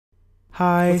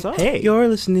Hi, What's up? hey, you're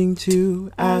listening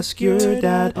to Ask Your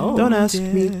Dad. Oh, Don't ask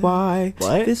yeah. me why.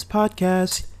 What? This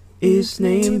podcast is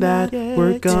named that.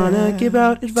 We're gonna give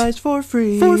out advice for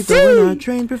free. For But we're free! not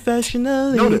trained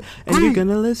professionally. Noted. And you're Free.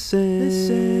 gonna listen.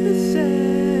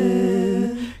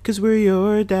 Cause we're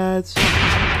your dads.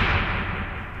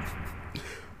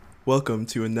 Welcome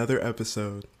to another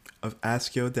episode of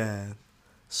Ask Your Dad.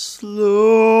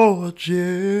 Slow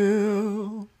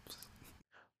Jim.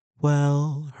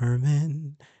 Well,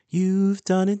 Herman, you've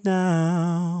done it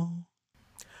now.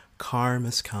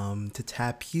 Karma's come to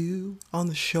tap you on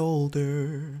the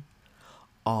shoulder.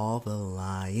 All the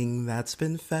lying that's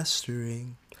been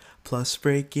festering, plus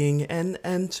breaking and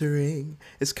entering,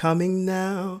 is coming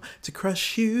now to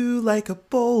crush you like a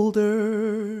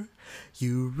boulder.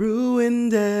 You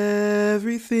ruined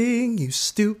everything, you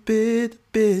stupid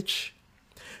bitch.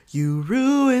 You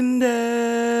ruined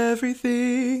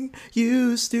everything,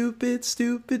 you stupid,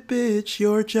 stupid bitch.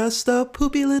 You're just a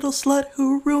poopy little slut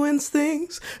who ruins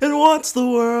things and wants the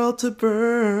world to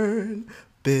burn.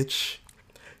 Bitch,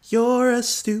 you're a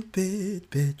stupid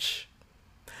bitch.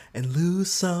 And lose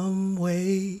some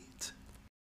weight.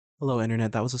 Hello,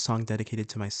 Internet. That was a song dedicated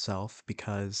to myself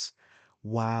because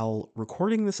while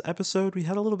recording this episode, we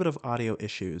had a little bit of audio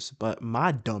issues, but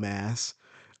my dumbass,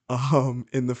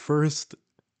 in the first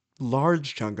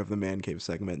large chunk of the Man Cave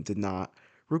segment did not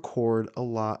record a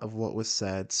lot of what was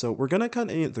said. So we're gonna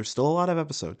cut in. There's still a lot of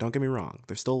episode. Don't get me wrong.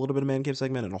 There's still a little bit of Man Cave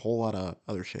segment and a whole lot of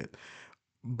other shit.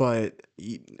 But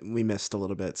we missed a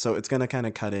little bit. So it's gonna kind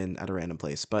of cut in at a random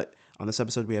place. But on this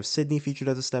episode, we have Sydney featured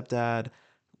as a stepdad.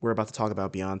 We're about to talk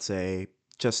about Beyonce.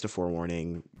 Just a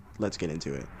forewarning. Let's get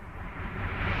into it.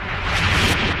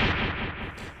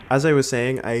 As I was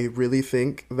saying, I really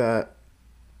think that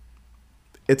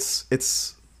it's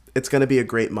going to be a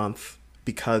great month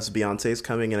because Beyonce is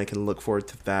coming and I can look forward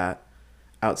to that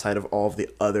outside of all of the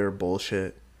other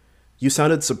bullshit. You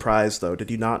sounded surprised, though. Did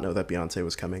you not know that Beyonce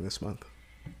was coming this month?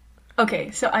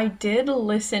 Okay, so I did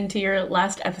listen to your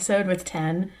last episode with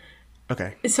 10.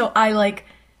 Okay. So I,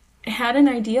 had an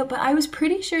idea, but I was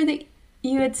pretty sure that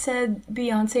you had said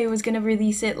Beyonce was going to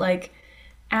release it,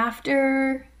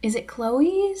 after, is it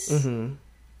Chloe's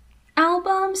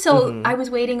album? So I was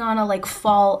waiting on a,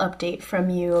 fall update from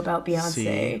you about Beyonce.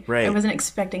 See, right. I wasn't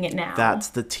expecting it now. That's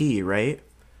the tea, right?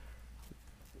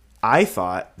 I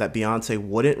thought that Beyonce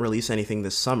wouldn't release anything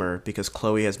this summer because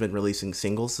Chloe has been releasing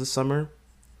singles this summer.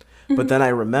 But then I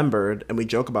remembered, and we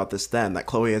joke about this then, that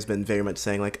Chloe has been very much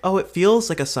saying, oh, it feels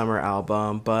like a summer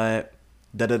album, but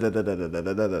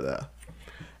da-da-da-da-da-da-da-da-da-da.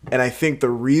 And I think the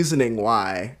reasoning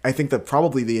why, I think that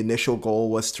probably the initial goal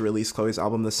was to release Chloe's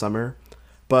album this summer.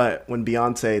 But when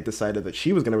Beyonce decided that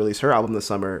she was going to release her album this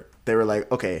summer, they were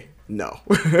like, okay, no.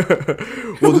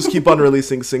 We'll just keep on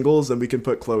releasing singles and we can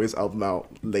put Chloe's album out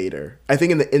later. I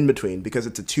think in the in-between, because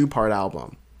it's a 2-part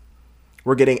album.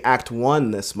 We're getting Act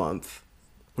 1 this month,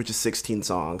 which is 16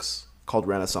 songs, called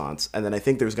Renaissance. And then I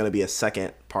think there's going to be a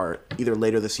second part, either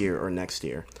later this year or next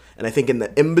year. And I think in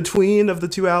the in-between of the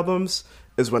 2 albums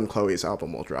is when Chloe's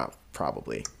album will drop,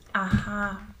 probably.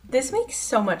 Aha. This makes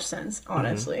so much sense,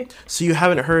 honestly. So you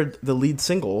haven't heard the lead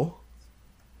single?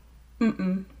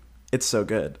 Mm-mm. It's so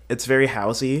good. It's very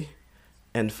housey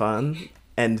and fun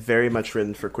and very much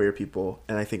written for queer people.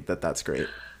 And I think that that's great.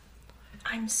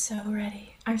 I'm so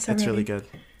ready. I'm so It's ready. really good.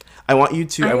 I want you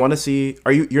to, I want to see,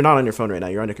 you're not on your phone right now.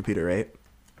 You're on your computer, right?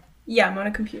 Yeah, I'm on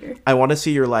a computer. I want to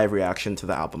see your live reaction to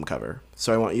the album cover.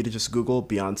 So I want you to just Google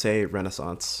Beyonce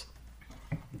Renaissance.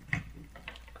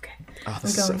 Okay. Oh,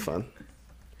 this is so fun.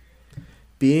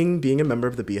 Being a member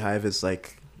of the Beehive is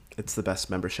it's the best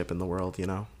membership in the world, you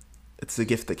know? It's the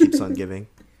gift that keeps on giving.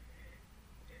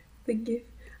 The gift.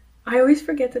 I always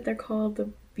forget that they're called the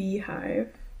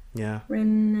Beehive. Yeah.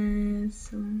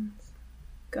 Renaissance.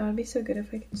 God, it'd be so good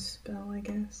if I could spell, I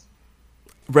guess.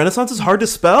 Renaissance is hard to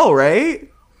spell,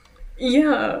 right?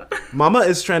 Yeah. Mama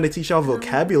is trying to teach y'all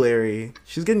vocabulary.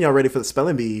 She's getting y'all ready for the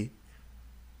spelling bee.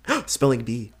 Spelling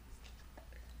bee.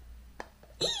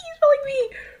 Spelling bee.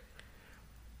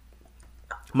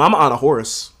 Mama on a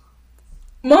horse.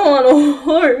 Mom on a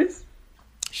horse.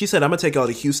 She said, I'm going to take y'all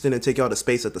to Houston and take y'all to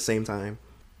space at the same time.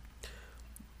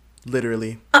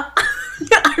 Literally. Yeah,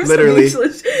 I'm Literally. so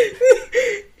speechless.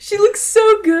 She looks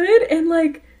so good and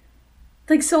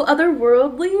so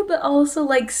otherworldly, but also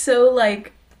she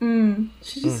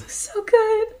just looks so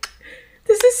good.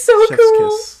 This is so Chef's cool.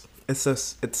 kiss. It's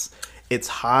just, it's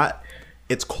hot.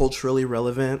 It's culturally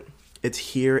relevant. It's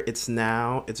here. It's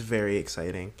now. It's very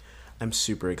exciting. I'm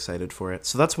super excited for it.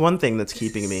 So that's one thing that's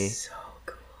keeping me So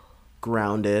cool.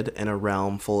 grounded in a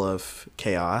realm full of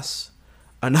chaos.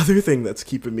 Another thing that's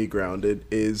keeping me grounded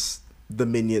is the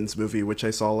Minions movie, which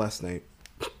I saw last night.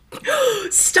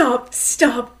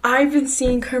 Stop. I've been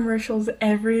seeing commercials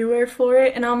everywhere for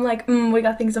it, and I'm like, we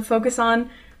got things to focus on.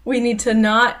 We need to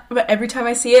not. But every time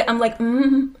I see it, I'm like,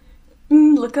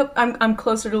 look up. I'm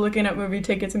closer to looking at movie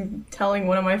tickets and telling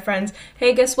one of my friends,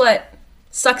 hey, guess what?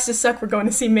 Sucks to suck. We're going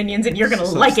to see Minions, and you're going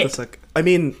to like it. I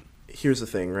mean, here's the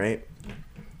thing, right?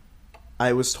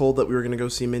 I was told that we were going to go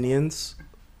see Minions.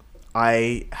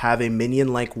 I have a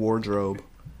Minion-like wardrobe.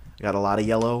 I got a lot of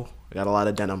yellow. I got a lot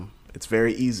of denim. It's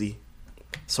very easy.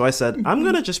 So I said, I'm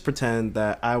going to just pretend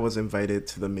that I was invited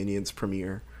to the Minions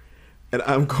premiere. And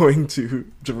I'm going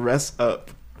to dress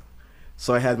up.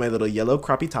 So I had my little yellow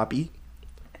croppy toppy.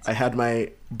 I had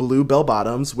my blue bell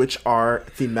bottoms, which are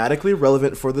thematically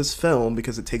relevant for this film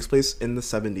because it takes place in the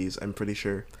 70s, I'm pretty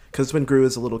sure. Because when Gru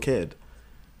is a little kid.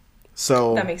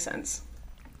 So that makes sense.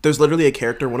 There's literally a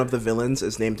character, one of the villains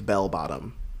is named Bell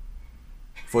Bottom.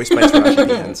 Voiced by Taraji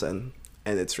P. Henson.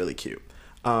 And it's really cute.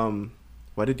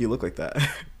 Why did you look like that?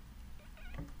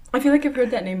 I feel like I've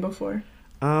heard that name before.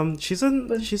 She's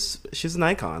an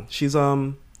icon. She's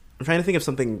I'm trying to think of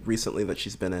something recently that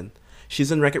she's been in.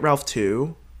 She's in Wreck-It Ralph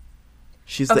 2.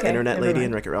 She's the internet lady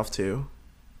in Wreck-It Ralph 2.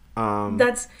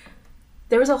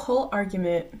 There was a whole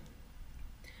argument.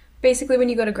 Basically, when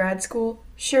you go to grad school,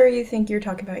 sure, you think you're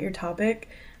talking about your topic.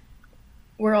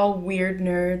 We're all weird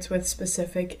nerds with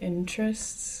specific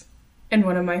interests. And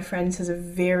one of my friends has a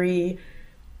very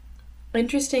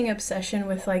interesting obsession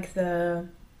with, like, the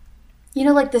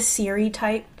Siri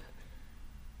type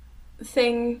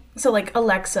thing. So, like,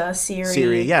 Alexa,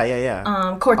 Siri. Yeah.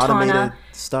 Cortana. Automated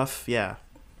stuff, yeah.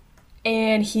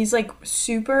 And he's, like,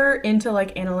 super into,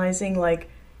 like, analyzing, like,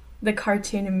 the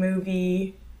cartoon and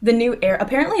movie, the new era.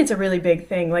 Apparently it's a really big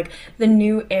thing. Like, the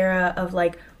new era of,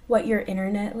 like, what your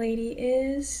internet lady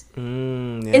is. Yeah.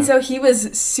 And so he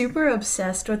was super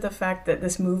obsessed with the fact that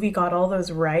this movie got all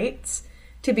those rights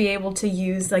to be able to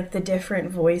use, like, the different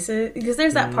voices. Because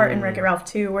there's that part in Wreck-It Ralph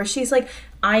 2 where she's like,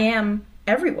 I am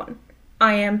everyone.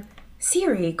 I am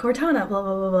Siri, Cortana, blah,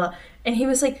 blah, blah, blah. And he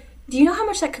was like, do you know how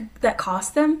much that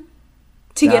cost them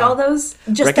to get all those?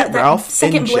 Just Wreck-It Ralph,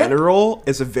 in blip? general,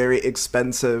 is a very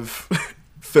expensive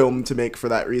film to make for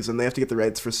that reason. They have to get the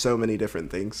rights for so many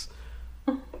different things.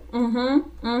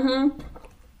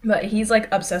 But he's,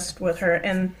 like, obsessed with her,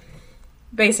 and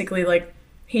basically, like,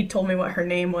 he told me what her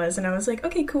name was, and I was like,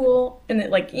 okay, cool. And it,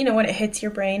 like, you know, when it hits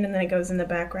your brain, and then it goes in the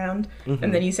background,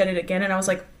 and then you said it again, and I was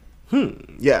like,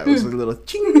 Yeah, it was a little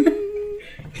ching.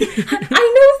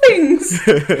 I know things.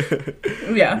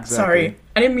 Yeah, Exactly. Sorry.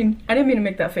 I didn't mean to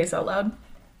make that face out loud.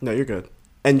 No, you're good.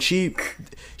 And she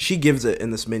gives it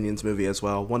in this Minions movie as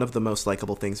well. One of the most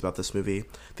likable things about this movie.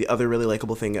 The other really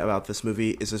likable thing about this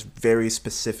movie is this very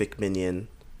specific Minion,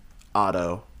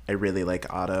 Otto. I really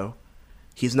like Otto.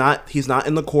 He's not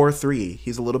in the core three.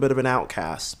 He's a little bit of an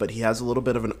outcast, but he has a little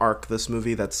bit of an arc this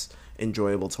movie that's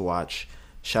enjoyable to watch.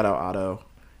 Shout out Otto,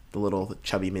 the little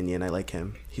chubby minion. I like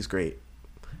him. He's great.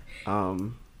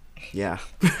 Yeah.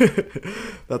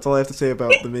 That's all I have to say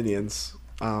about the Minions.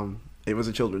 It was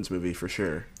a children's movie for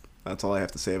sure. That's all I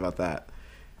have to say about that.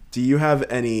 Do you have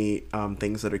any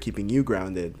things that are keeping you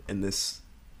grounded in this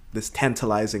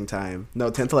tantalizing time? No,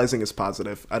 tantalizing is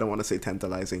positive. I don't want to say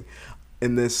tantalizing.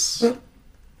 In this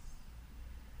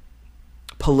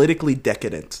politically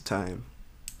decadent time.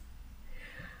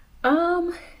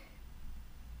 I'm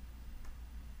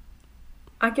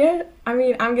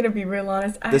gonna be real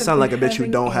honest. This sounds like a bitch who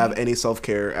don't have any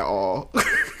self-care at all.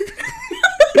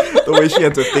 The way she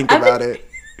had to think about it.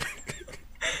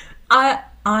 I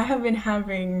have been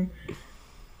having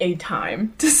a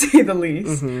time, to say the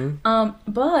least.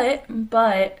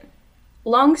 But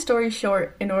long story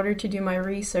short, in order to do my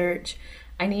research,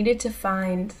 I needed to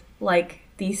find, like,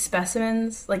 these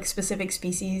specimens, like specific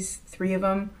species, 3 of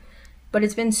them. But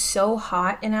it's been so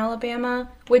hot in Alabama,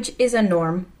 which is a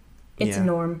norm. It's a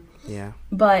norm. Yeah.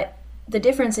 But the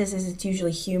difference is it's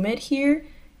usually humid here,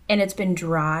 and it's been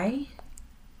dry.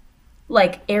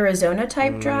 Like Arizona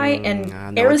type dry,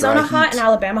 and Arizona hot and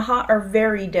Alabama hot are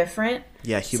very different.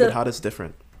 Yeah, humid hot is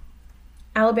different.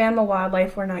 Alabama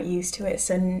wildlife, we're not used to it,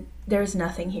 so there's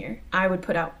nothing here. I would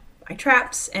put out my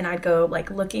traps, and I'd go,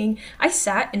 like, looking. I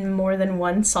sat in more than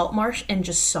one salt marsh and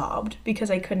just sobbed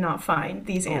because I could not find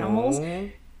these animals.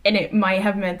 Aww. And it might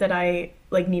have meant that I,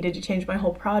 like, needed to change my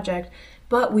whole project.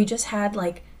 But we just had,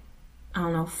 like, I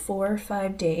don't know, 4 or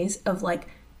 5 days of, like,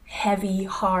 heavy,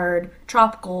 hard,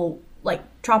 tropical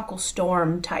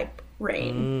storm type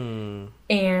rain.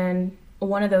 And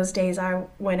one of those days I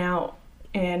went out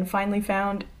and finally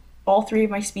found all 3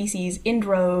 of my species in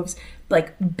droves,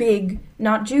 like big,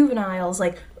 not juveniles,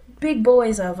 like big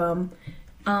boys of them.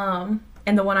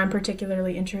 And the one I'm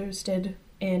particularly interested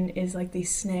in is like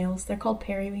these snails. They're called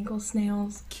periwinkle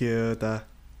snails. Cute.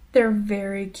 They're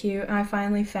very cute. I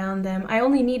finally found them. I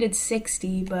only needed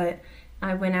 60, but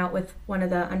I went out with one of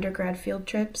the undergrad field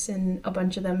trips and a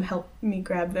bunch of them helped me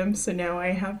grab them. So now I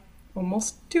have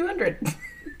almost 200.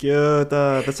 Cute.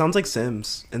 That sounds like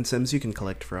Sims. In Sims, you can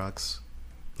collect frogs.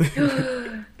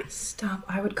 Stop.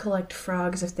 I would collect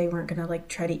frogs if they weren't going to like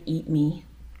try to eat me.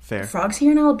 Fair. Frogs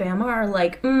here in Alabama are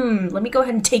like, let me go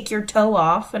ahead and take your toe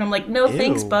off. And I'm like, no, Ew.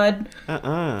 thanks, bud.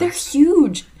 Uh-uh. They're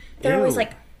huge. They're always Ew.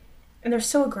 like, and they're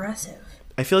so aggressive.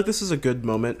 I feel like this is a good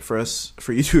moment for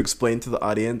you to explain to the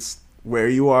audience where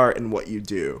you are and what you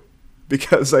do.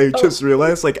 Because I just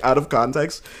realized, like, out of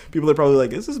context, people are probably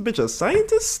like, is this bitch a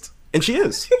scientist? And she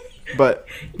is. But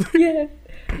Yeah.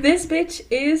 This bitch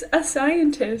is a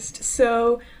scientist.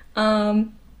 So,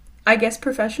 I guess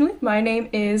professionally, my name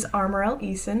is Armorel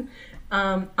Eason.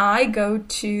 I go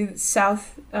to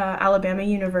South Alabama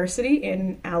University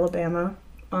in Alabama,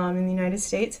 in the United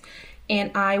States.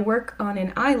 And I work on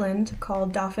an island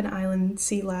called Dauphin Island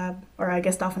Sea Lab, or I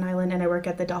guess Dauphin Island, and I work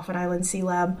at the Dauphin Island Sea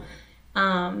Lab,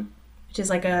 which is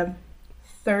like a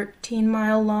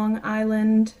 13-mile long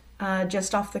island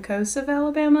just off the coast of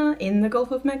Alabama in the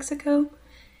Gulf of Mexico.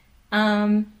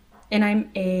 And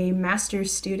I'm a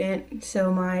master's student,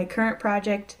 so my current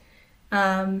project,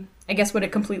 I guess what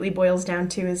it completely boils down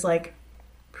to is like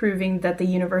proving that the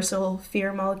universal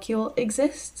fear molecule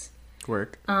exists.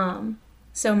 work.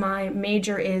 So my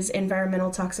major is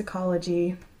environmental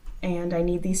toxicology, and I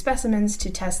need these specimens to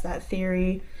test that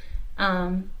theory,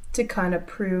 to kind of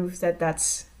prove that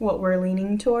that's what we're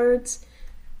leaning towards.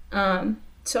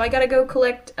 So I gotta go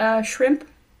collect shrimp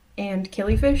and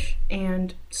killifish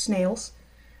and snails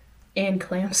and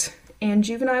clams and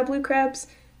juvenile blue crabs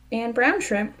and brown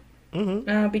shrimp,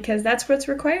 because that's what's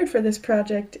required for this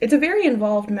project. It's a very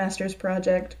involved master's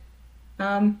project,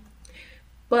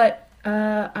 but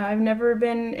I've never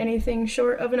been anything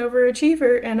short of an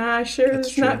overachiever, and I sure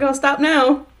That's is not true. gonna stop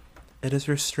now. It is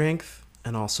her strength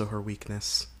and also her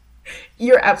weakness.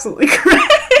 You're absolutely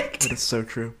correct. It is so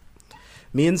true.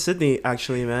 Me and Sydney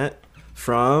actually met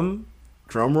from,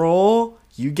 drumroll,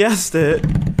 you guessed it,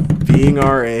 being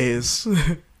RAs.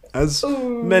 As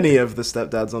Ooh. many of the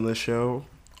stepdads on this show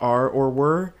are or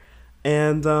were.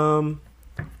 And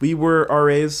we were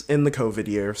RAs in the COVID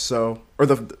year,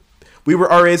 we were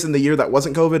RAs in the year that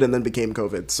wasn't COVID and then became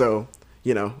COVID. So,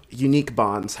 unique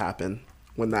bonds happen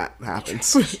when that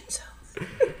happens.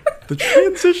 The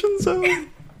transition zone.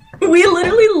 We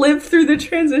literally lived through the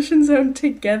transition zone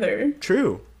together.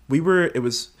 True. It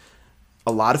was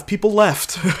a lot of people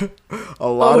left. A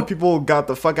lot of people got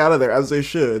the fuck out of there, as they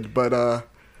should. But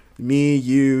me,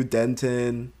 you,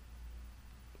 Denton.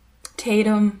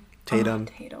 Tatum. Tatum.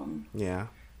 Oh, Tatum. Yeah.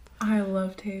 I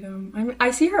love Tatum.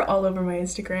 I see her all over my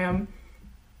Instagram.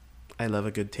 I love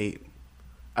a good Tate.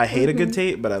 I hate a good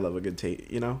Tate, but I love a good Tate,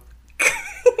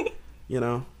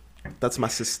 That's my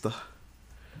sister.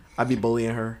 I be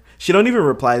bullying her. She don't even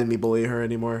reply to me bullying her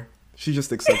anymore. She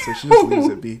just accepts it. She just leaves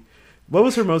it be. What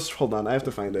was her most... Hold on, I have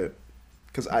to find it.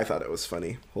 Because I thought it was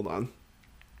funny. Hold on.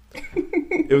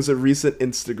 It was a recent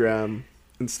Instagram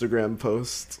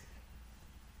post.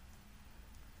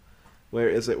 Where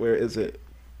is it?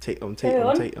 Tatum. Go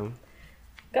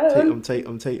on.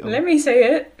 Tatum. Let me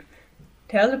say it.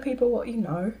 Tell the people what you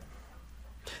know.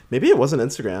 Maybe it wasn't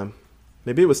Instagram.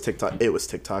 Maybe it was TikTok. It was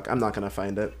TikTok. I'm not going to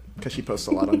find it because she posts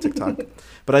a lot on TikTok.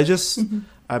 But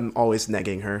I'm always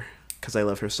negging her because I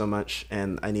love her so much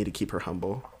and I need to keep her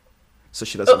humble so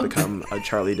she doesn't become a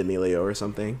Charlie D'Amelio or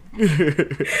something.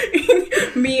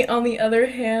 Me, on the other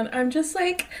hand, I'm just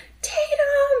like,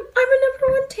 Tatum, I'm a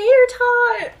 #1 tater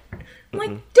tot. I'm like,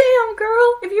 damn,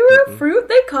 girl, if you were a fruit,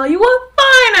 they'd call you a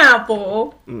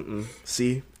pineapple.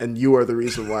 See? And you are the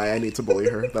reason why I need to bully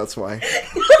her. That's why.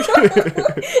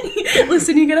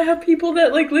 Listen, you gotta have people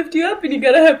that, like, lift you up, and you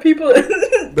gotta have people that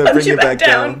That punch bring you you back back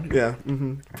down. down. Yeah,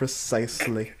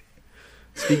 precisely.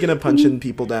 Speaking of punching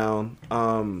people down,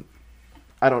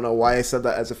 I don't know why I said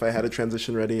that as if I had a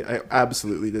transition ready. I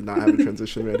absolutely did not have a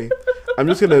transition ready. I'm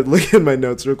just going to look at my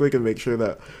notes real quick and make sure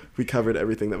that we covered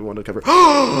everything that we wanted to cover.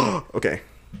 Okay.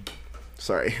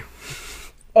 Sorry.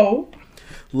 Oh.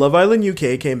 Love Island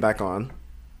UK came back on.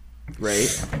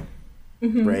 Right?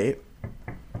 Right?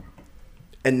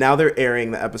 And now they're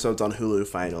airing the episodes on Hulu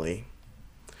finally.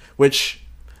 Which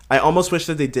I almost wish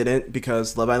that they didn't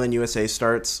because Love Island USA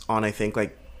starts on, I think,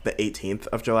 like the 18th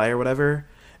of July or whatever.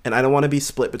 And I don't want to be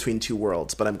split between two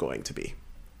worlds, but I'm going to be.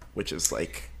 Which is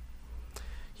like,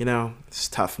 it's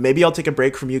tough. Maybe I'll take a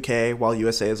break from UK while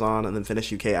USA is on and then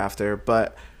finish UK after.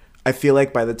 But I feel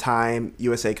like by the time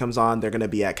USA comes on, they're gonna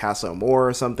be at Casa Amor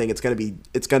or something. It's gonna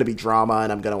be drama,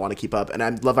 and I'm gonna want to keep up.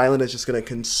 And Love Island is just gonna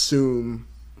consume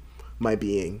my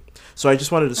being. So I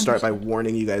just wanted to start by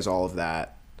warning you guys all of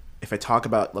that. If I talk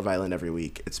about Love Island every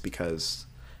week, it's because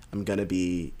I'm gonna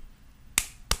be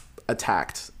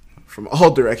attacked from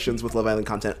all directions with Love Island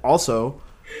content. Also,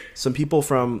 some people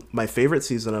from my favorite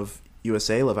season of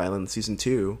USA Love Island, season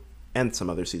 2, and some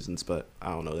other seasons, but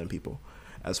I don't know them people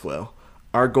as well,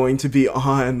 are going to be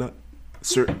on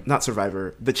not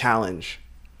Survivor, The Challenge,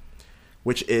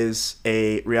 which is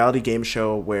a reality game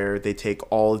show where they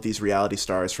take all of these reality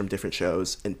stars from different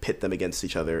shows and pit them against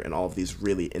each other in all of these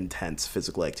really intense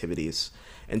physical activities.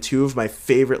 And 2 of my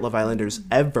favorite Love Islanders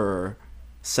ever,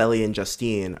 Selly and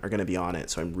Justine, are going to be on it,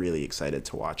 so I'm really excited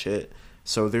to watch it.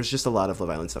 So there's just a lot of Love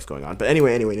Island stuff going on. But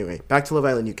anyway, back to Love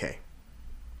Island UK.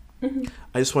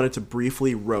 I just wanted to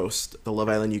briefly roast the Love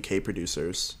Island UK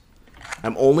producers.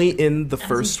 I'm only in the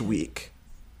first week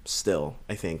still,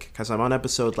 I think, because I'm on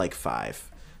episode like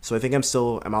 5. So I think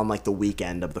I'm on like the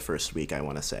weekend of the first week, I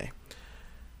want to say.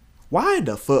 Why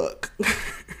the fuck?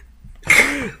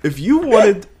 If you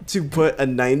wanted to put a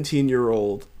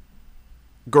 19-year-old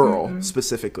girl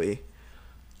specifically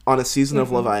on a season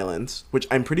of Love Island, which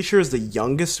I'm pretty sure is the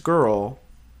youngest girl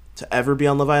to ever be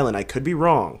on Love Island, I could be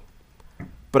wrong,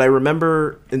 but I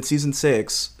remember in season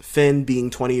 6, Finn being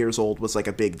 20 years old was like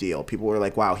a big deal. People were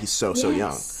like, wow, he's so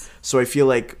young. So I feel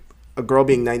like a girl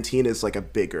being 19 is like a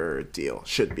bigger deal.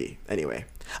 Should be. Anyway.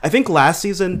 I think last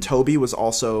season, Toby was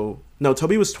 20,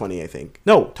 I think.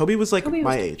 No, Toby was like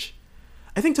my age.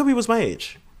 I think Toby was my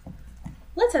age.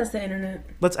 Let's ask the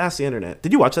internet.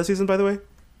 Did you watch that season, by the way?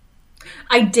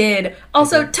 I did.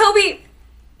 Also, Toby...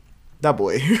 That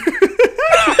boy.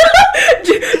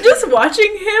 Just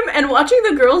watching him and watching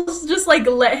the girls just like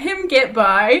let him get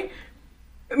by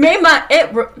made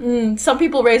some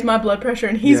people raise my blood pressure,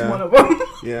 and he's one of them.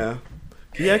 Yeah.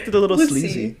 He acted a little sleazy.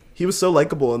 See. He was so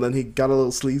likable, and then he got a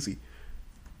little sleazy.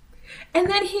 And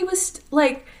then he was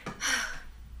like,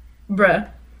 bruh,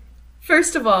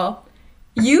 first of all,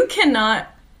 you cannot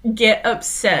get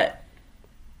upset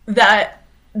that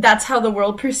that's how the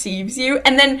world perceives you,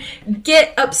 and then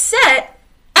get upset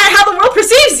at how the world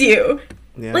perceives you.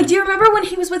 Yeah. Like, do you remember when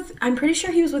he was with, I'm pretty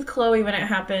sure he was with Chloe when it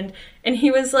happened, and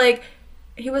he was like,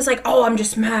 oh, I'm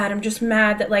just mad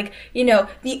that, like, you know,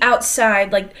 the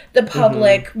outside, like, the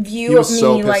public view of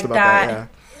me like that. Yeah.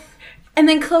 And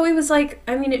then Chloe was like,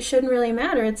 I mean, it shouldn't really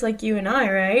matter. It's like you and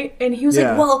I, right? And he was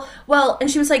like, well,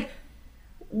 and she was like,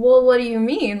 well, what do you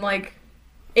mean? Like,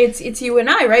 it's you and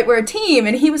I, right? We're a team.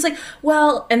 And he was like,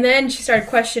 well, and then she started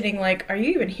questioning, like, are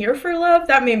you even here for love?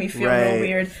 That made me feel real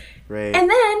weird. Right. And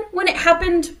then when it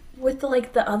happened with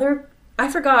the other, I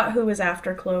forgot who was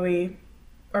after Chloe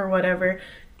or whatever.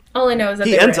 All I know is that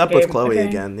he ends up with Chloe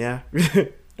again. Yeah.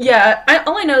 Yeah.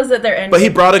 All I know is that they're ending. But he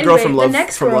brought a girl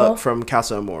from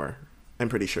Casa Amor. I'm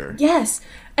pretty sure. Yes.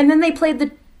 And then they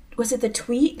played was it the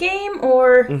tweet game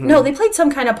or no? They played some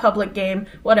kind of public game,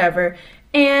 whatever.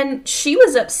 And she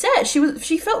was upset.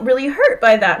 She felt really hurt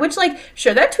by that. Which, like,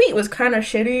 sure, that tweet was kind of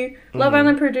shitty. Love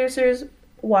Island producers,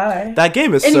 why? That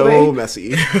game is so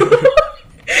messy.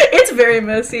 It's very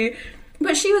messy.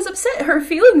 But she was upset. Her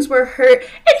feelings were hurt.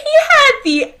 And he had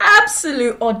the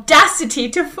absolute audacity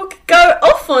to fucking go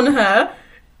off on her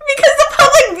because the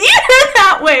public viewed her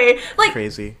that way. Like,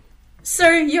 crazy.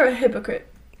 Sir, you're a hypocrite.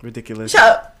 Ridiculous. Shut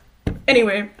up.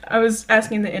 Anyway, I was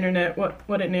asking the internet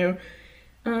what it knew.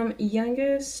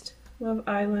 Youngest Love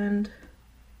Island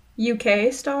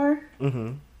UK star?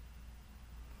 I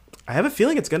have a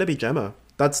feeling it's gonna be Gemma.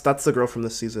 That's the girl from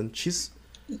this season.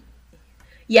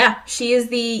 Yeah, she is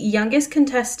the youngest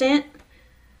contestant.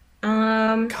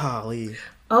 Golly.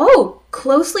 Oh,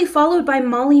 closely followed by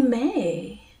Molly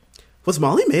May. Was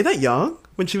Molly May that young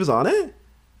when she was on it?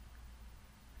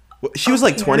 She was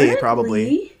like 20,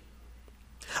 probably.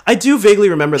 I do vaguely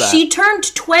remember that. She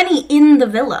turned 20 in the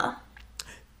villa.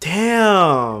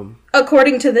 Damn.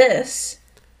 According to this.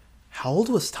 How old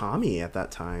was Tommy at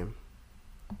that time?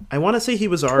 I want to say he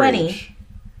was our 20. age.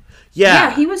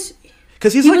 Yeah, he was.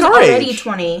 Because he was already age.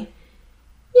 20.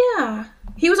 Yeah.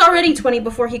 He was already 20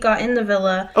 before he got in the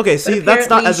villa. Okay, see, that's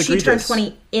not as egregious. She turned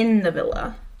 20 in the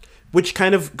villa. Which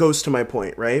kind of goes to my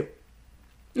point, right?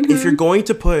 If you're going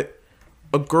to put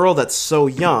a girl that's so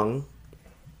young,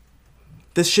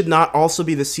 this should not also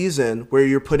be the season where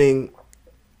you're putting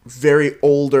very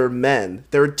older men.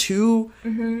 There are 2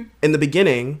 in the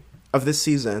beginning of this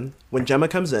season. When Gemma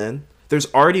comes in,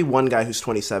 there's already one guy who's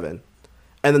 27.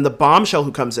 And then the bombshell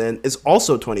who comes in is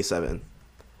also 27.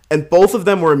 And both of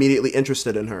them were immediately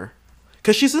interested in her.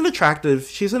 Because she's an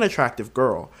attractive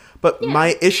girl. But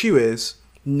my issue is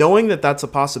knowing that that's a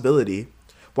possibility,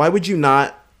 why would you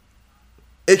not?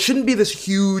 It shouldn't be this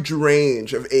huge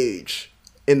range of age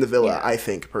in the villa, I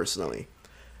think, personally.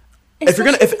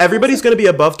 If everybody's gonna be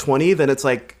above 20, then it's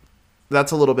like,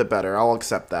 that's a little bit better. I'll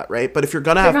accept that, right? But if you're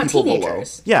gonna have people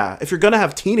teenagers. below, if you're gonna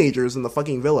have teenagers in the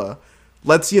fucking villa,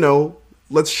 let's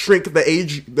shrink the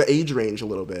age range a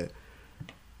little bit.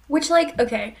 Which, like,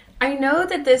 okay, I know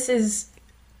that this is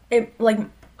like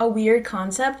a weird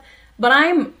concept, but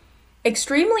I'm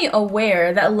extremely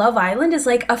aware that Love Island is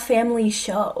like a family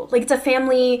show. Like, it's a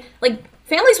family, like,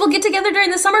 families will get together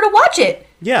during the summer to watch it.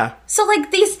 Yeah. So,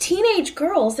 like, these teenage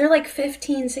girls, they're like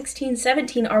 15, 16,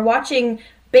 17, are watching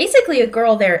basically a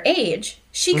girl their age.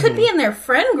 She could be in their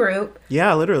friend group.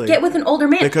 Yeah, literally. Get with an older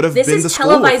man. They could have this been is to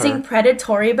school with her. televising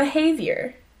predatory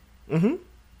behavior. Mm-hmm.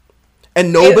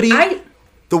 And nobody...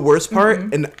 the worst part,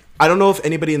 Mm-hmm. and I don't know if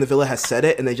anybody in the villa has said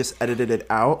it and they just edited it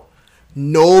out,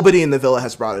 nobody in the villa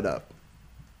has brought it up.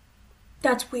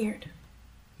 That's weird.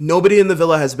 Nobody in the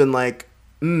villa has been like,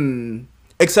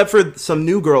 except for some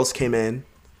new girls came in,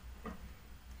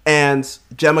 and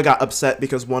Gemma got upset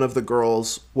because one of the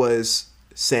girls was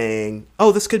saying,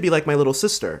 oh, this could be like my little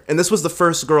sister. And this was the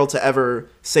first girl to ever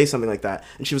say something like that.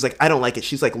 And she was like, I don't like it.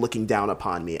 She's like looking down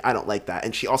upon me. I don't like that.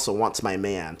 And she also wants my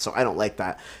man, so I don't like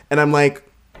that. And I'm like,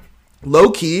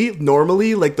 low key,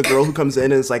 normally, like, the girl who comes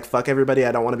in and is like, fuck everybody,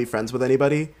 I don't want to be friends with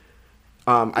anybody.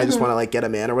 I just want to, like, get a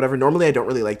man or whatever. Normally, I don't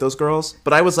really like those girls.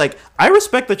 But I was like, I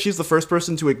respect that she's the first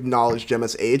person to acknowledge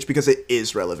Gemma's age because it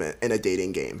is relevant in a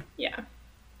dating game. Yeah.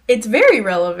 It's very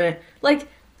relevant. Like,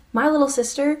 my little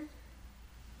sister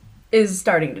is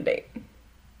starting to date.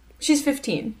 She's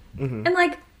 15. Mm-hmm. And,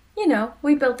 like, you know,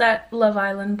 we built that Love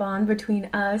Island bond between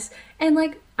us. And,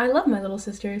 like, I love my little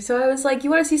sister. So I was like, you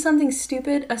want to see something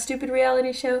stupid? A stupid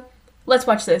reality show? Let's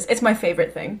watch this. It's my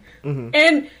favorite thing. Mm-hmm.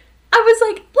 And I was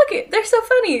like, look it, they're so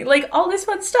funny. Like, all this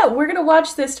fun stuff. We're going to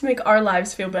watch this to make our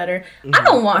lives feel better. Mm-hmm. I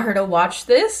don't want her to watch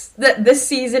this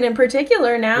season in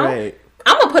particular now. Right.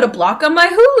 I'm going to put a block on my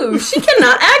Hulu. She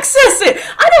cannot access it.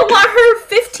 I don't want her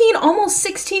 15, almost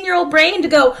 16-year-old brain to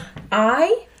go,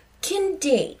 I can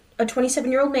date a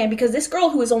 27-year-old man because this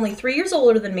girl who is only 3 years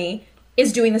older than me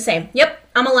is doing the same. Yep,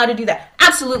 I'm allowed to do that.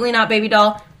 Absolutely not, baby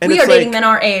doll. And we are dating men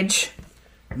our age.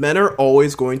 Men are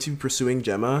always going to be pursuing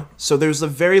Gemma, so there's a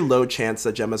very low chance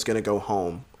that Gemma's going to go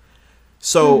home.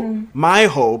 So my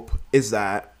hope is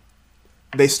that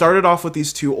they started off with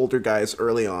these two older guys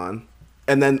early on,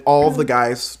 and then all of the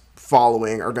guys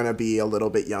following are going to be a little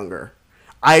bit younger.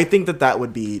 I think that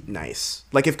would be nice.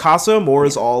 Like, if Casa Amor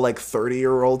is all, like,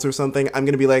 30-year-olds or something, I'm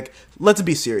going to be like, let's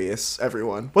be serious,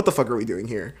 everyone. What the fuck are we doing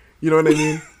here? You know what I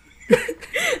mean?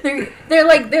 they're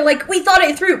like, we thought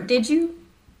it through. Did you?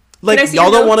 Like,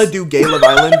 y'all don't want to do Gay Love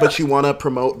Island, but you want to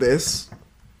promote this?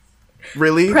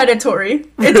 Really? Predatory.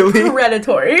 Really? It's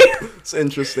predatory. It's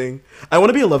interesting. I want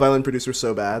to be a Love Island producer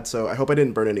so bad, so I hope I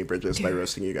didn't burn any bridges by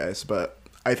roasting you guys, but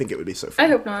I think it would be so fun. I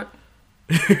hope not.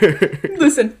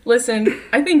 Listen.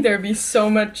 I think there'd be so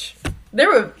much...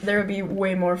 There would be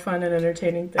way more fun and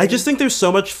entertaining things. I just think there's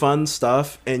so much fun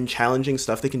stuff and challenging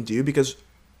stuff they can do because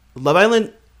Love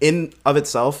Island in of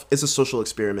itself is a social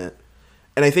experiment.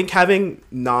 And I think having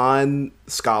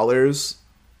non-scholars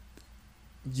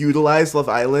utilize Love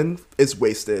Island is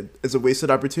a wasted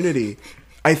opportunity.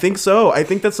 I think so. I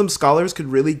think that some scholars could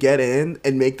really get in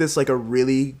and make this like a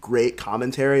really great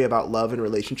commentary about love and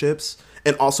relationships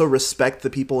and also respect the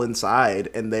people inside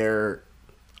and their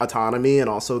autonomy and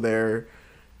also their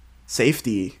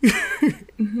safety.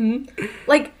 Mm-hmm.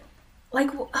 Like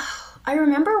I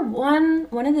remember one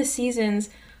of the seasons,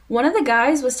 one of the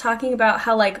guys was talking about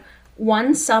how like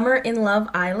one summer in Love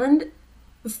Island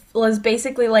was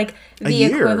basically like the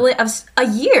equivalent of a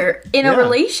year in a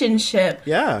relationship.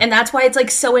 Yeah. And that's why it's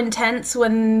like so intense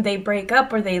when they break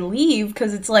up or they leave,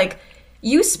 because it's like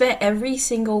you spent every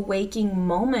single waking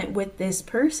moment with this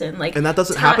person. Like, and that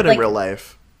doesn't happen in real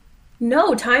life.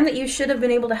 No, time that you should have been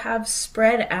able to have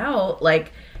spread out.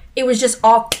 Like, it was just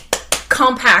all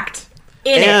compact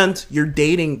in it. And you're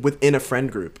dating within a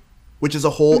friend group, which is a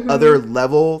whole other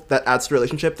level that adds to the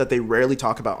relationship that they rarely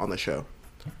talk about on the show.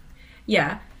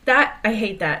 Yeah, I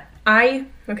hate that. I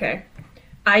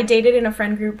dated in a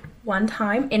friend group one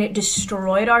time and it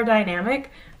destroyed our dynamic.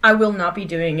 I will not be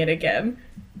doing it again.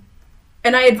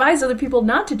 And I advise other people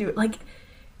not to do it. Like,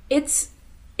 it's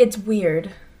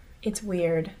weird. It's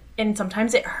weird. And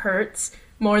sometimes it hurts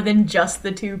more than just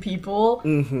the two people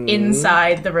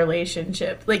inside the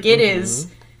relationship. Like, it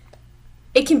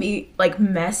can be, like,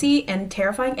 messy and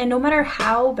terrifying. And no matter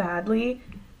how badly,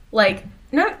 like,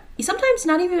 sometimes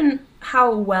not even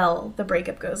how well the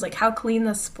breakup goes, like how clean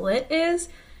the split is,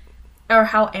 or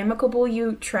how amicable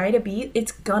you try to be,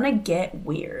 it's gonna get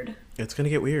weird. It's gonna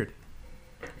get weird.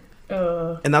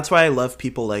 And that's why I love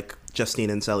people like Justine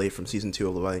and Sally from season 2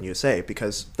 of Love Island USA,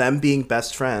 because them being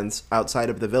best friends outside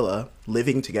of the villa,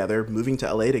 living together, moving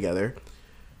to LA together,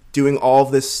 doing all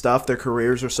of this stuff, their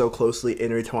careers are so closely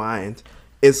intertwined,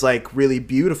 is like really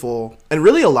beautiful. And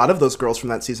really a lot of those girls from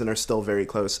that season are still very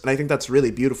close. And I think that's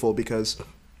really beautiful because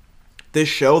this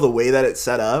show, the way that it's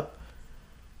set up,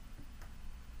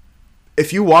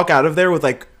 if you walk out of there with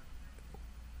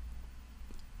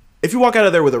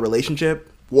a relationship,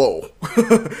 whoa,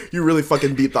 you really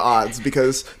fucking beat the odds,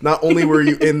 because not only were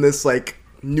you in this like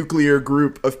nuclear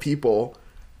group of people,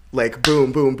 like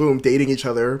boom, boom, boom, dating each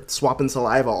other, swapping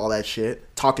saliva, all that shit,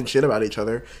 talking shit about each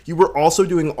other, you were also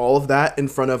doing all of that in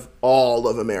front of all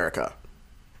of America.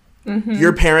 Mm-hmm.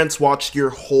 Your parents watched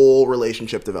your whole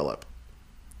relationship develop.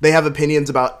 They have opinions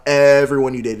about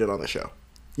everyone you dated on the show.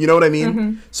 You know what I mean?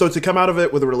 Mm-hmm. So to come out of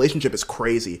it with a relationship is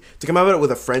crazy. To come out of it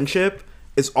with a friendship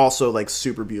is also like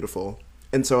super beautiful.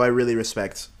 And so I really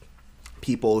respect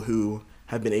people who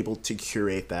have been able to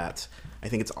curate that. I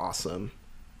think it's awesome.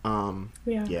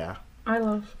 Yeah. I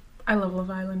love Love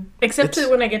Island. Except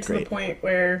when I get to the point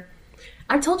where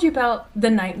I've told you about the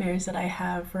nightmares that I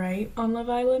have, right, on Love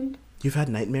Island. You've had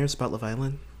nightmares about Love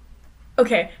Island?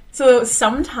 Okay, so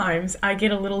sometimes I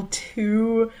get a little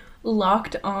too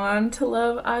locked on to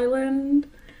Love Island.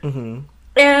 Mm-hmm.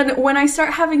 And when I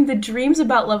start having the dreams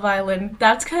about Love Island,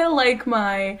 that's kind of like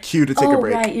my cue to take a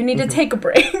break. Right, you need to take a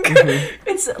break. Mm-hmm.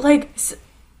 It's like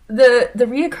the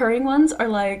reoccurring ones are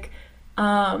like,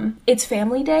 it's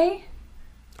Family Day.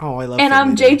 Oh, I love. And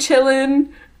I'm Jay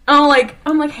chillin'. I'm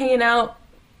like hanging out,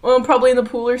 well, probably in the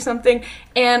pool or something.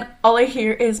 And all I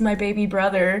hear is my baby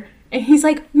brother, and he's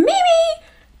like, Mimi.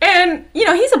 And, you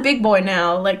know, he's a big boy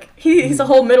now. Like, he's a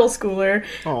whole middle schooler.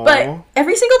 Aww. But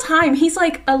every single time, he's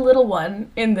like a little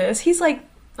one in this. He's like,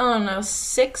 I don't know,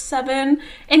 6, 7.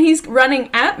 And he's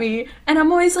running at me. And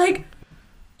I'm always like,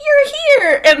 you're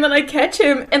here. And then I catch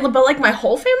him. But, like, my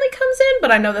whole family comes in.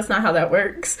 But I know that's not how that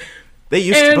works. They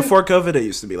used to, before COVID, it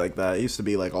used to be like that. It used to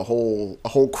be like a whole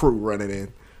crew running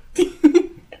in.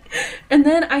 And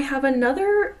then I have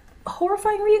another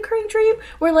horrifying reoccurring dream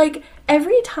where, like,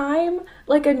 every time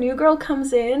like a new girl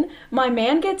comes in, my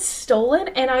man gets stolen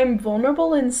and I'm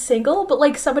vulnerable and single, but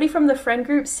like somebody from the friend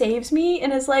group saves me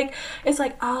and is like, it's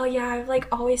like, oh yeah, I've like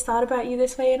always thought about you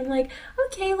this way. And I'm like,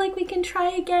 okay, like we can try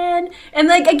again. And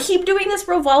like I keep doing this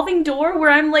revolving door where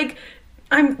I'm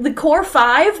the core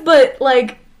 5, but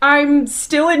like I'm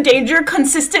still in danger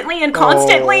consistently and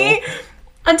constantly.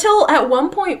 Until at one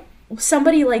point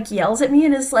somebody like yells at me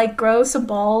and is like, grow some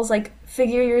balls, like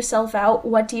figure yourself out,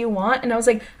 what do you want? And I was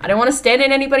like, I don't want to stand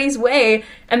in anybody's way.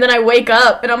 And then I wake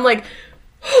up and I'm like,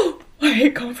 oh, I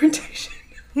hate confrontation.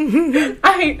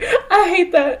 I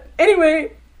hate that.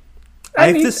 Anyway,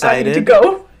 I've decided I need to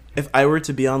go. If I were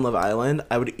to be on Love Island,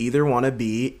 I would either want to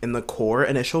be in the core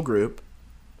initial group,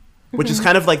 which is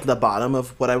kind of like the bottom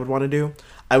of what I would want to do.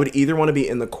 I would either want to be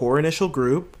in the core initial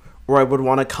group, or I would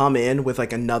want to come in with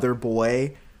like another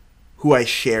boy who I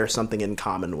share something in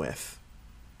common with.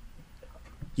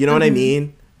 You know what I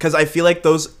mean? Because I feel like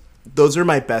those are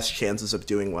my best chances of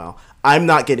doing well. I'm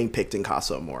not getting picked in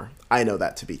Casa Amor. I know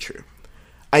that to be true.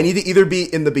 I need to either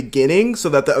be in the beginning so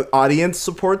that the audience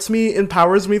supports me,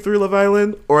 empowers me through Love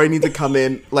Island, or I need to come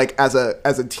in like as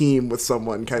a team with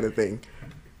someone kind of thing.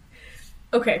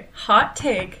 Okay, hot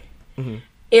take. Mm-hmm.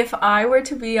 If I were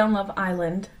to be on Love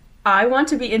Island, I want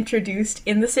to be introduced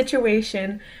in the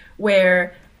situation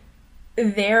where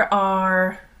there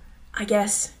are, I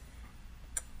guess,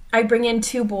 I bring in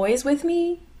 2 boys with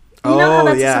me. You know how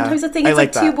that's sometimes a thing? It's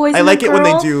like 2 boys and a girl. I like it when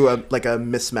they do a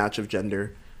mismatch of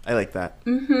gender. I like that.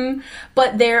 Mm-hmm.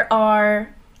 But there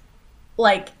are,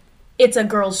 like, it's a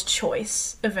girl's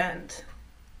choice event.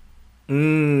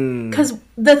 Because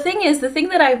the thing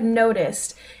that I've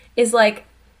noticed is, like,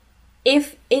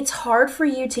 if it's hard for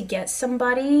you to get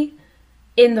somebody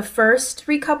in the first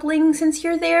recoupling since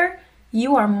you're there,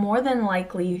 you are more than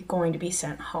likely going to be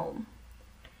sent home.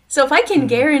 So if I can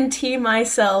guarantee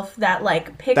myself that,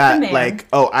 like, pick the man. Like,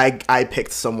 oh, I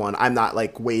picked someone. I'm not,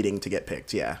 like, waiting to get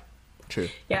picked. Yeah, true.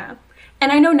 Yeah.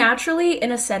 And I know naturally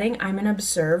in a setting I'm an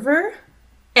observer.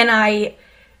 And that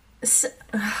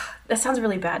sounds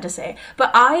really bad to say.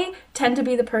 But I tend to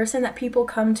be the person that people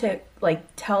come to, like,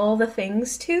 tell the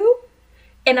things to.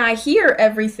 And I hear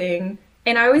everything.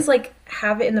 And I always, like,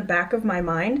 have it in the back of my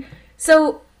mind.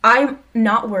 So I'm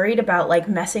not worried about, like,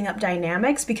 messing up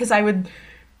dynamics because I would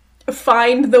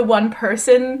find the one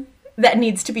person that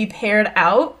needs to be paired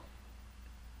out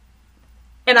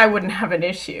and I wouldn't have an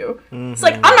issue. Mm-hmm. It's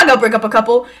like, I'm not gonna break up a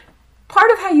couple.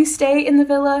 part of how you stay in the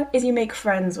villa is you make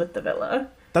friends with the villa.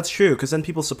 That's true, because then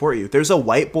people support you. There's a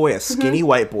white boy, a skinny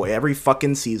white boy, every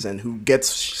fucking season who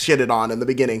gets shitted on in the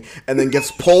beginning and then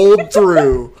gets pulled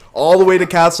through all the way to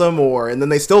Castle Moore, and then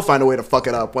they still find a way to fuck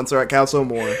it up once they're at Castle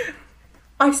Moore.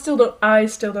 I still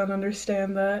don't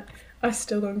understand that. I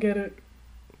still don't get it.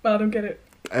 I don't get it.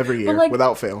 Every year,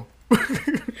 without fail.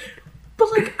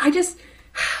 But, like, I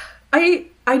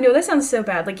know that sounds so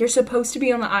bad. Like, you're supposed to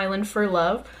be on the island for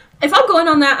love. If I'm going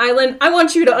on that island, I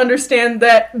want you to understand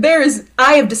that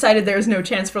I have decided there is no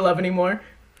chance for love anymore.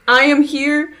 I'm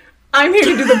here to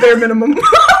do the bare minimum.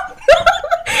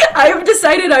 I have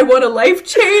decided I want a life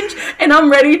change, and I'm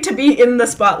ready to be in the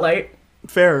spotlight.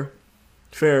 Fair.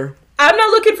 I'm not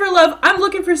looking for love. I'm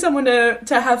looking for someone to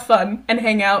have fun and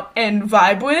hang out and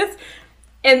vibe with,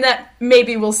 and that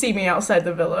maybe will see me outside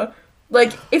the villa.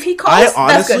 Like, if he calls,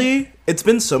 that's good. It's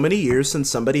been so many years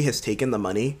since somebody has taken the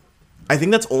money. I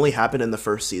think that's only happened in the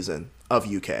first season of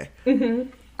UK. Mm-hmm.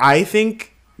 I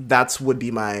think would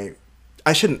be my...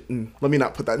 I shouldn't... Let me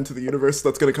not put that into the universe.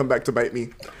 That's going to come back to bite me.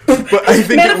 But I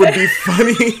think it would be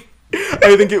funny.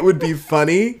 I think it would be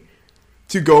funny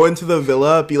to go into the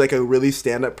villa, be like a really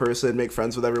stand-up person, make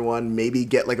friends with everyone, maybe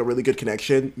get like a really good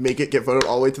connection, make it get voted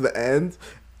all the way to the end,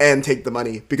 and take the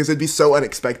money. Because it'd be so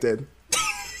unexpected.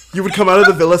 You would come out of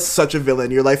the villa such a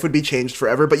villain. Your life would be changed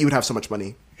forever, but you would have so much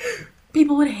money.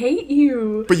 People would hate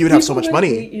you. But you would have so much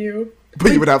money. Hate you.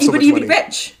 But you would have so much money. You'd be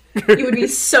rich. You would be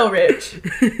so rich.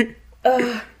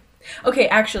 Okay,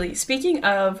 actually, speaking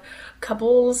of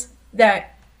couples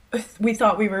that we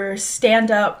thought we were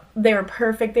stand-up, they were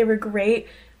perfect, they were great.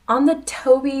 On the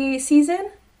Toby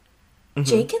season,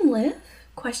 Jake and Liv?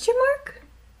 Question mark?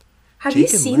 Have you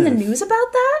seen the news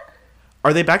about that?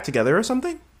 Are they back together or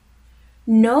something?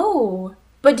 No.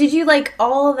 But did you like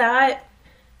all that?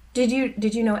 Did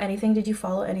you know anything? Did you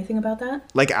follow anything about that?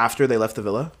 Like after they left the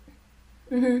villa?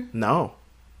 Mm-hmm. No.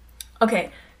 Okay,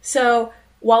 so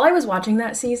while I was watching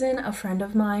that season, a friend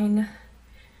of mine,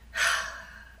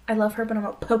 I love her, but I'm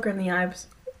gonna poke her in the eyes.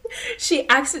 She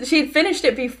had finished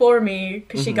it before me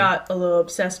because she got a little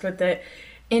obsessed with it,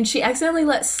 and she accidentally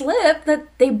let slip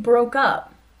that they broke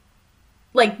up.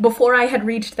 Like before I had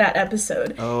reached that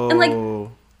episode. Oh. And like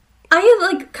I had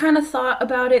like kind of thought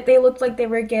about it. They looked like they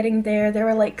were getting there. There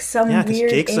were like some weird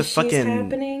Jake's issues a fucking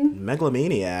happening.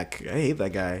 Megalomaniac. I hate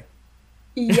that guy.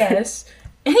 Yes.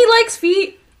 And he likes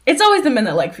feet. It's always the men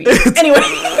that like feet. Anyway.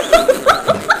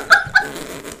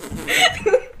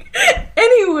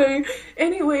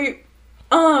 Anyway,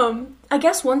 I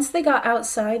guess once they got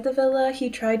outside the villa, he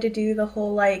tried to do the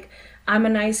whole, like, I'm a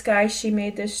nice guy, she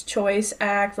made this choice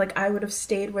act, like, I would have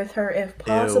stayed with her if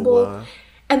possible. Ew.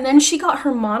 And then she got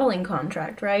her modeling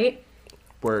contract, right?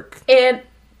 Work. And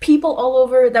people all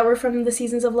over that were from the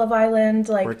seasons of Love Island,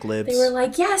 like, they were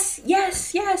like, yes,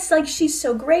 like, she's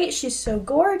so great, she's so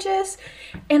gorgeous.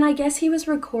 And I guess he was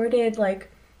recorded,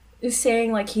 like,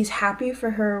 saying, like, he's happy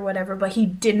for her or whatever, but he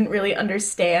didn't really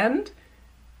understand,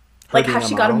 like, how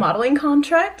she got a modeling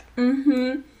contract.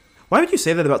 Mm-hmm. Why would you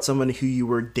say that about someone who you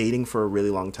were dating for a really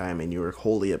long time and you were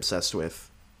wholly obsessed with?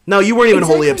 No, you weren't even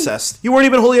wholly obsessed. You weren't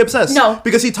even wholly obsessed. No.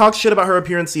 Because he talked shit about her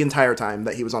appearance the entire time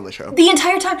that he was on the show. The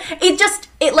entire time.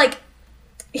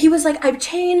 He was like, I've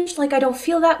changed, like, I don't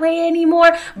feel that way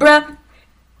anymore. Bruh,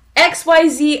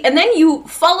 XYZ, and then you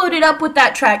followed it up with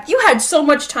that track. You had so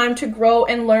much time to grow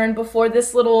and learn before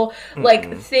this little,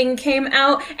 like, thing came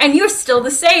out, and you're still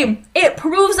the same. It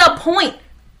proves a point.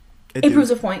 It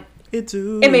proves a point. It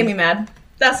made me mad.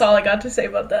 That's all I got to say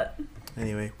about that.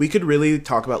 Anyway, we could really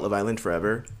talk about Love Island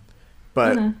forever,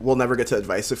 but we'll never get to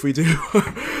advice if we do.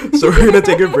 So we're going to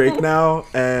take a break now,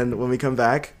 and when we come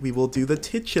back, we will do the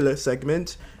titular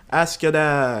segment, Ask Your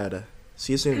Dad.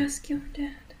 See you soon. Ask Your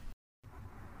Dad.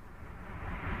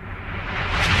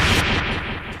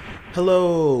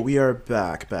 Hello, we are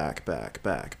back for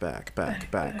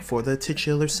the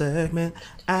titular segment,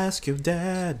 Ask Your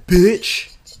Dad,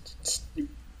 bitch.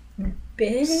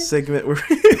 Segment where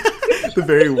the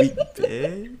very weak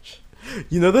bitch.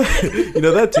 You know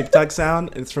that TikTok sound?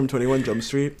 It's from 21 Jump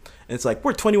Street, and it's like,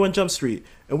 we're 21 Jump Street,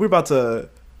 and we're about to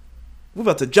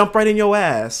jump right in your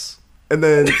ass, and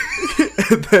then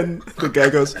the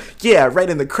guy goes, yeah, right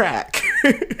in the crack.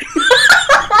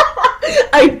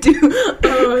 I do.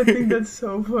 Oh, I think that's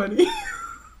so funny.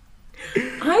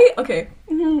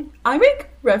 I make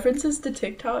references to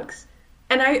TikToks,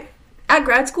 and at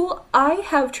grad school, I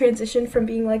have transitioned from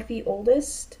being like the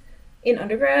oldest in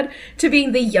undergrad to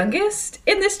being the youngest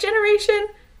in this generation.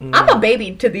 I'm a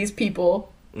baby to these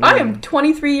people. I am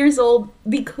 23 years old.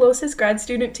 The closest grad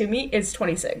student to me is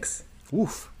 26.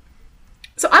 Oof.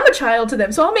 So I'm a child to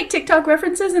them. So I'll make TikTok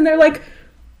references and they're like,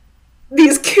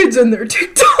 these kids and their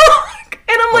TikTok.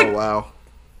 And I'm like, oh, wow.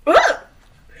 what?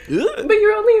 But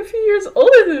you're only a few years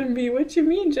older than me. What you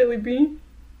mean, Jelly Bean?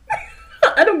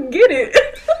 I don't get it.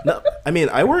 No, I mean,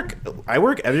 I work,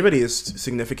 everybody is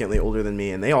significantly older than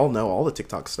me, and they all know all the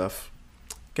TikTok stuff.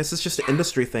 Guess it's just an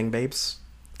industry thing, babes.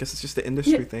 Guess it's just an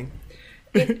industry thing.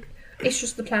 It's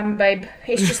just the plan, babe.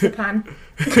 It's just the plan.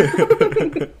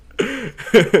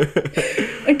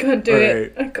 I can't do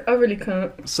it. I really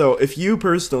can't. So if you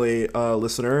personally,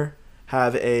 listener,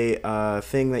 have a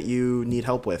thing that you need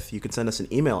help with, you can send us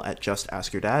an email at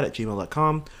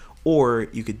justaskyourdad@gmail.com, or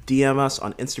you could DM us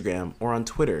on Instagram or on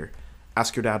Twitter.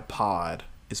 AskYourDadPod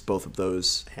is both of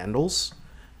those handles.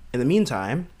 In the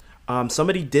meantime,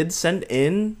 somebody did send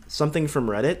in something from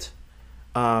Reddit,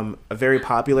 a very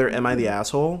popular Am I the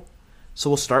Asshole? So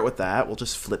we'll start with that. We'll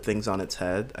just flip things on its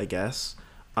head, I guess.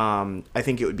 I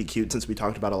think it would be cute, since we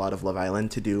talked about a lot of Love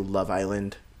Island, to do Love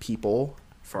Island people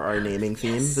for our naming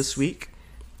theme this week.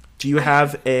 Do you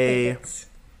have a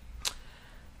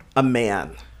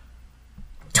man?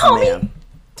 Tommy! A man.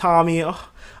 Tommy. Oh,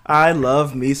 I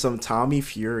love me some Tommy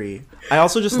Fury. I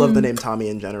also just love the name Tommy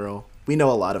in general. We know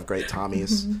a lot of great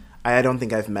Tommies. I don't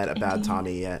think I've met a bad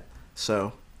Tommy yet.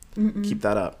 So keep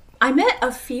that up. I met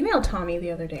a female Tommy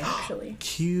the other day, actually.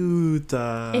 Cute.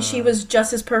 And she was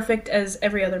just as perfect as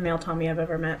every other male Tommy I've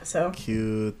ever met, so.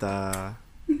 Cute.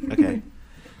 Okay.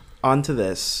 On to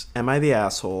this. Am I the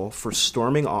asshole for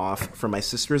storming off from my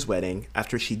sister's wedding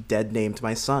after she dead named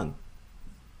my son?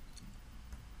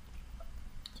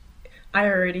 I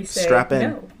already said, Strap in.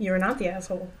 no, you're not the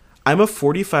asshole. I'm a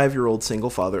 45-year-old single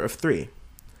father of 3.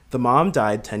 The mom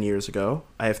died 10 years ago.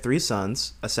 I have 3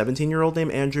 sons, a 17-year-old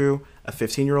named Andrew, a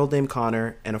 15-year-old named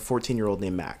Connor, and a 14-year-old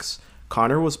named Max.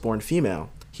 Connor was born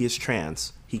female. He is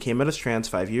trans. He came out as trans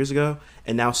 5 years ago,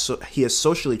 and now he is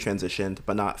socially transitioned,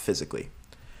 but not physically.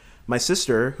 My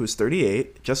sister, who's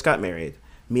 38, just got married.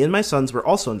 Me and my sons were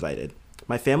also invited.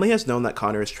 My family has known that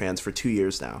Connor is trans for 2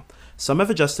 years now. Some have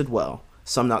adjusted well,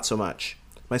 some not so much.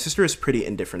 My sister is pretty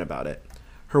indifferent about it.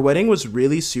 Her wedding was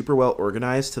really super well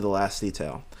organized to the last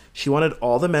detail. She wanted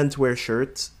all the men to wear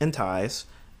shirts and ties,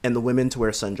 and the women to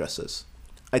wear sundresses.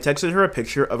 I texted her a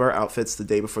picture of our outfits the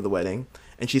day before the wedding,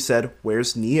 and she said,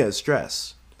 "Where's Nia's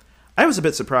dress?" I was a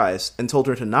bit surprised, and told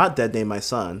her to not dead name my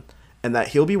son, and that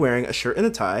he'll be wearing a shirt and a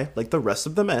tie like the rest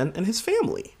of the men in his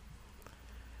family.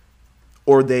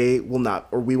 Or we will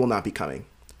not be coming.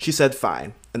 She said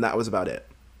fine, and that was about it.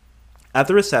 At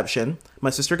the reception,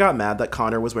 my sister got mad that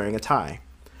Connor was wearing a tie,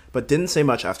 but didn't say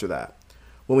much after that.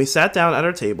 When we sat down at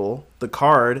our table, the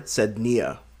card said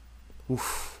Nia.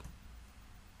 Oof.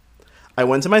 I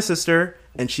went to my sister,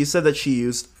 and she said that she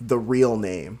used the real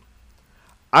name.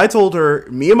 I told her,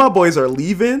 me and my boys are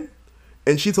leaving,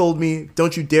 and she told me,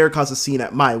 don't you dare cause a scene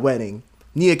at my wedding.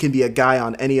 Nia can be a guy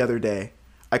on any other day.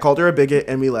 I called her a bigot,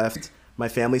 and we left. My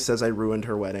family says I ruined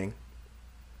her wedding.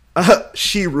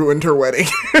 She ruined her wedding.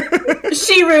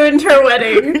 She ruined her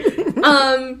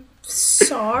wedding.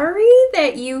 Sorry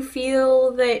that you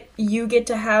feel that you get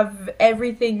to have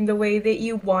everything the way that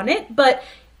you want it, but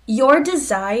your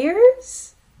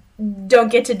desires don't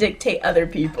get to dictate other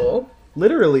people.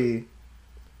 Literally.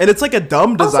 And it's like a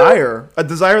dumb desire. Also, a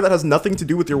desire that has nothing to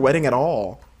do with your wedding at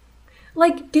all.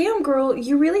 Like, damn, girl,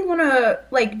 you really want to,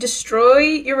 like, destroy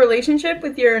your relationship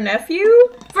with your nephew?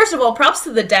 First of all, props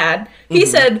to the dad. He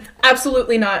said,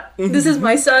 absolutely not. This is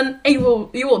my son, and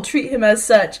you will treat him as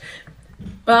such.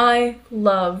 I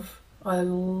love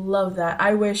that.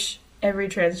 I wish every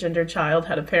transgender child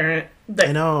had a parent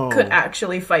that could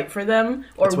actually fight for them,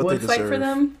 or would fight for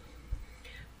them.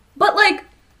 But, like,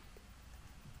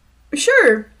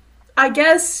 sure, I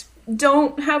guess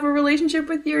don't have a relationship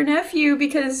with your nephew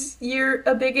because you're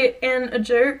a bigot and a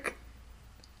jerk.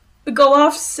 Go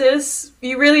off, sis.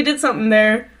 You really did something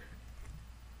there.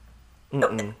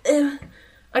 I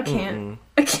can't.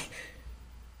 I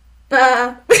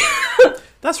can't.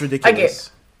 That's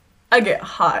ridiculous. I get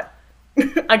hot.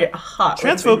 I get hot.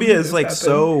 Transphobia is like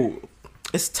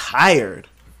it's tired.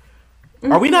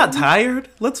 Are we not tired?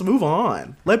 Let's move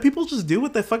on. Let people just do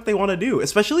what the fuck they want to do,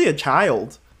 especially a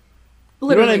child.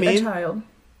 Literally, you know what I mean? A child.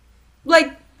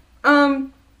 Like,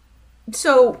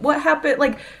 so what happened?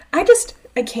 Like, I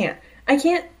can't.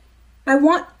 I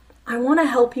want to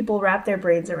help people wrap their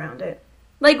brains around it.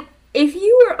 Like, if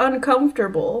you are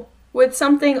uncomfortable with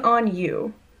something on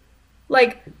you,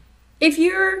 like, if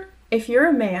you're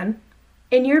a man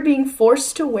and you're being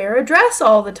forced to wear a dress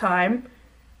all the time,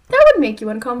 that would make you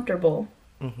uncomfortable.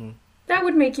 That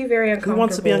would make you very uncomfortable. Who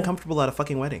wants to be uncomfortable at a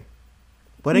fucking wedding?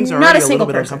 Weddings are already a little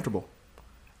bit uncomfortable.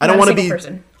 I don't want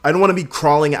to be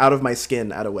crawling out of my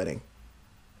skin at a wedding.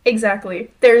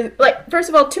 Exactly. There's like, first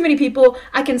of all, too many people.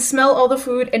 I can smell all the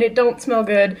food and it don't smell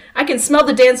good. I can smell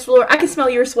the dance floor. I can smell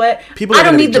your sweat. People I are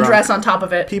don't gonna be need the drunk. dress on top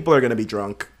of it. People are gonna be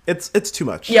drunk. It's too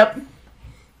much. Yep.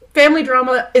 Family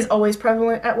drama is always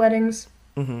prevalent at weddings.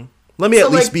 Let me So,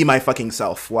 at least like- be my fucking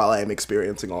self while I am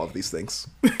experiencing all of these things.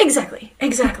 Exactly.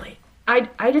 Exactly.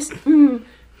 I just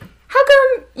how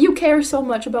come you care so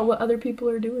much about what other people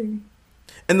are doing?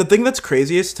 And the thing that's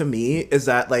craziest to me is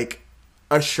that, like,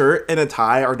 a shirt and a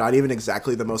tie are not even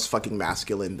exactly the most fucking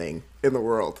masculine thing in the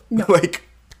world. No. Like,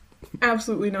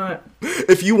 Absolutely not.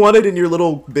 if you wanted in your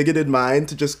little bigoted mind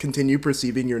to just continue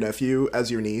perceiving your nephew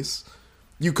as your niece,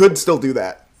 you could still do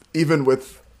that, even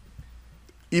with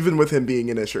him being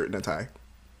in a shirt and a tie.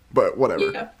 But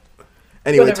whatever. Yeah.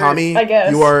 Anyway, Whatever, Tommy, I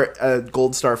guess. you are a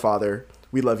gold star father.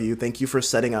 We love you. Thank you for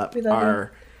setting up We love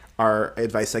our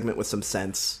advice segment with some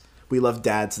sense. We love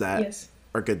dads that Yes.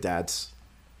 are good dads.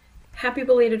 Happy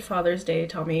belated Father's Day,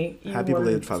 Tommy. You Happy won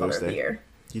belated Father Father's of the Day. Year.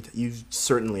 You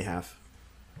certainly have.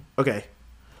 Okay.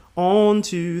 On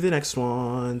to the next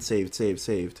one.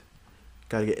 Saved.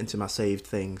 Gotta get into my saved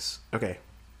things. Okay.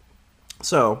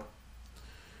 So,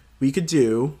 we could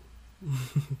do...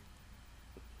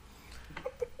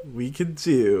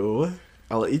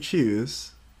 I'll let you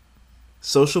choose.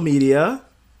 Social media,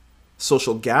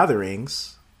 social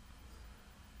gatherings,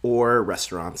 or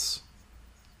restaurants.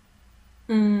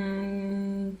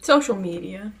 Social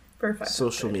media for 500.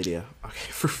 Social media.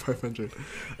 Okay, for 500.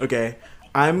 Okay.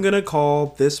 I'm going to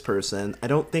call this person. I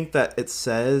don't think that it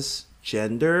says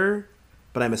gender,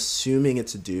 but I'm assuming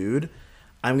it's a dude.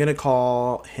 I'm going to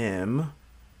call him.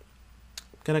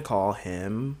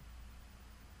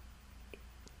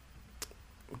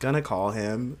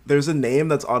 There's a name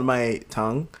that's on my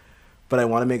tongue, but I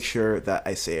want to make sure that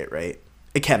I say it right.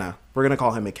 Ikenna. We're going to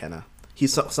call him Ikenna.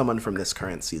 He's someone from this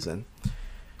current season.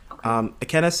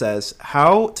 Ikenna says,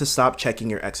 how to stop checking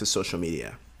your ex's social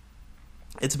media.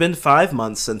 It's been 5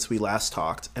 months since we last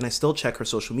talked, and I still check her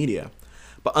social media.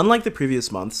 But unlike the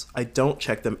previous months, I don't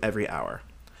check them every hour.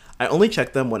 I only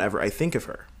check them whenever I think of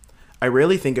her. I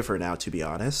rarely think of her now, to be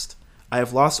honest. I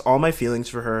have lost all my feelings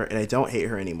for her, and I don't hate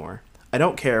her anymore. I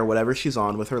don't care whatever she's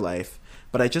on with her life,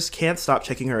 but I just can't stop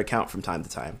checking her account from time to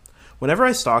time. Whenever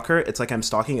I stalk her, it's like I'm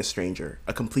stalking a stranger,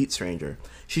 a complete stranger.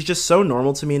 She's just so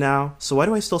normal to me now, so why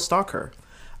do I still stalk her?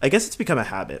 I guess it's become a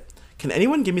habit. Can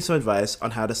anyone give me some advice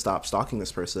on how to stop stalking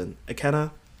this person? Ikenna?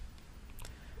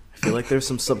 I feel like there's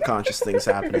some subconscious things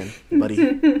happening,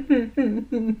 buddy.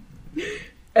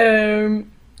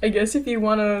 I guess if you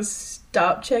want to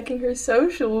stop checking her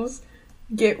socials,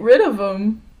 get rid of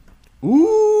them.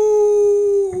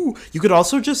 Ooh! You could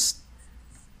also just...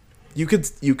 You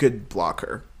could block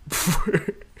her.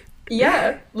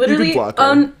 Yeah, literally block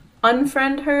her.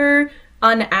 unfriend her,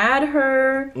 unadd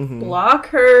her, Mm-hmm. block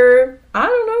her. I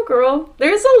don't know, girl.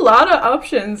 There's a lot of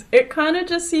options. It kind of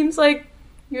just seems like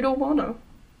you don't want to.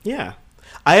 Yeah.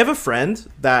 I have a friend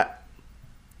that...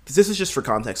 This is just for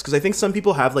context, because I think some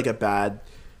people have, like, a bad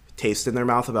taste in their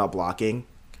mouth about blocking.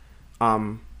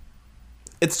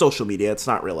 It's social media. It's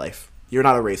not real life. You're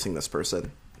not erasing this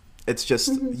person. It's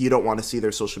just you don't want to see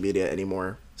their social media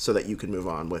anymore so that you can move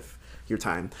on with your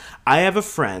time. I have a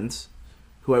friend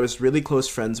who I was really close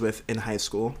friends with in high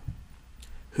school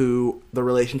who the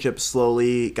relationship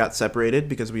slowly got separated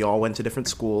because we all went to different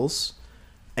schools.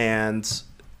 And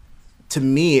to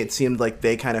me, it seemed like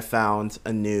they kind of found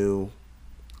a new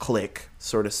clique,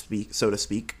 so to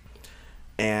speak,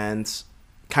 and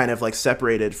kind of like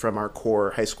separated from our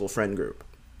core high school friend group.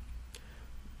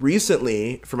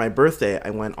 Recently, for my birthday, I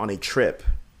went on a trip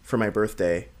for my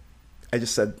birthday. I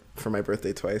just said for my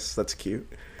birthday twice. That's cute.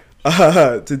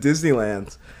 To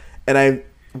Disneyland. And I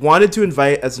wanted to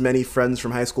invite as many friends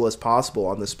from high school as possible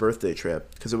on this birthday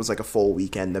trip because it was like a full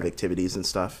weekend of activities and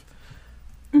stuff.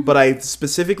 But I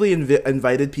specifically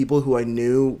invited people who I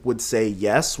knew would say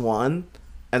yes, one,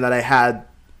 and that I had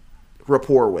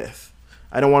rapport with.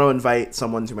 I don't want to invite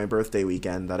someone to my birthday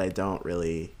weekend that I don't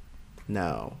really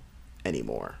know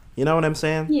anymore. You know what I'm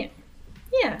saying? Yeah.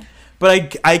 Yeah.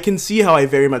 But I can see how I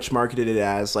very much marketed it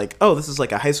as like, oh, this is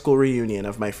like a high school reunion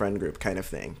of my friend group kind of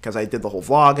thing. Because I did the whole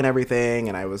vlog and everything,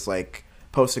 and I was like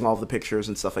posting all the pictures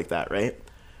and stuff like that, right?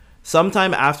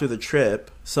 Sometime after the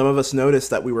trip, some of us noticed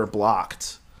that we were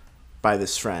blocked by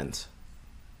this friend.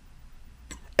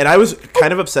 And I was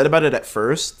kind of upset about it at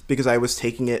first because I was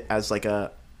taking it as like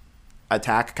a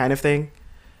attack kind of thing.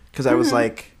 Because I was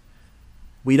like,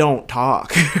 we don't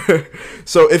talk.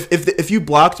 So if you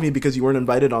blocked me because you weren't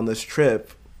invited on this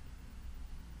trip,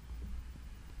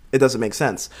 it doesn't make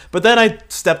sense. But then I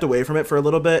stepped away from it for a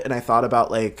little bit and I thought about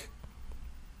like,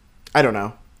 I don't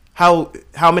know. how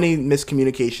many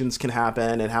miscommunications can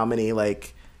happen, and how many,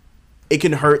 like, it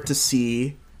can hurt to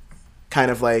see kind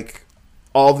of like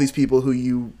all of these people who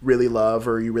you really love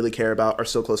or you really care about are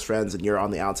so close friends and you're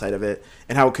on the outside of it,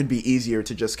 and how it could be easier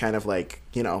to just kind of like,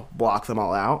 you know, block them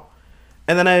all out.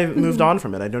 And then I moved on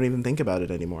from it. I don't even think about it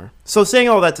anymore. So saying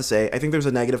all that to say, I think there's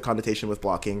a negative connotation with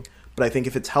blocking, but I think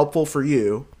if it's helpful for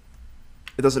you,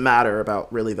 it doesn't matter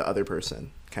about really the other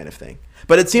person, kind of thing.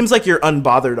 But it seems like you're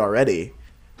unbothered already.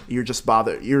 You're just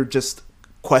bothered. You're just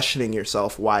questioning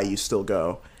yourself why you still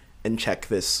go and check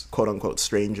this quote unquote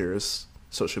stranger's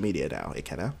social media now,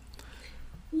 Ikenna.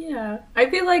 Yeah. I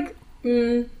feel like,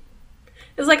 it's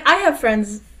like I have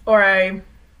friends, I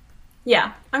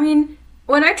mean,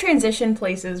 when I transition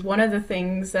places, one of the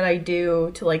things that I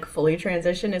do to like fully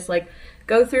transition is like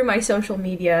go through my social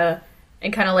media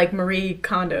and kind of like Marie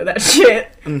Kondo that shit.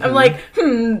 Mm-hmm. I'm like,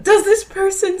 does this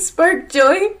person spark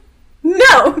joy?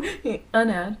 No!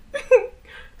 Unad.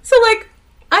 So like,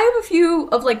 I have a few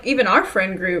of like even our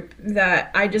friend group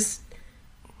that I just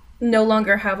no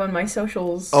longer have on my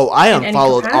socials. Oh, I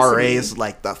unfollowed RAs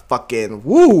like the fucking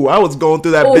woo. I was going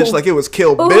through that bitch like it was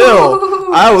Kill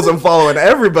Bill. I was unfollowing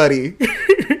everybody.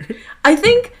 I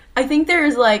think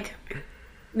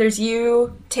there's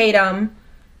you, Tatum.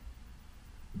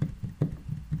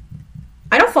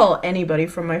 I don't follow anybody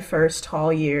from my first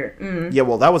Hall year. Yeah,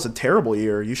 well, that was a terrible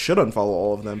year. You should unfollow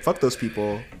all of them. Fuck those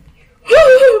people.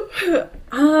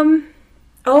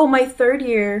 My third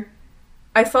year,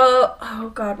 I follow,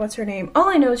 oh god, what's her name? All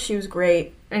I know is she was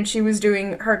great, and she was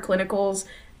doing her clinicals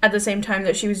at the same time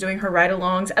that she was doing her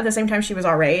ride-alongs, at the same time she was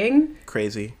RAing.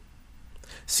 Crazy.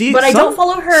 See, but I don't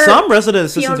follow her. Some resident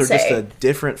assistants fiance. are just a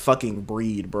different fucking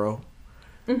breed, bro.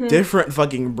 Mm-hmm. Different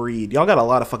fucking breed. Y'all got a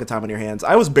lot of fucking time on your hands.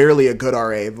 I was barely a good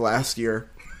RA last year.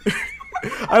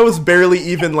 I was barely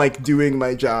even, like, doing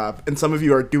my job. And some of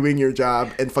you are doing your job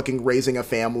and fucking raising a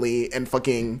family and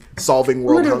fucking solving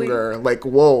world hunger. Like,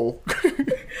 whoa.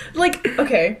 Like,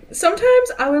 okay,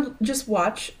 sometimes I would just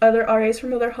watch other RAs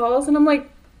from other halls, and I'm like,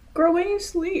 girl, when you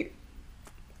sleep?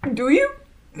 Do you?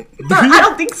 I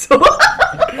don't think so.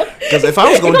 Because if I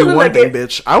was going to do one thing,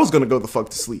 bitch, I was going to go the fuck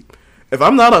to sleep. If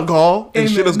I'm not on call and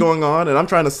shit is going on and I'm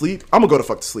trying to sleep, I'm going to go to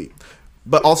fuck to sleep.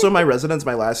 But also my residents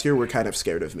my last year were kind of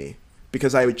scared of me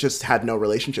because I just had no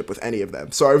relationship with any of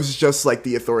them. So I was just like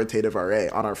the authoritative RA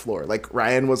on our floor. Like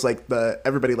Ryan was like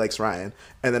everybody likes Ryan.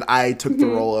 And then I took the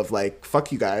role of like,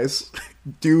 fuck you guys.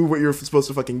 Do what you're supposed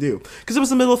to fucking do. Because it was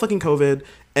the middle of fucking COVID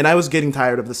and I was getting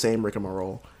tired of the same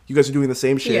rigmarole. You guys are doing the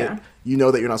same shit. Yeah. You know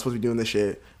that you're not supposed to be doing this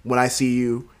shit. When I see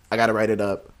you, I got to write it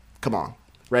up. Come on.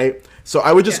 Right? So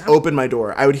I would just open my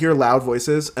door. I would hear loud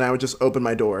voices and I would just open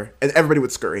my door and everybody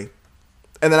would scurry.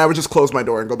 And then I would just close my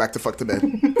door and go back to fuck to bed.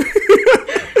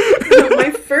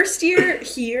 My first year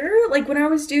here, like when I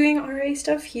was doing RA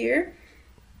stuff here,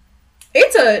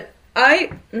 it's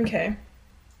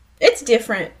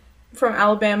different from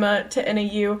Alabama to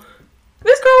NAU.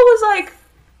 This girl was like,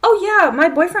 oh yeah, my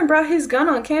boyfriend brought his gun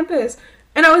on campus.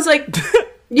 And I was like,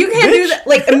 you can't do that.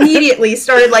 Like immediately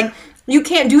started like, you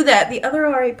can't do that. The other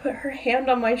RA put her hand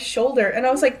on my shoulder and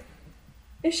I was like,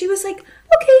 and she was like,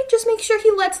 okay, just make sure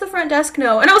he lets the front desk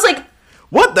know. And I was like,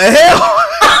 what the hell?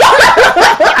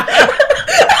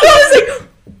 I was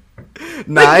like,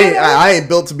 nah, I ain't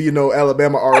built to be no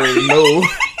Alabama RA. No,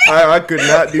 I could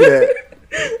not do that.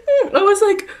 I was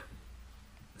like,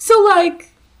 so like,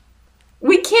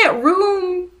 we can't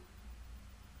room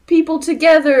people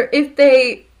together if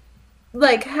they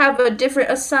like have a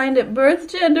different assigned at birth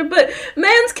gender, but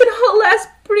mans can whole ass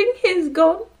bring his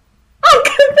gun. Oh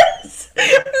goodness!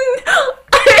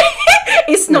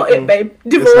 It's not it, babe.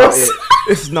 Divorce.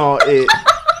 It's not it.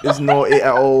 It's not it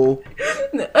at all.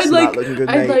 I'd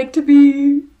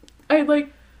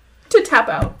like to tap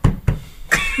out.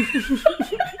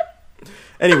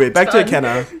 Anyway, back to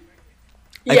Ikenna.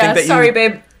 Yeah, sorry,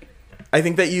 babe. I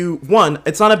think that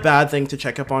it's not a bad thing to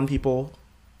check up on people.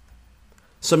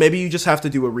 So maybe you just have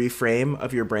to do a reframe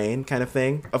of your brain kind of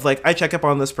thing. Of like, I check up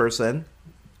on this person.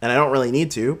 And I don't really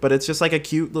need to, but it's just like a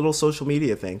cute little social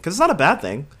media thing. Because it's not a bad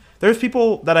thing. There's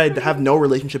people that I have no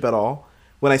relationship at all.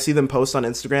 When I see them post on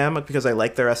Instagram because I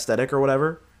like their aesthetic or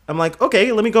whatever, I'm like,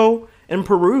 okay, let me go and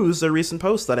peruse their recent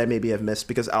posts that I maybe have missed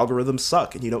because algorithms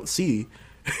suck and you don't see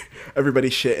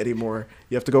everybody's shit anymore.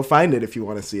 You have to go find it if you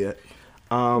want to see it.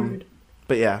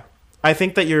 But yeah, I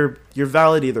think that you're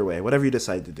valid either way, whatever you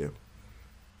decide to do.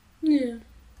 Yeah.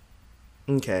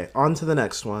 Okay, on to the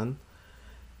next one.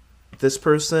 This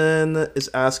person is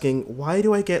asking, why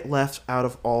do I get left out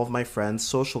of all of my friends'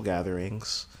 social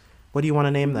gatherings? What do you want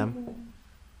to name them?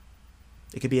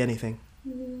 It could be anything.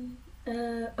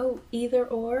 Either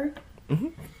or? Mm-hmm.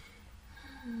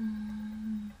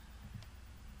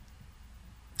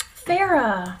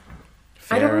 Farrah.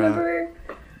 I don't remember.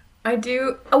 I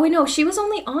do. Oh, wait, no. She was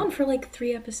only on for like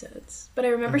 3 episodes. But I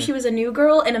remember she was a new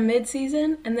girl in a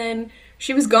mid-season, and then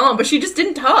she was gone, but she just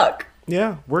didn't talk.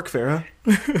 Yeah, work, Farrah.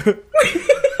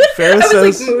 Farrah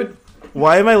says, like,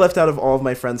 why am I left out of all of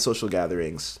my friends' social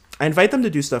gatherings? I invite them to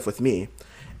do stuff with me,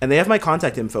 and they have my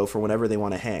contact info for whenever they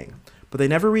want to hang. But they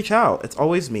never reach out. It's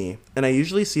always me, and I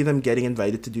usually see them getting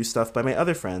invited to do stuff by my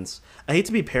other friends. I hate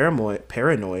to be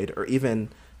paranoid or even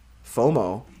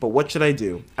FOMO, but what should I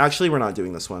do? Actually, we're not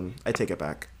doing this one. I take it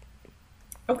back.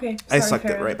 Okay. I sucked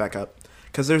it right back up.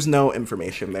 Because there's no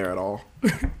information there at all.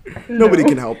 Nobody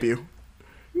can help you.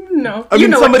 No. I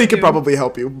mean, somebody could probably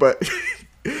help you, but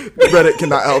Reddit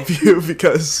cannot help you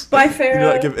because Bye, Farrah. you do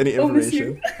not give any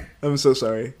information. I'm so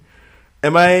sorry.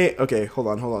 Am I... Okay, hold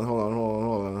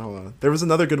on. There was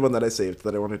another good one that I saved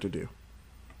that I wanted to do.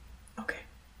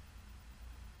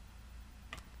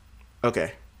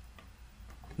 Okay.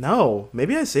 No,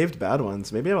 maybe I saved bad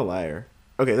ones. Maybe I'm a liar.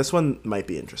 Okay, this one might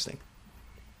be interesting.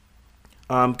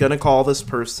 I'm gonna call this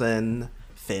person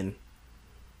Finn.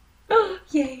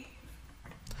 Yay.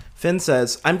 Finn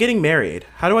says, I'm getting married.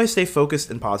 How do I stay focused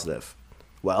and positive?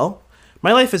 Well,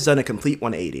 my life has done a complete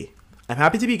 180. I'm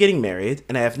happy to be getting married,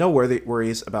 and I have no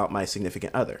worries about my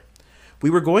significant other. We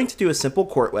were going to do a simple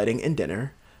court wedding and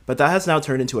dinner, but that has now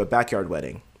turned into a backyard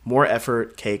wedding. More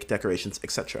effort, cake, decorations,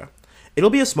 etc. It'll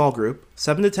be a small group,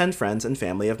 7 to 10 friends and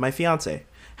family of my fiancé.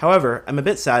 However, I'm a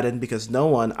bit saddened because no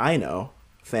one I know,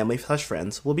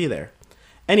 family/friends, will be there.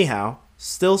 Anyhow,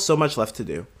 still so much left to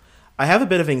do. I have a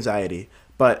bit of anxiety,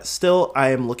 but still I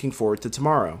am looking forward to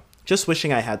tomorrow. Just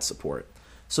wishing I had support.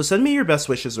 So send me your best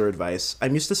wishes or advice.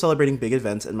 I'm used to celebrating big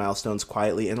events and milestones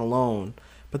quietly and alone,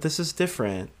 but this is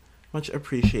different. Much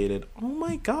appreciated. Oh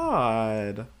my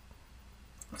god.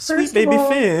 Sweet baby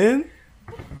Finn.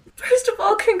 First of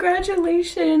all,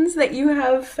 congratulations that you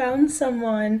have found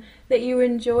someone that you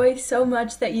enjoy so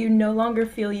much that you no longer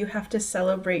feel you have to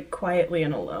celebrate quietly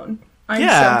and alone. I'm so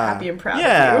happy and proud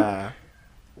of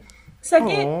you.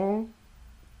 Second,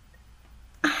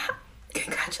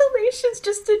 congratulations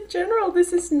just in general.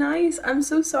 This is nice. I'm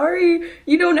so sorry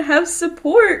you don't have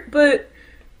support, but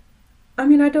I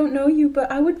mean, I don't know you,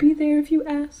 but I would be there if you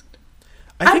asked.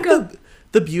 I think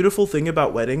the beautiful thing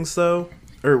about weddings, though,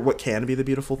 or what can be the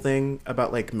beautiful thing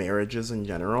about like marriages in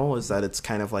general, is that it's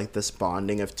kind of like this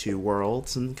bonding of two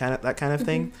worlds and kind of that kind of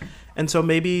thing. And so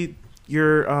maybe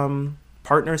your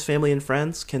partner's family and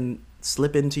friends can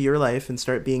slip into your life and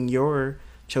start being your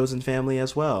chosen family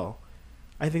as well.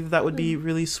 I think that would be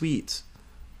really sweet.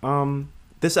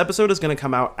 This episode is going to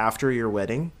come out after your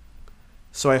wedding,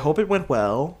 so I hope it went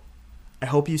well. I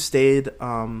hope you stayed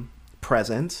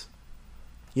present,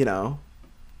 you know,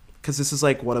 because this is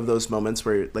like one of those moments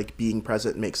where like being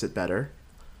present makes it better.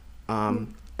 I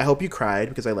hope you cried,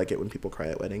 because I like it when people cry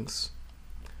at weddings.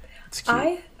 It's cute.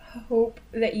 I hope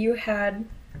that you had,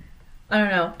 I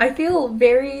don't know, I feel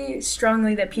very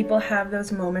strongly that people have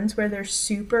those moments where they're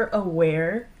super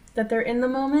aware that they're in the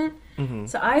moment.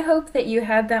 So I hope that you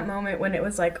had that moment when it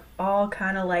was like all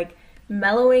kind of like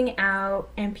mellowing out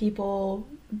and people,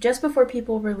 just before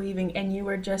people were leaving, and you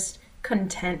were just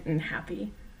content and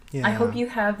happy. Yeah. I hope you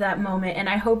have that moment, and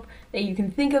I hope that you can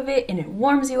think of it and it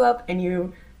warms you up, and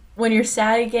you, when you're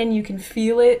sad again, you can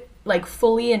feel it like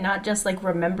fully and not just like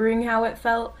remembering how it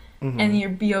felt, and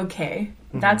you'll be okay.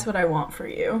 That's what I want for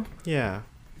you. Yeah.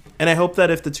 And I hope that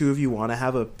if the two of you want to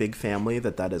have a big family,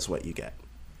 that is what you get.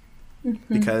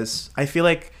 Because I feel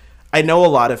like I know a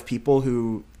lot of people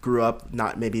who grew up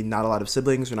not a lot of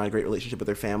siblings or not a great relationship with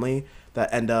their family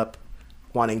that end up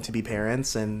wanting to be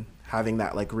parents and having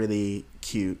that like really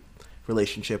cute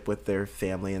relationship with their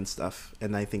family and stuff.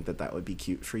 And I think that would be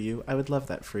cute for you. I would love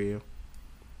that for you.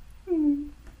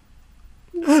 Finn.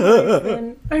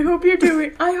 I hope you're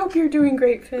doing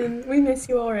great, Finn. We miss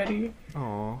you already.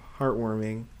 Aw,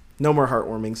 heartwarming. No more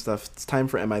heartwarming stuff. It's time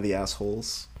for Am I the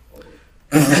Assholes?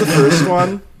 This is the first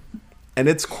one, and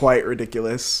it's quite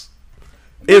ridiculous.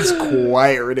 It's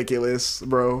quite ridiculous,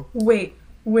 bro. Wait.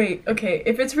 Okay,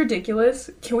 if it's ridiculous,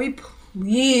 can we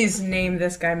please name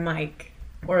this guy Mike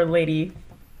or lady?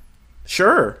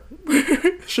 Sure.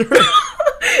 Sure.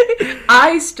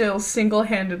 I still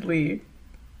single-handedly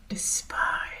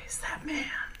despise that man.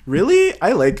 Really?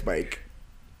 I liked Mike.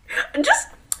 Just,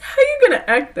 how you gonna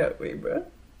act that way, bro?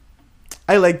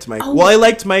 I liked Mike. Well, I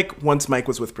liked Mike once Mike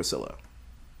was with Priscilla.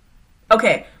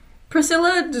 Okay,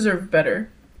 Priscilla deserved better,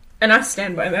 and I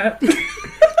stand by that.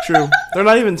 True. They're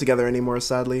not even together anymore,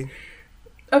 sadly.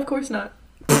 Of course not.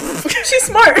 She's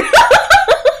smart.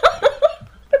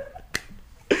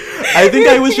 I think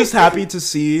I was just happy to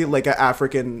see like an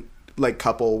African like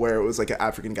couple where it was like an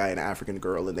African guy and an African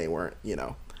girl, and they weren't, you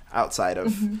know, outside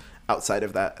of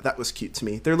that. That was cute to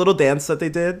me. Their little dance that they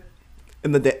did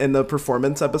in the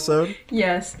performance episode.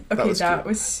 Yes. Okay, that cute.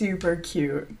 was super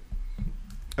cute.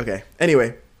 Okay.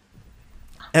 Anyway,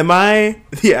 am I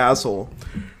the asshole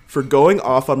for going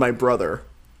off on my brother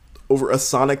over a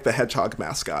Sonic the Hedgehog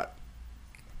mascot?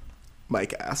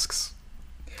 Mike asks.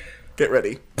 Get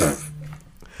ready.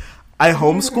 I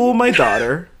homeschool my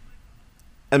daughter,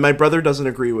 and my brother doesn't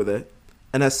agree with it,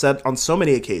 and has said on so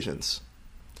many occasions.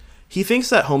 He thinks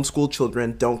that homeschooled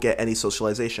children don't get any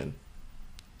socialization.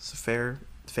 It's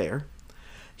fair.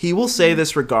 He will say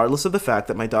this regardless of the fact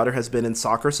that my daughter has been in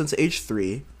soccer since age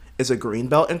 3, is a green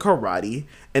belt in karate,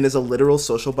 and is a literal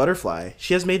social butterfly.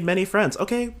 She has made many friends.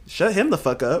 Okay, shut him the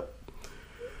fuck up.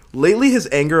 Lately, his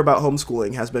anger about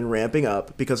homeschooling has been ramping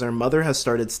up because our mother has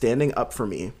started standing up for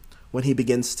me when he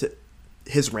begins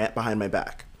his rant behind my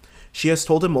back. She has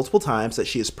told him multiple times that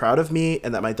she is proud of me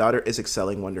and that my daughter is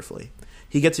excelling wonderfully.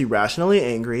 He gets irrationally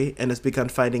angry and has begun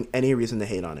finding any reason to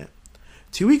hate on it.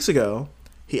 2 weeks ago,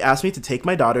 he asked me to take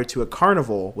my daughter to a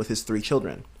carnival with his 3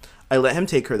 children. I let him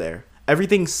take her there.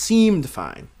 Everything seemed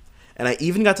fine. And I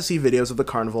even got to see videos of the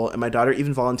carnival, and my daughter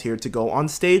even volunteered to go on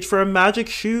stage for a magic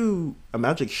show.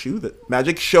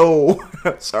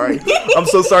 Sorry. I'm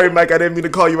so sorry, Mike. I didn't mean to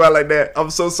call you out like that.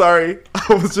 I'm so sorry.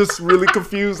 I was just really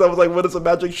confused. I was like, what is a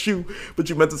magic shoe? But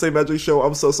you meant to say magic show.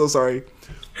 I'm so sorry.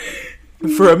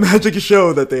 For a magic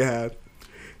show that they had.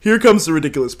 Here comes the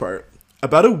ridiculous part.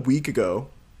 About a week ago,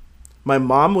 my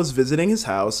mom was visiting his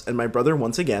house, and my brother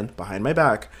once again, behind my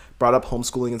back, brought up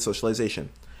homeschooling and socialization.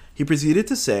 He proceeded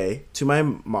to say to my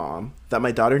mom that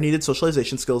my daughter needed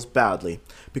socialization skills badly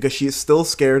because she is still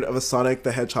scared of a Sonic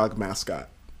the Hedgehog mascot.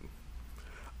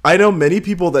 I know many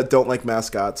people that don't like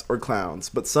mascots or clowns,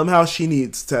 but somehow she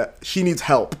needs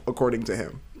help, according to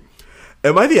him.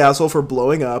 Am I the asshole for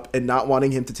blowing up and not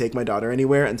wanting him to take my daughter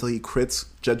anywhere until he quits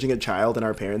judging a child in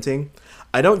our parenting?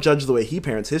 I don't judge the way he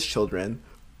parents his children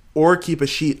or keep a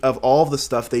sheet of all of the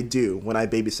stuff they do when I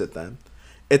babysit them.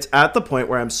 It's at the point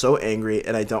where I'm so angry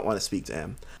and I don't want to speak to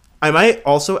him. I might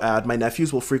also add my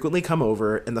nephews will frequently come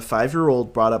over, and the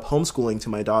 5-year-old brought up homeschooling to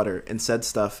my daughter and said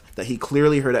stuff that he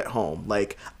clearly heard at home,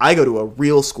 like, I go to a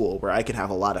real school where I can have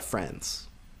a lot of friends.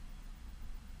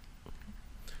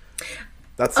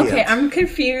 That's the Okay, end. I'm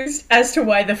confused as to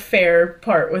why the fair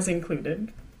part was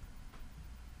included.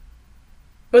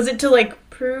 Was it to, like,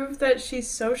 prove that she's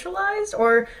socialized,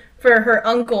 or for her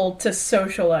uncle to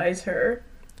socialize her?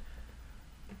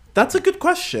 That's a good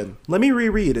question. Let me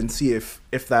reread and see if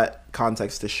that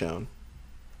context is shown.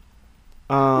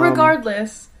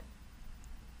 Regardless,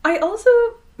 I also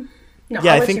no. Yeah, I'll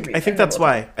I let you think read I think and then that's we'll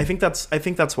why. I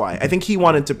think that's why. I think he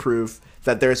wanted to prove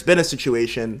that there's been a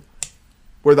situation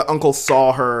where the uncle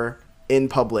saw her in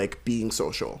public being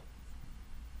social.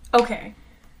 talk. Okay,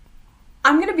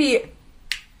 I'm gonna be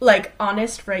like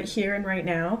honest right here and right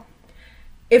now.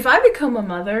 If I become a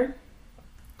mother,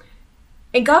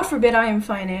 and God forbid I am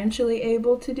financially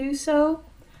able to do so,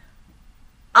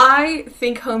 I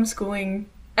think homeschooling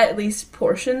at least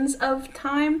portions of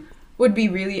time would be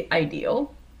really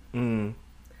ideal.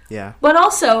 Yeah. But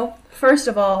also, first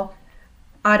of all,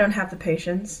 I don't have the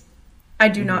patience. I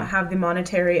do not have the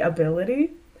monetary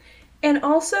ability. And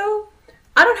also,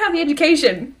 I don't have the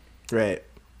education. Right.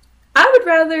 I would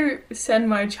rather send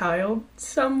my child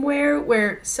somewhere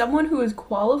where someone who is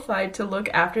qualified to look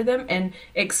after them and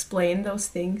explain those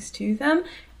things to them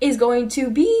is going to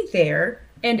be there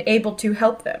and able to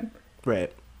help them.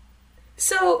 Right.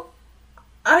 So,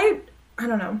 I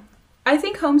don't know. I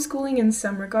think homeschooling in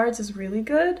some regards is really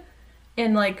good,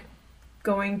 and like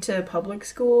going to public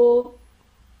school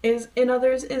is in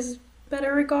others is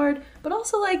better regard, but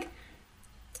also like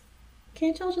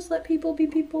can't y'all just let people be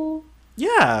people?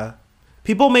 Yeah.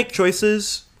 People make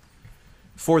choices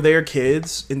for their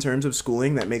kids in terms of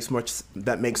schooling that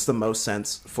makes the most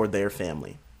sense for their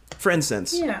family. For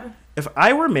instance, Yeah. if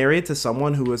I were married to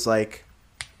someone who was like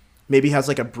maybe has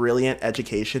like a brilliant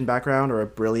education background or a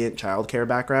brilliant childcare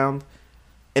background,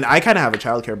 and I kind of have a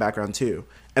childcare background too,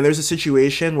 and there's a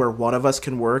situation where one of us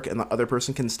can work and the other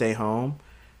person can stay home,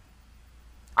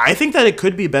 I think that it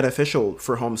could be beneficial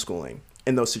for homeschooling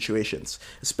in those situations,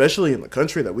 especially in the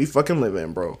country that we fucking live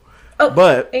in, bro. Oh,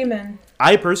 But amen.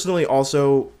 I personally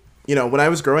also, you know, when I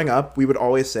was growing up, we would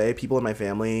always say, people in my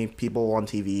family, people on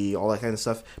TV, all that kind of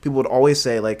stuff, people would always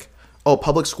say, like, oh,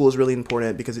 public school is really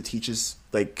important because it teaches,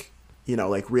 like, you know,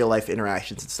 like real life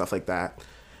interactions and stuff like that.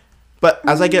 But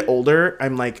as I get older,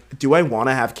 I'm like, do I want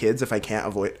to have kids if I can't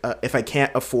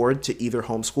afford to either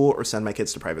homeschool or send my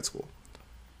kids to private school?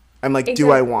 I'm like,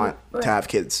 do I want to have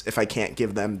kids if I can't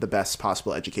give them the best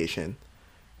possible education?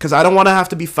 Because I don't want to have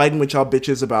to be fighting with y'all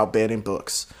bitches about banning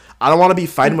books. I don't want to be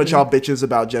fighting with y'all bitches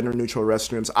about gender-neutral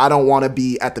restrooms. I don't want to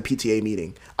be at the PTA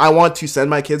meeting. I want to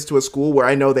send my kids to a school where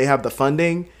I know they have the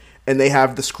funding and they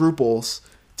have the scruples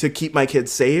to keep my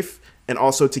kids safe and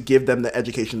also to give them the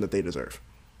education that they deserve.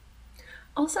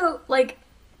 Also, like,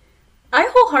 I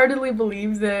wholeheartedly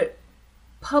believe that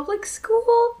public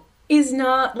school is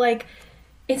not, like,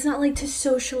 it's not, like, to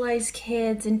socialize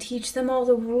kids and teach them all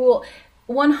the rules.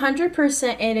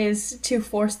 100% it is to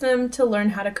force them to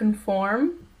learn how to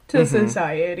conform to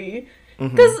society.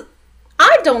 Because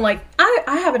I don't like...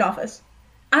 I have an office.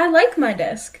 I like my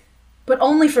desk, but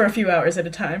only for a few hours at a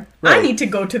time. Right. I need to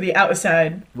go to the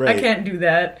outside. Right. I can't do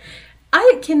that.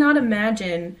 I cannot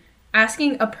imagine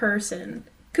asking a person...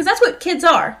 Because that's what kids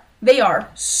are. They are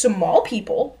small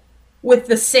people with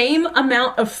the same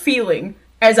amount of feeling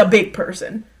as a big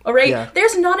person. All right? Yeah.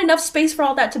 There's not enough space for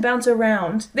all that to bounce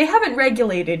around. They haven't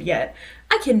regulated yet.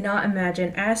 I cannot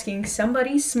imagine asking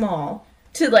somebody small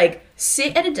to, like,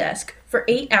 sit at a desk for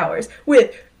 8 hours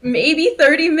with maybe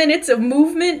 30 minutes of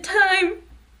movement time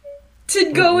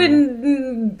to go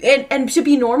and to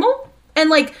be normal and,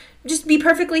 like, just be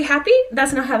perfectly happy.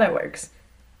 That's not how that works.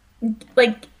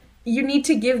 Like, you need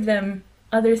to give them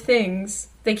other things.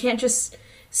 They can't just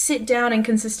sit down and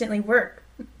consistently work.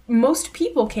 Most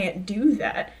people can't do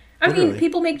that. I mean,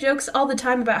 people make jokes all the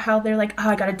time about how they're like, oh,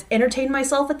 I gotta entertain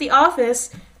myself at the office.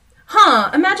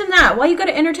 Huh, imagine that. Why you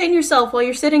gotta entertain yourself while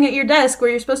you're sitting at your desk where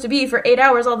you're supposed to be for 8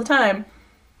 hours all the time?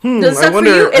 Does it suck for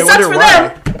you? It sucks for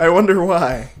them. I wonder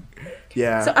why.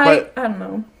 Yeah. So I don't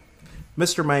know.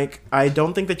 Mr. Mike, I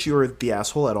don't think that you are the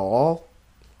asshole at all.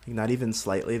 Not even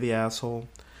slightly the asshole.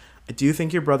 I do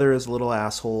think your brother is a little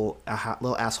asshole,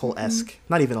 little asshole-esque.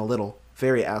 Not even a little.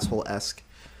 Very asshole-esque.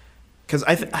 Because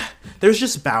there's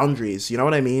just boundaries, you know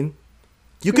what I mean?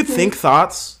 You could think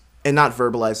thoughts and not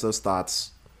verbalize those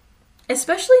thoughts.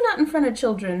 Especially not in front of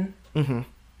children.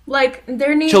 Like,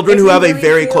 there needs... Children who have a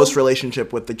very close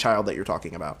relationship with the child that you're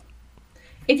talking about.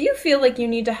 If you feel like you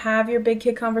need to have your big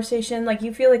kid conversation, like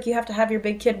you feel like you have to have your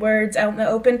big kid words out in the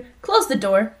open, close the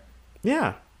door.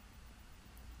 Yeah.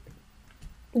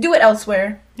 Do it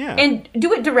elsewhere. Yeah. And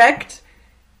do it direct.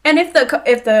 And if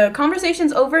the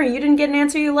conversation's over and you didn't get an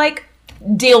answer you like,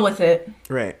 deal with it.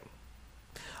 Right.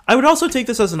 I would also take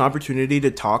this as an opportunity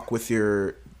to talk with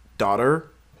your daughter,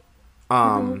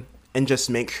 and just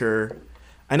make sure.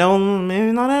 I know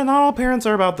maybe not all parents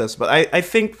are about this, but I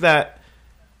think that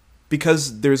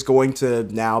because there's going to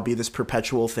now be this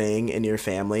perpetual thing in your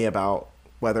family about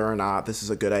whether or not this is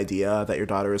a good idea that your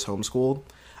daughter is homeschooled,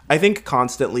 I think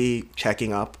constantly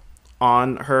checking up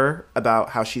on her about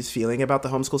how she's feeling about the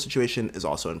homeschool situation is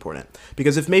also important.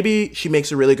 Because if maybe she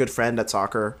makes a really good friend at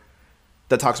soccer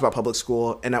that talks about public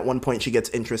school, and at one point she gets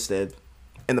interested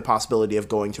in the possibility of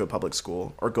going to a public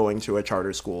school or going to a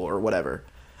charter school or whatever,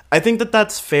 I think that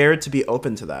that's fair to be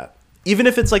open to that. Even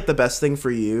if it's like the best thing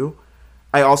for you,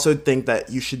 I also think that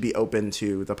you should be open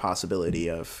to the possibility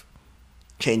of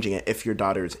changing it if your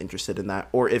daughter is interested in that.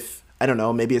 Or if, I don't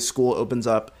know, maybe a school opens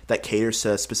up that caters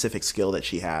to a specific skill that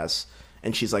she has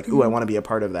and she's like, ooh, I want to be a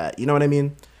part of that. You know what I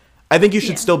mean? I think you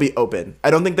should still be open.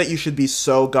 I don't think that you should be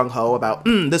so gung-ho about,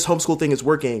 this homeschool thing is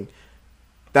working,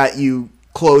 that you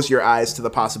close your eyes to the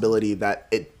possibility that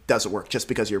it doesn't work just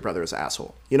because your brother is an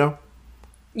asshole, you know?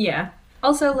 Yeah.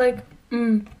 Also, like,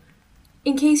 in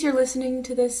case you're listening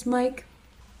to this, Mike,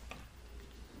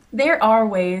 there are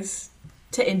ways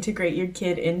to integrate your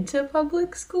kid into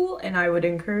public school, and I would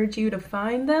encourage you to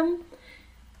find them.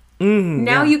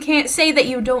 Now you can't say that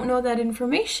you don't know that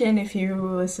information if you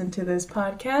listen to this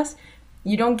podcast.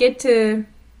 You don't get to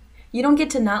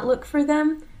not look for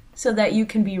them so that you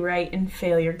can be right and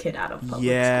fail your kid out of public school.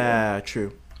 Yeah,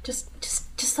 true.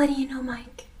 Just letting you know,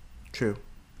 Mike. True.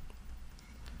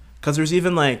 Because there's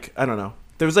even like, I don't know,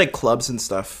 there's like clubs and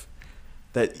stuff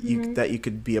that you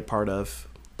could be a part of,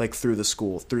 like through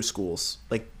schools,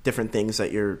 like different things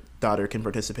that your daughter can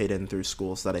participate in through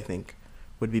schools that I think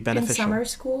would be beneficial. In summer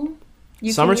school?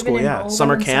 Summer school, yeah.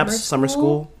 Summer camps, summer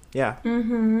school. Yeah.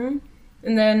 And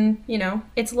then,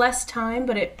 it's less time,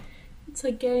 but it's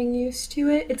like getting used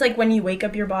to it. It's like when you wake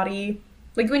up your body,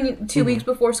 like when you, 2 weeks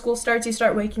before school starts, you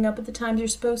start waking up at the times you're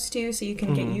supposed to so you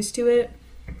can get used to it.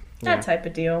 That type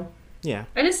of deal. Yeah.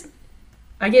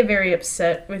 I get very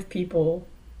upset with people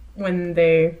when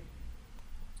they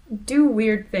do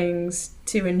weird things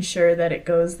to ensure that it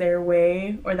goes their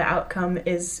way or the outcome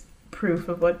is proof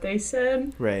of what they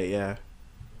said. Right, yeah.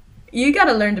 You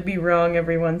gotta learn to be wrong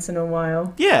every once in a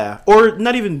while. Yeah, or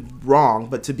not even wrong,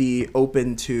 but to be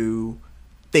open to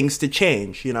things to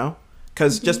change, you know?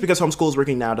 Because just because homeschool is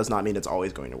working now does not mean it's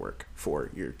always going to work for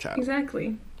your child.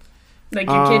 Exactly. Like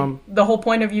your kid, the whole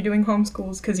point of you doing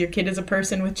homeschool is because your kid is a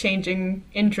person with changing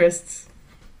interests.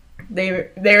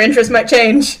 Their interests might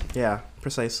change. Yeah,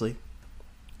 precisely.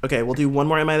 Okay, we'll do one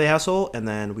more Am I the Asshole, and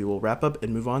then we will wrap up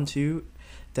and move on to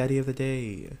Daddy of the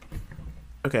Day.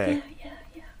 Okay.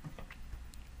 Yeah.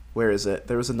 Where is it?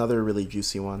 There was another really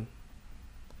juicy one.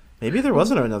 Maybe there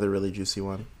wasn't another really juicy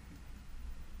one.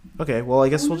 Okay, well, I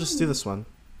guess we'll just do this one.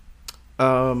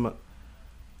 I'm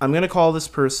going to call this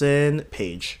person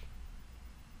Paige.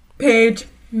 Paige.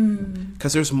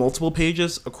 Because there's multiple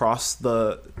Pages across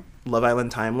the Love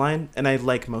Island timeline, and I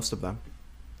like most of them.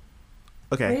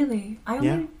 Okay. Really? I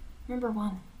only remember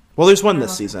one. Well, there's one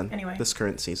this season. Anyway. This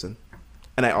current season.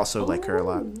 And I also like her a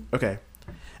lot. Okay.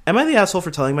 Am I the asshole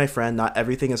for telling my friend not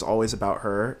everything is always about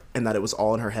her and that it was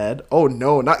all in her head? Oh,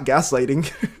 no, not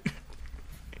gaslighting.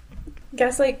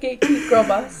 Gaslight gatekeep girl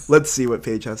boss. Let's see what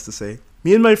Paige has to say.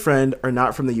 Me and my friend are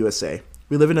not from the USA.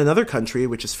 We live in another country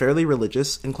which is fairly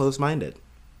religious and closed-minded.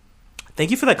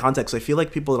 Thank you for that context. I feel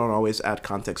like people don't always add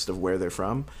context of where they're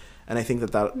from. And I think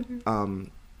that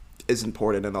is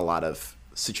important in a lot of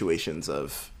situations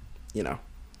of, you know.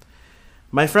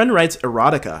 My friend writes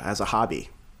erotica as a hobby.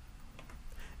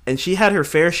 And she had her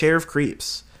fair share of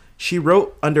creeps. She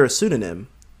wrote under a pseudonym.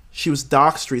 She was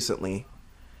doxxed recently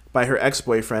by her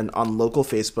ex-boyfriend on local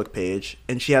Facebook page,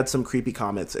 and she had some creepy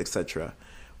comments, etc.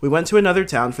 We went to another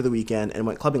town for the weekend and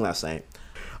went clubbing last night.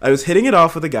 I was hitting it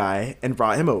off with a guy and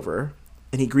brought him over,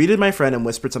 and he greeted my friend and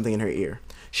whispered something in her ear.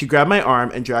 She grabbed my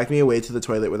arm and dragged me away to the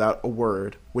toilet without a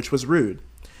word, which was rude.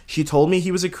 She told me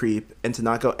he was a creep and to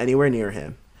not go anywhere near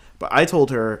him. But I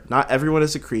told her not everyone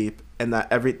is a creep and that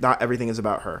not everything is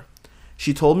about her.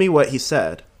 She told me what he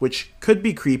said, which could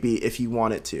be creepy if he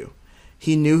wanted to.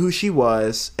 He knew who she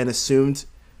was and assumed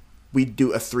we'd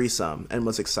do a threesome and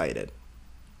was excited.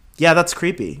 Yeah, that's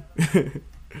creepy.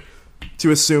 To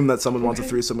assume that someone wants a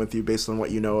threesome with you based on what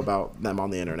you know about them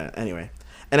on the internet. Anyway.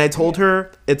 And I told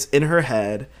her it's in her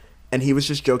head and he was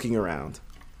just joking around.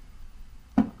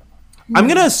 I'm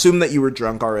going to assume that you were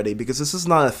drunk already because this is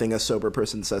not a thing a sober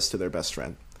person says to their best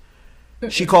friend.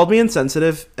 She called me an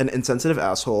insensitive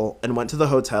asshole and went to the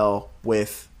hotel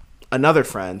with another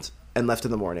friend and left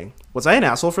in the morning. Was I an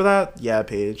asshole for that? Yeah,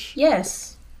 Paige.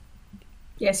 Yes.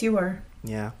 Yes, you were.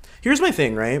 Yeah. Here's my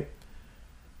thing, right?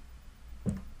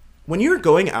 When you're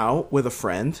going out with a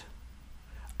friend,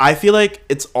 I feel like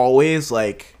it's always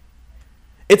like,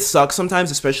 it sucks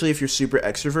sometimes, especially if you're super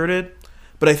extroverted.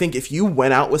 But I think if you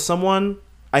went out with someone,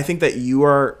 I think that you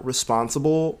are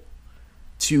responsible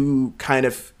to kind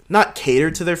of not cater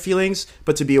to their feelings,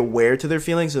 but to be aware to their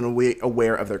feelings and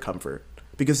aware of their comfort.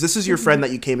 Because this is your friend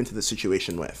that you came into the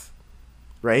situation with,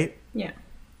 right? Yeah.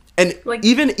 And like,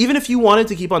 even if you wanted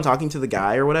to keep on talking to the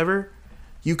guy or whatever,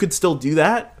 you could still do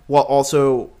that while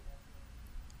also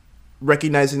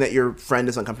recognizing that your friend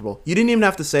is uncomfortable. You didn't even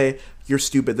have to say, you're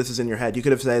stupid, this is in your head. You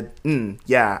could have said,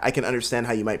 yeah, I can understand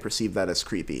how you might perceive that as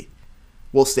creepy.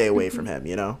 We'll stay away from him,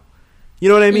 you know? You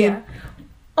know what I mean? Yeah.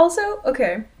 Also,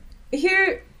 okay,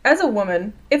 here, as a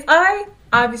woman,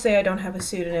 obviously I don't have a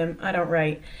pseudonym, I don't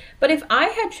write, but if I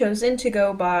had chosen to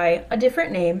go by a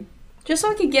different name, just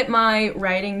so I could get my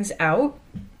writings out,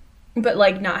 but,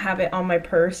 like, not have it on my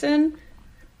person,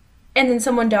 and then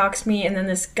someone doxed me, and then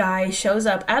this guy shows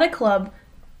up at a club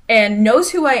and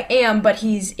knows who I am, but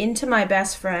he's into my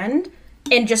best friend,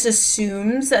 and just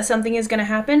assumes that something is going to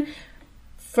happen,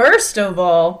 first of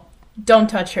all, don't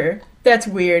touch her. That's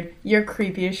weird. You're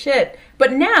creepy as shit.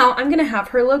 But now I'm going to have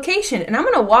her location, and I'm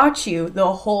going to watch you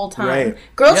the whole time. Right.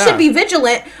 Girls should be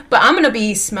vigilant, but I'm going to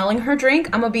be smelling her drink.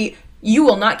 I'm going to be, you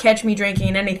will not catch me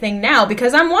drinking anything now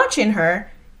because I'm watching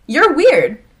her. You're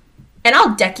weird. And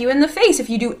I'll deck you in the face if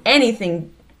you do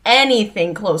anything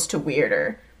close to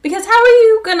weirder. Because how are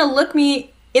you going to look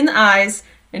me in the eyes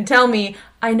and tell me,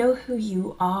 I know who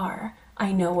you are.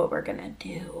 I know what we're going to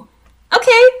do.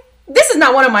 Okay, this is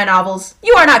not one of my novels.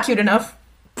 You are not cute enough.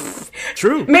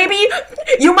 True. Maybe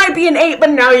you might be an 8,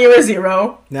 but now you're a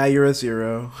 0. Now you're a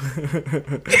 0.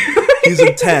 He's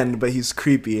a 10, but he's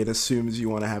creepy and assumes you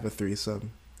want to have a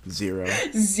threesome. 0.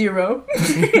 0.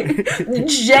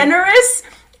 Generous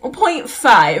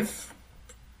 0.5.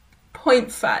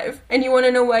 0.5. And you want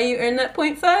to know why you earned that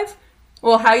 0.5?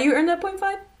 Well, how you earned that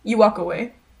 0.5? You walk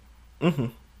away.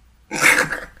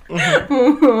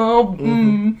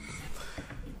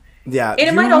 Yeah. And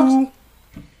it might also...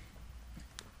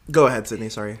 Go ahead, Sydney,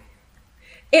 sorry.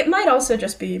 It might also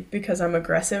just be because I'm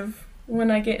aggressive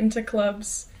when I get into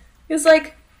clubs. It's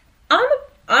like, I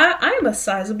am a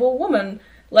sizable woman.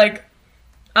 Like,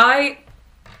 I'm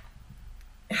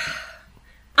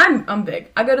I'm big.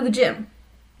 I go to the gym.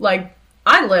 Like,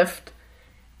 I lift.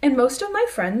 And most of my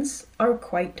friends are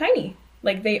quite tiny.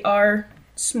 Like, they are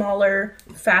smaller,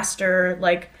 faster.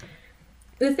 Like,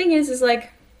 the thing is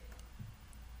like,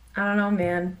 I don't know,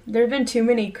 man. There have been too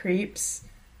many creeps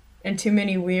and too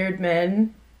many weird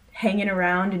men hanging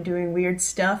around and doing weird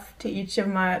stuff to each of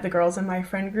the girls in my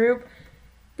friend group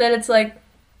that it's like,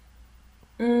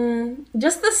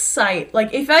 just the sight.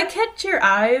 Like, if I catch your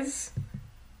eyes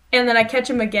and then I catch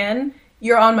them again,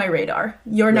 you're on my radar.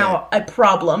 You're now a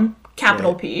problem,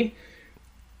 capital P.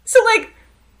 So, like,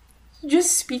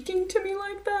 just speaking to me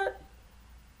like that,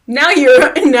 now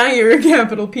you're a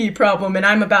capital P problem, and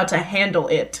I'm about to handle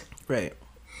it. Right.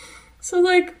 So,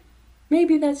 like,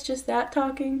 maybe that's just that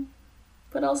talking,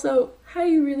 but also, how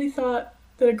you really thought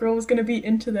that a girl was gonna be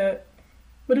into that?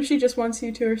 What if she just wants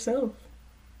you to herself?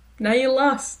 Now you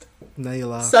lost.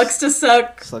 Sucks to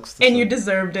suck. And you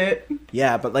deserved it.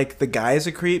 Yeah, but like the guy's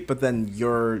a creep, but then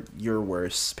you're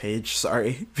worse, Paige.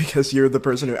 Sorry, because you're the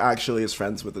person who actually is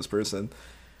friends with this person.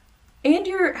 And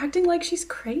you're acting like she's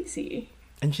crazy.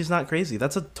 And she's not crazy.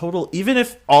 That's a total... Even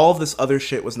if all of this other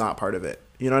shit was not part of it.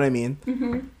 You know what I mean?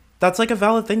 Mm-hmm. That's like a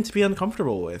valid thing to be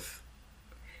uncomfortable with.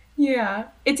 Yeah.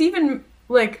 It's even,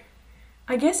 like...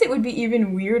 I guess it would be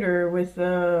even weirder with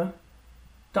the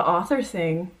author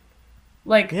thing.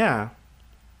 Like... Yeah.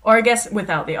 Or I guess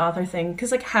without the author thing.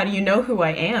 Because, like, how do you know who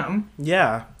I am?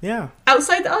 Yeah, yeah.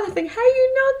 Outside the author thing, how do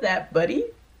you know that, buddy?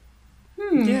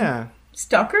 Yeah.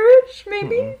 Stalkerish,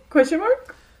 maybe? Mm-hmm. Question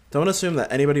mark? Don't assume that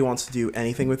anybody wants to do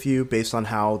anything with you based on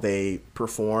how they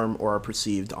perform or are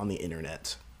perceived on the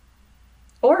internet.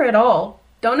 Or at all.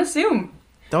 Don't assume.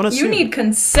 Don't assume. You need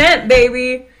consent,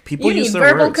 baby. People use their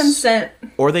verbal words. Consent.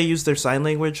 Or they use their sign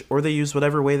language, or they use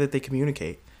whatever way that they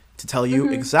communicate to tell you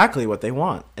exactly what they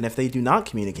want. And if they do not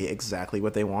communicate exactly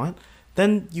what they want,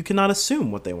 then you cannot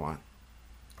assume what they want.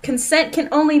 Consent can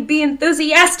only be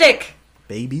enthusiastic.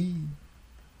 Baby.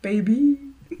 Baby.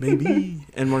 Maybe.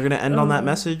 And we're going to end on that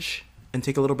message and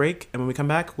take a little break. And when we come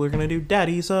back, we're going to do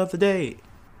Daddies of the Day.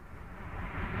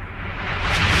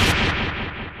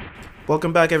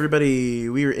 Welcome back, everybody.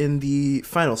 We are in the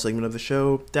final segment of the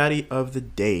show, Daddy of the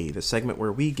Day, the segment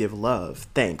where we give love,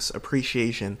 thanks,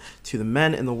 appreciation to the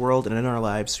men in the world and in our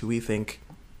lives who we think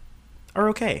are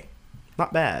okay.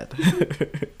 Not bad.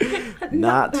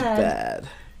 Not bad.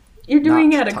 You're doing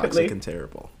Not adequately. Toxic and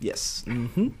terrible. Yes.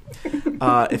 Mm-hmm.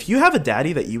 If you have a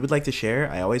daddy that you would like to share,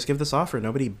 I always give this offer.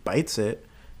 Nobody bites it.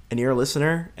 And you're a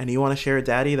listener and you want to share a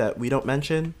daddy that we don't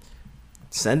mention,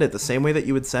 send it the same way that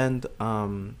you would send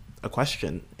a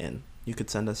question in. You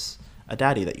could send us a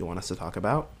daddy that you want us to talk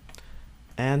about.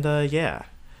 And yeah.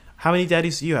 How many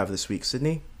daddies do you have this week,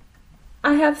 Sydney?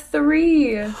 I have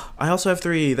 3. I also have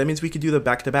 3. That means we could do the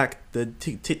back-to-back, the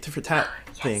tit-for-tat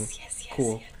thing. Yes,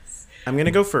 cool. Yes. I'm going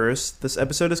to go first. This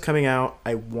episode is coming out,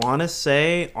 I want to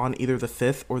say, on either the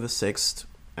 5th or the 6th.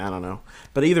 I don't know.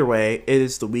 But either way, it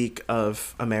is the week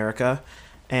of America.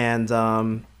 And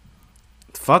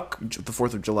fuck the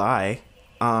 4th of July.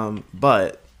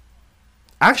 But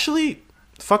actually,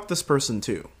 fuck this person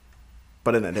too.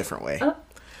 But in a different way.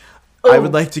 I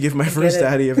would like to give my first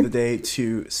daddy of the day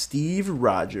to Steve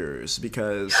Rogers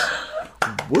because,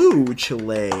 woo,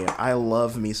 Chile. I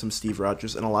love me some Steve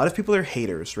Rogers. And a lot of people are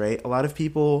haters, right? A lot of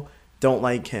people don't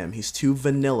like him. He's too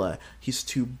vanilla. He's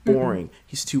too boring.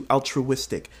 He's too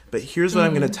altruistic. But here's what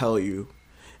I'm going to tell you.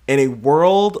 In a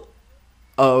world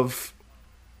of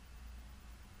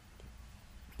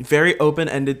very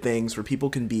open-ended things where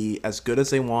people can be as good as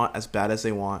they want, as bad as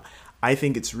they want, I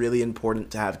think it's really important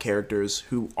to have characters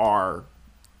who are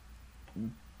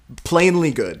plainly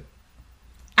good.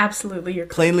 Absolutely, you're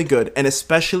plainly good, and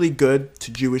especially good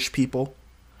to Jewish people,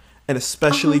 and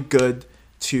especially good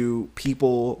to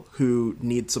people who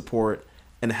need support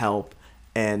and help.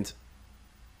 And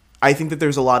I think that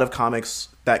there's a lot of comics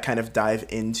that kind of dive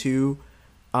into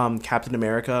Captain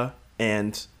America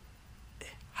and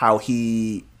how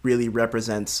he really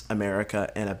represents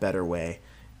America in a better way.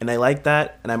 And I like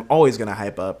that, and I'm always going to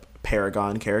hype up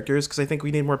Paragon characters because I think we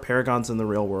need more Paragons in the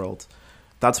real world.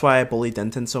 That's why I bully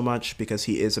Denton so much, because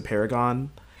he is a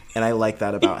Paragon, and I like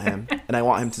that about him, and I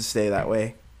want him to stay that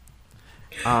way.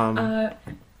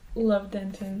 Love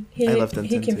Denton. I love Denton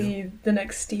He can too. be the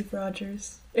next Steve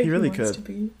Rogers. He really wants could. To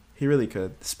be. He really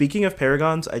could. Speaking of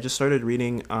Paragons, I just started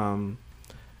reading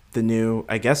the new,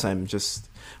 I guess I'm just,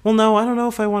 well, no, I don't know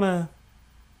if I want to,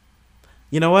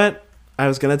 you know what? I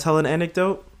was going to tell an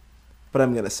anecdote, but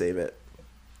I'm going to save it.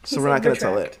 So we're not going to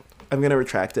tell it. I'm going to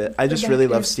retract it. I just really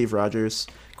love Steve Rogers.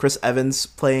 Chris Evans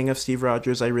playing of Steve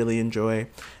Rogers I really enjoy.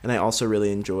 And I also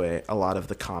really enjoy a lot of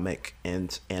the comic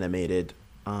and animated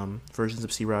versions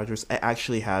of Steve Rogers. I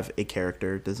actually have a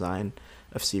character design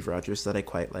of Steve Rogers that I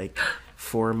quite like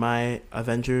for my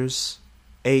Avengers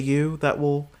AU that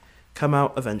will come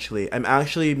out eventually. I'm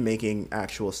actually making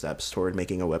actual steps toward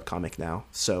making a webcomic now.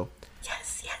 So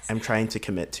Yes, yes. I'm trying to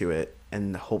commit to it,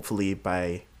 and hopefully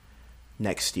by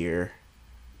next year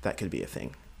that could be a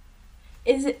thing.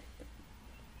 Is it...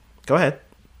 Go ahead.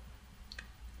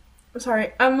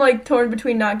 Sorry, I'm like torn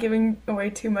between not giving away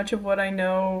too much of what I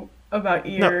know about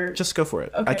your... No, just go for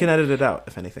it. I Okay. can edit it out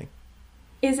if anything.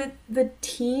 Is it the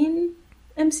teen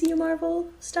MCU Marvel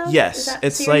stuff? Is Yes, that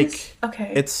it's series? like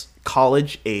Okay. it's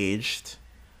college-aged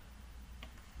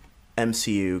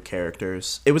MCU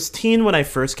characters. It was teen when I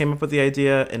first came up with the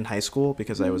idea in high school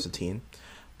because I was a teen.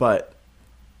 But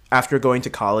after going to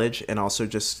college and also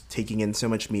just taking in so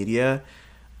much media,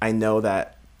 I know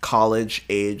that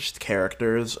college-aged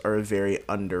characters are a very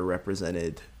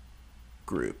underrepresented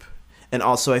group. And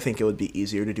also I think it would be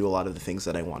easier to do a lot of the things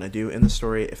that I want to do in the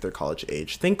story if they're college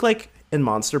age. Think like in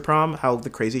Monster Prom, how the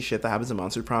crazy shit that happens in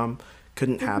Monster Prom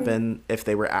couldn't happen if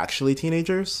they were actually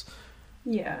teenagers.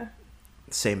 Yeah.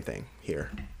 Same thing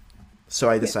here. So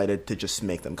I decided to just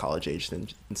make them college aged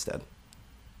instead.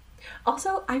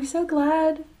 Also, I'm so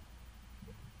glad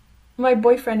my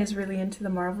boyfriend is really into the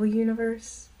Marvel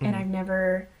universe, and I've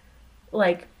never,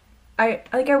 like, I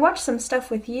watched some stuff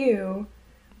with you,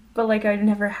 but like I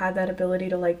never had that ability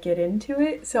to like get into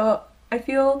it. So I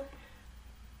feel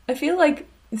like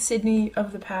Sydney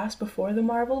of the past before the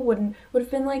Marvel would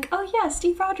have been like, oh yeah,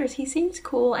 Steve Rogers, he seems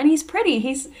cool and he's pretty.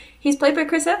 He's played by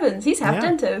Chris Evans. He's half Yeah.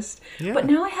 dentist. Yeah. But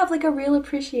now I have like a real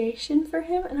appreciation for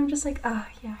him, and I'm just like, ah,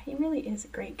 yeah, he really is a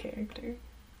great character.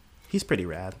 He's pretty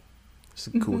rad. He's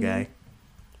a cool guy.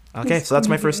 Okay, so that's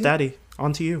my first daddy.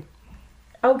 On to you.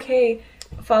 Okay,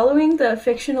 following the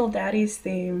fictional daddies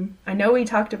theme, I know we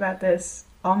talked about this.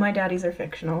 All my daddies are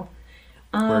fictional.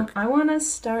 Work. I want to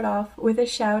start off with a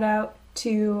shout out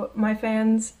to my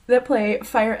fans that play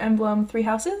Fire Emblem Three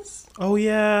Houses, Oh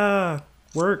yeah.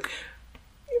 Work.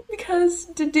 because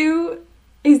Dedue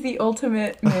is the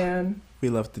ultimate man. We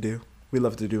love to do. We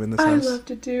love to do in this I house. love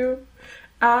Dedue.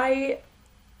 I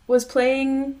was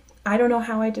playing, I don't know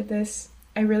how I did this.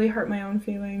 I really hurt my own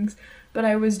feelings, but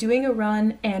I was doing a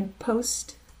run and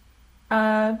post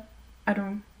time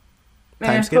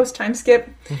skip.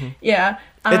 Yeah.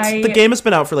 The game has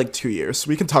been out for like 2 years, so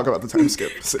we can talk about the time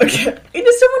skip. I just don't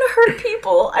want to hurt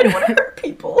people. I don't want to hurt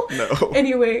people. No.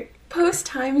 Anyway, post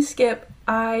time skip,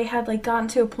 I had like gotten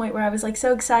to a point where I was like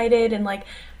so excited and like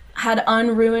had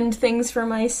unruined things for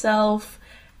myself,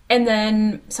 and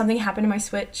then something happened to my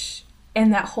Switch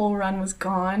and that whole run was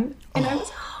gone, and I was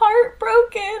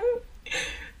heartbroken.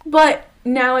 But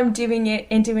now I'm doing it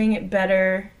and doing it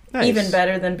better. Nice. Even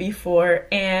better than before,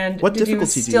 and What Dedue difficulty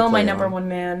is do you still my play number on? one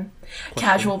man.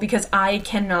 Casual, because I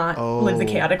cannot live the Oh.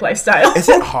 chaotic lifestyle. Is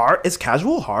it hard? Is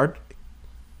casual hard?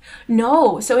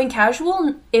 No. So in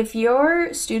casual, if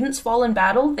your students fall in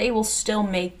battle, they will still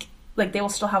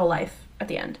have a life at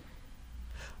the end.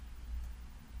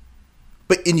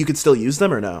 And you could still use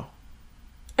them or no?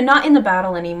 And not in the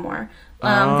battle anymore.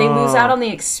 They lose out on the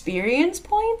experience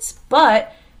points,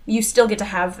 but you still get to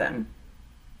have them.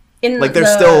 Like they're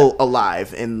still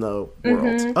alive in the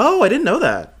world. Oh, I didn't know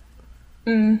that.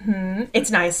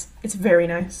 It's nice. It's very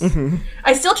nice.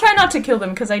 I still try not to kill them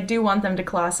because I do want them to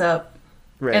class up.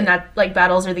 Right. And that, like,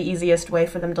 battles are the easiest way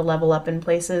for them to level up in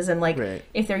places, and, like, Right.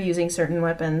 if they're using certain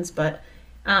weapons. But,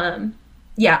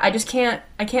 yeah, I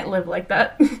can't live like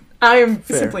that. I am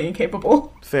simply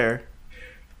incapable. Fair.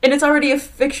 And it's already a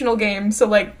fictional game, so,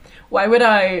 like, why would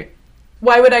I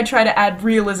try to add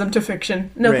realism to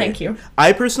fiction? No, Right. thank you.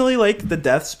 I personally like the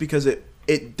deaths because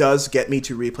it does get me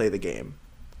to replay the game.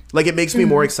 Like, it makes me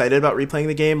more excited about replaying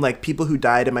the game. Like, people who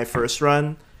died in my first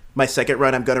run, my second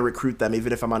run, I'm going to recruit them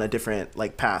even if I'm on a different,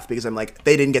 like, path. Because I'm like,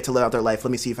 they didn't get to live out their life.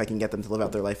 Let me see if I can get them to live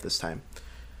out their life this time.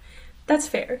 That's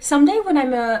fair. Someday when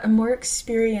I'm a more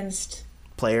experienced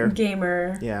Player.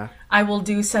 gamer, Yeah. I will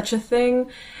do such a thing.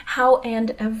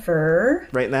 However,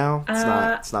 Right now,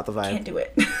 it's not the vibe. can't do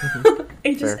it.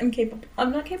 I just Fair. am capable.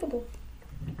 I'm not capable.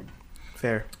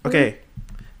 Fair. Okay.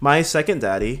 My second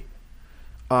daddy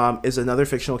is another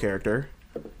fictional character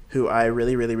who I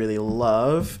really, really, really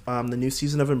love. The new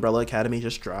season of Umbrella Academy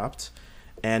just dropped.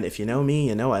 And if you know me,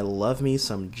 you know I love me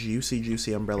some juicy,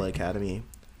 juicy Umbrella Academy.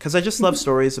 Because I just love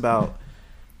stories about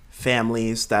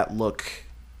families that look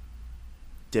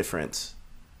different.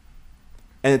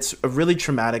 And it's a really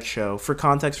traumatic show. For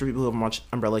context, for people who haven't watched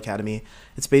Umbrella Academy,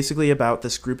 it's basically about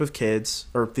this group of kids,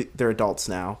 or they're adults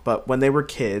now, but when they were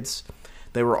kids,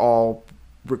 they were all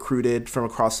recruited from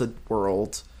across the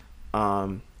world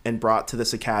and brought to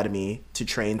this academy to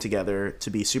train together to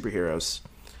be superheroes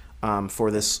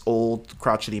for this old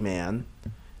crotchety man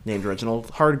named Reginald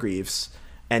Hargreaves.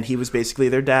 And he was basically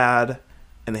their dad,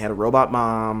 and they had a robot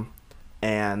mom,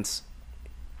 and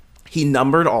he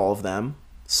numbered all of them.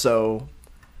 So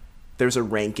there's a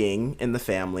ranking in the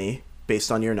family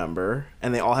based on your number,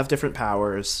 and they all have different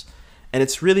powers. And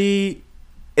it's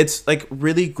like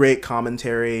really great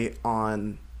commentary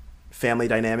on family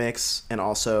dynamics and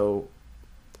also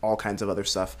all kinds of other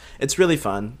stuff. It's really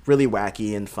fun, really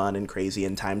wacky and fun and crazy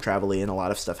and time travel-y, and a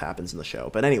lot of stuff happens in the show.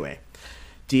 But anyway,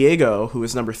 Diego, who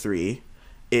is number 3,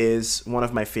 is one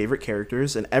of my favorite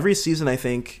characters. And every season, I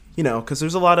think, because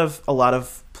there's a lot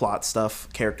of plot stuff,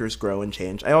 characters grow and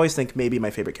change. I always think maybe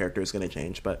my favorite character is going to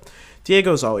change, but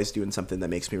Diego's always doing something that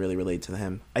makes me really relate to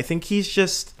him. I think he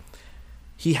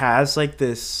has like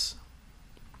this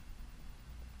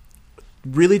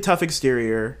really tough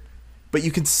exterior, but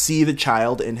you can see the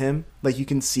child in him. Like, you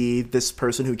can see this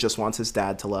person who just wants his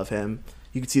dad to love him.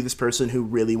 You can see this person who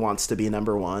really wants to be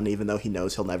number one, even though he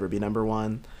knows he'll never be number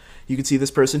one. You can see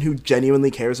this person who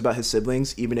genuinely cares about his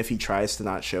siblings, even if he tries to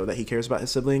not show that he cares about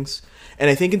his siblings. And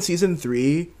I think in season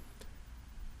 3,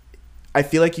 I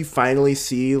feel like you finally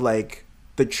see, like,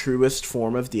 the truest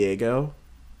form of Diego.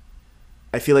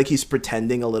 I feel like he's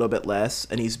pretending a little bit less,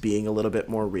 and he's being a little bit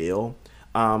more real.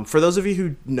 For those of you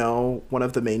who know, one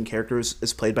of the main characters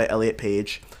is played by Elliot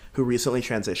Page, who recently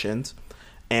transitioned.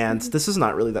 And this is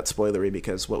not really that spoilery,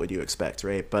 because what would you expect,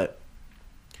 right? But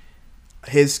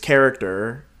his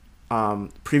character,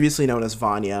 previously known as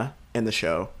Vanya in the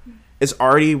show, was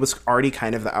already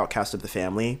kind of the outcast of the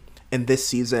family. And this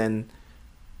season,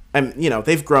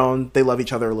 they've grown, they love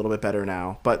each other a little bit better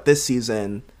now. But this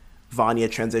season, Vanya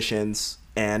transitions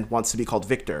and wants to be called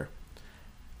Victor.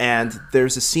 And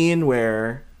there's a scene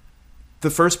where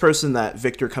the first person that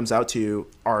Victor comes out to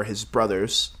are his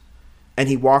brothers. And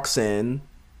he walks in,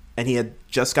 and he had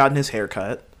just gotten his hair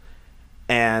cut.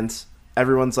 And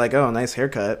everyone's like, oh, nice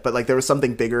haircut. But, like, there was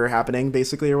something bigger happening,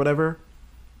 basically, or whatever.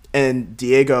 And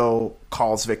Diego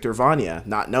calls Victor Vanya,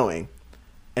 not knowing.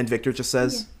 And Victor just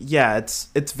says, yeah,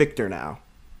 it's Victor now.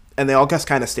 And they all just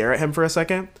kind of stare at him for a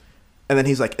second. And then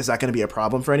he's like, is that going to be a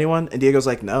problem for anyone? And Diego's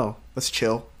like, no, let's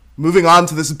chill. Moving on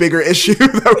to this bigger issue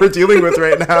that we're dealing with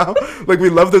right now. Like, we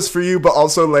love this for you, but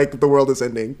also, like, the world is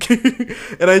ending.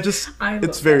 And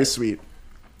it's very sweet.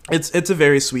 It's a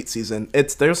very sweet season.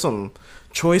 There's some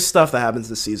choice stuff that happens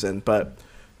this season, but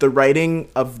the writing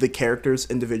of the characters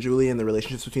individually and the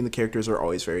relationships between the characters are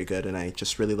always very good, and I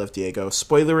just really love Diego.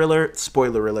 Spoiler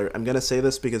alert. I'm going to say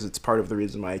this because it's part of the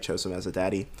reason why I chose him as a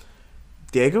daddy.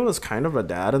 Diego is kind of a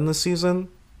dad in this season.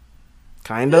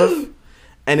 Kind of.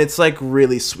 And it's, like,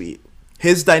 really sweet.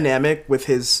 His dynamic with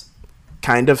his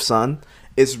kind of son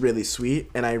is really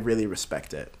sweet, and I really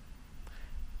respect it.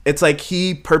 It's like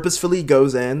he purposefully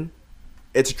goes in.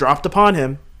 It's dropped upon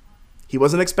him. He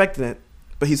wasn't expecting it.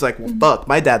 But he's like, well, fuck,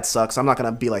 my dad sucks. I'm not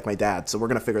going to be like my dad, so we're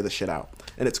going to figure this shit out.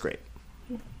 And it's great.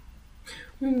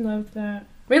 We love that.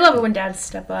 We love it when dads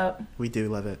step up. We do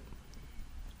love it.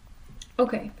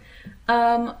 Okay.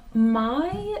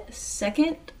 My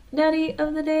second daddy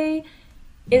of the day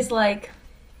is, like,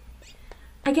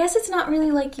 I guess it's not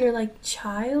really, like, your, like,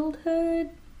 childhood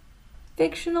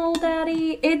fictional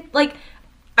daddy.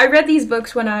 I read these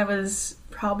books when I was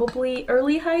probably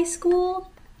early high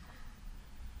school.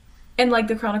 And, like,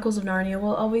 the Chronicles of Narnia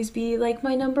will always be, like,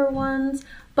 my number ones.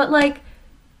 But, like,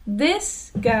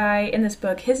 this guy in this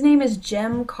book, his name is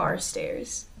Jem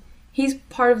Carstairs. He's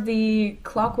part of the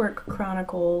Clockwork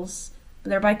Chronicles.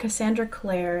 They're by Cassandra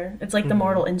Clare. It's, like, the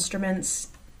Mortal Instruments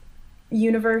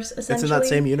universe, essentially. It's in that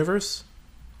same universe?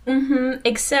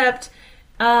 Except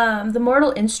the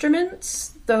Mortal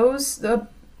Instruments, the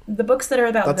books that are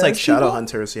about that's those like people,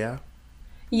 Shadowhunters, yeah?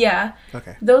 Yeah.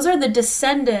 Okay. Those are the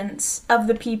descendants of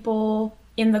the people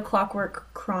in the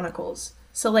Clockwork Chronicles.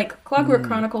 So, like, Clockwork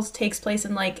Chronicles takes place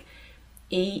in, like,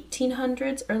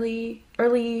 1800s,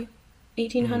 early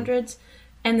 1800s.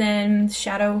 And then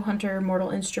Shadowhunter, Mortal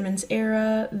Instruments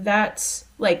era, that's,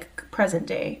 like, present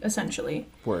day, essentially.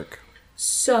 Work.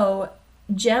 So,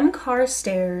 Jem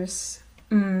Carstairs,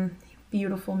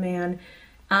 beautiful man.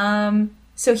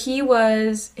 So he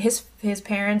was, his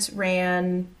parents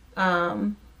ran,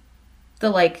 the,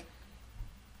 like,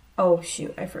 oh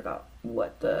shoot, I forgot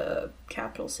what the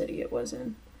capital city it was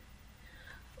in.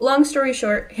 Long story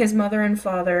short, his mother and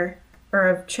father are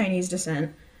of Chinese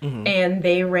descent, and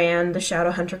they ran the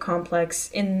Shadowhunter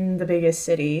complex in the biggest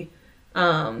city,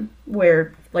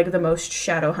 where, like, the most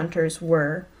Shadowhunters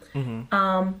were.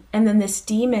 And then this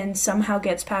demon somehow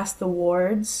gets past the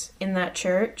wards in that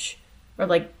church, or,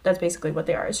 like, that's basically what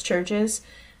they are, as churches,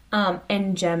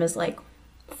 And Jem is like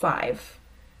 5.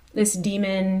 This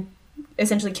demon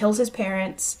essentially kills his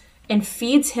parents and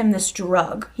feeds him this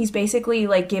drug. He's basically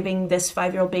like giving this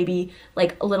 5-year-old baby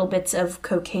like little bits of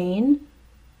cocaine.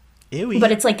 Ew.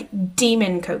 But it's like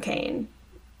demon cocaine.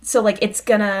 So like it's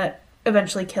gonna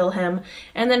eventually kill him.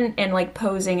 And like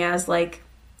posing as like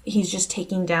he's just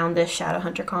taking down this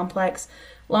Shadowhunter complex.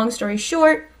 Long story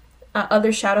short,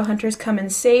 other Shadowhunters come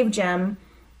and save Jem,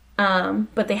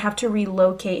 but they have to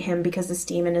relocate him because this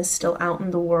demon is still out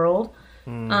in the world.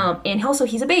 And also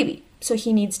he's a baby, so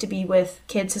he needs to be with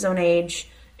kids his own age,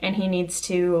 and he needs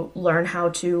to learn how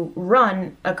to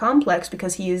run a complex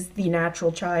because he is the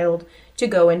natural child to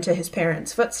go into his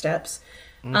parents' footsteps.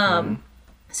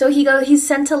 So he's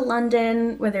sent to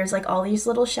London, where there's like all these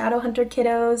little Shadowhunter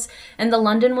kiddos, and the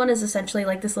London one is essentially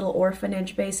like this little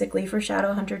orphanage basically for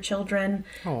Shadowhunter children.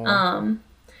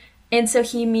 And so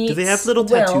he meets Do they have little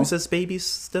Will. tattoos as babies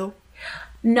still?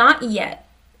 Not yet.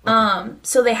 Okay.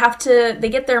 So they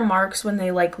get their marks when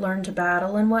they like learn to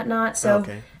battle and whatnot. So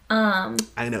Okay.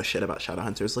 I know shit about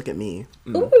Shadowhunters. Look at me.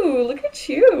 Ooh, look at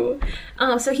you.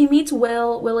 So he meets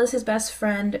Will. Will is his best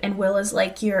friend, and Will is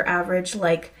like your average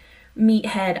like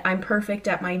meathead. I'm perfect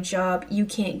at my job. You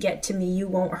can't get to me. You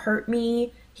won't hurt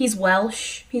me. He's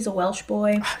Welsh. He's a Welsh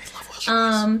boy. I love Welsh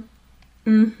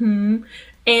boys.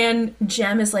 And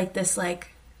Jem is like this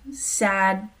like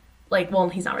sad, like, well,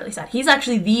 he's not really sad. He's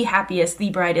actually the happiest,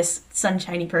 the brightest,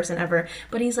 sunshiny person ever.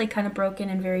 But he's like kind of broken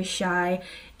and very shy.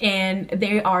 And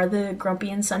they are the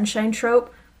grumpy and sunshine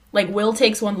trope. Like, Will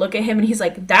takes one look at him and he's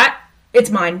like,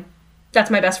 it's mine.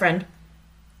 That's my best friend.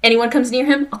 Anyone comes near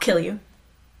him, I'll kill you.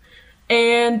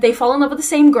 And they fall in love with the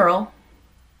same girl.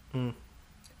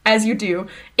 As you do.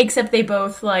 Except they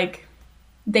both, like,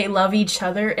 they love each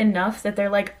other enough that they're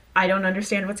like, I don't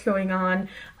understand what's going on.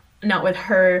 Not with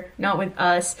her, not with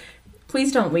us.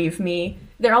 Please don't leave me.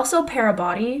 They're also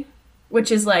parabody,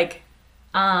 which is like,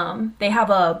 they have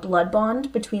a blood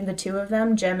bond between the two of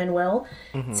them, Jem and Will.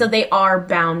 So they are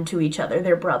bound to each other.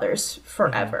 They're brothers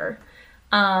forever.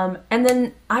 And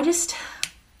then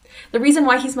the reason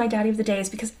why he's my daddy of the day is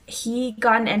because he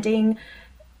got an ending,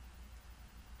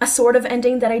 a sort of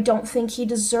ending that I don't think he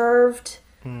deserved.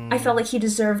 I felt like he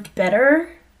deserved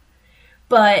better.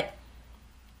 But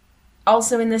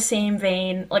also in the same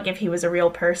vein, like if he was a real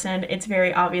person, it's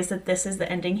very obvious that this is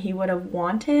the ending he would have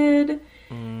wanted.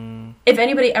 If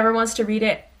anybody ever wants to read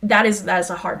it, that is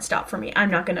a hard stop for me.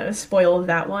 I'm not going to spoil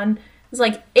that one. It's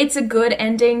like, it's a good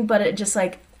ending, but it just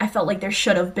like, I felt like there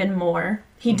should have been more.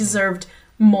 He deserved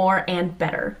more and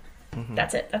better.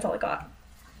 That's it. That's all I got.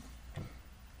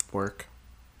 Work.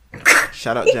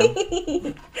 Shout out,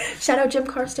 Jem. Shout out Jem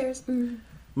Carstairs.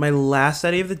 My last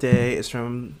study of the day is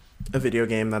from a video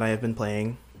game that I have been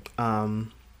playing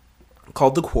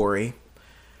called The Quarry,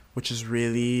 which is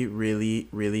really, really,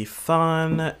 really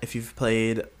fun. If you've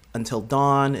played Until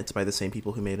Dawn, it's by the same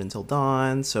people who made Until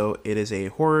Dawn. So it is a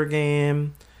horror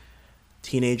game.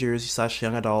 Teenagers /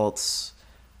 young adults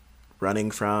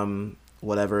running from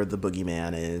whatever the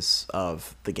boogeyman is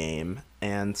of the game.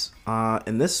 And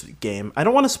in this game, I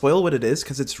don't want to spoil what it is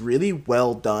because it's really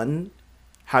well done.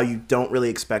 How you don't really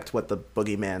expect what the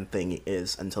boogeyman thing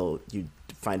is until you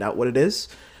find out what it is.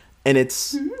 And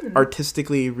it's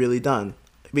artistically really done.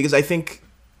 Because I think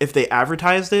if they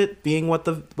advertised it being what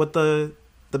the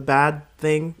bad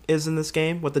thing is in this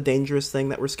game, what the dangerous thing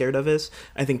that we're scared of is,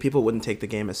 I think people wouldn't take the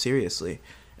game as seriously.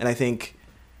 And I think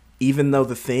even though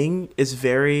the thing is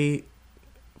very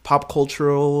pop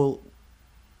culturally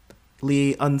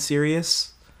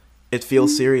unserious, it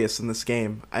feels serious in this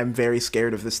game. I'm very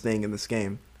scared of this thing in this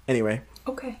game. Anyway.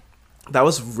 Okay. That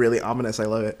was really ominous. I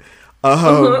love it.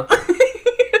 But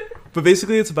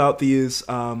basically it's about these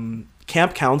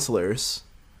camp counselors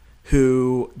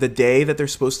who, the day that they're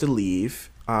supposed to leave,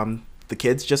 the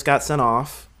kids just got sent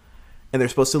off and they're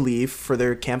supposed to leave for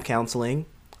their camp counseling.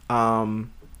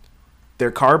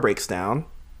 Their car breaks down,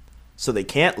 so they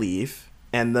can't leave.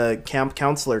 And the camp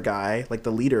counselor guy, like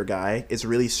the leader guy, is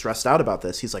really stressed out about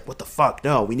this. He's like, what the fuck?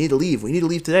 No, we need to leave. We need to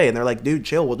leave today. And they're like, dude,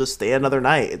 chill. We'll just stay another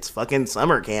night. It's fucking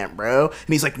summer camp, bro. And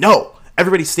he's like, no,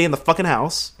 everybody stay in the fucking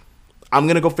house. I'm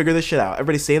going to go figure this shit out.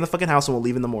 Everybody stay in the fucking house and we'll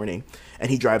leave in the morning.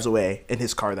 And he drives away in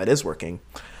his car that is working.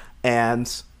 And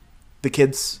the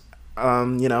kids,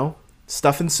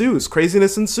 stuff ensues.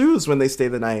 Craziness ensues when they stay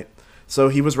the night. So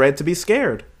he was right to be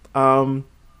scared.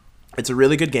 It's a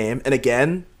really good game. And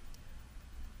again,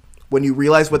 when you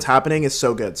realize what's happening is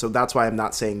so good. So that's why I'm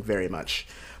not saying very much.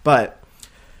 But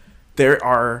there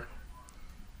are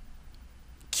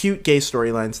cute gay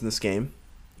storylines in this game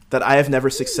that I have never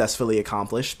successfully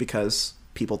accomplished because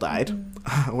people died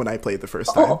when I played the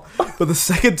first time. But the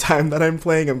second time that I'm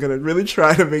playing, I'm going to really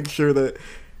try to make sure that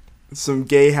some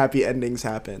gay happy endings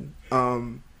happen.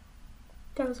 And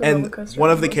one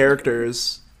of the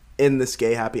characters in this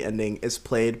gay happy ending is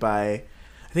played by,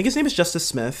 I think his name is Justice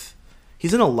Smith.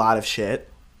 He's in a lot of shit.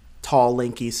 Tall,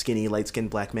 lanky, skinny, light-skinned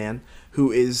black man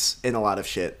who is in a lot of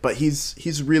shit. But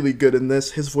he's really good in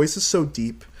this. His voice is so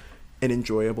deep and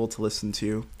enjoyable to listen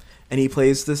to. And he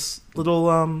plays this little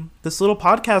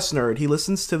podcast nerd. He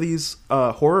listens to these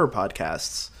horror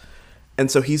podcasts.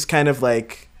 And so he's kind of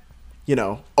like, you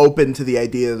know, open to the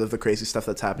idea of the crazy stuff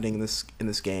that's happening in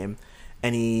this game.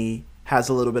 And he has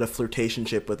a little bit of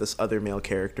flirtationship with this other male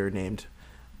character named,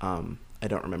 I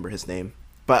don't remember his name.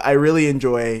 But I really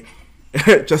enjoy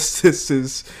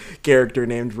Justice's character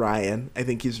named Ryan. I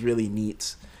think he's really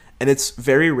neat. And it's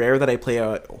very rare that I play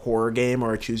a horror game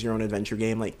or a choose-your-own-adventure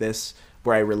game like this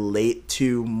where I relate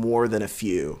to more than a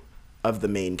few of the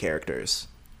main characters.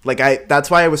 Like,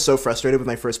 that's why I was so frustrated with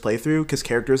my first playthrough, because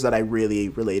characters that I really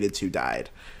related to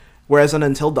died. Whereas on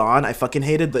Until Dawn, I fucking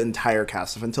hated the entire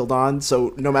cast of Until Dawn,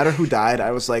 so no matter who died, I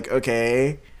was like,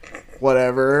 okay,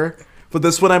 whatever. But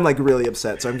this one, I'm, like, really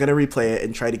upset, so I'm gonna replay it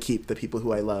and try to keep the people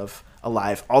who I love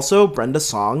alive. Also, Brenda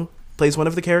Song plays one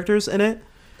of the characters in it,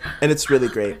 and it's really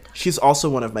great. She's also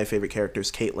one of my favorite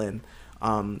characters, Caitlin,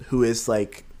 who is,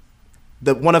 like,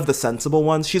 one of the sensible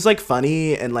ones. She's like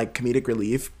funny and like comedic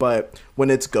relief, but when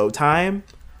it's go time,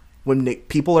 when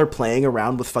people are playing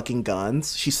around with fucking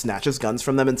guns, she snatches guns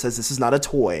from them and says, "This is not a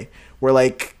toy. We're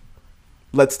like,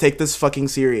 let's take this fucking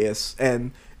serious."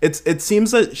 And it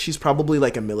seems that she's probably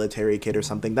like a military kid or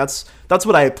something. That's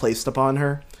what I placed upon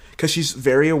her, because she's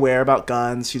very aware about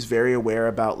guns. She's very aware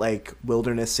about like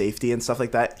wilderness safety and stuff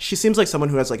like that. She seems like someone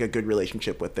who has like a good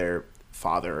relationship with their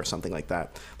father or something like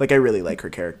that. Like, I really like her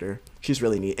character. She's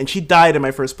really neat. And she died in my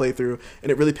first playthrough,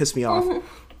 and it really pissed me off.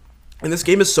 And this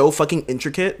game is so fucking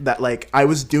intricate that, like, I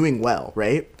was doing well,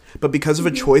 right? But because of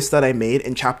a choice that I made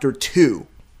in Chapter 2,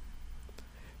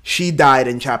 she died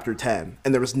in Chapter 10,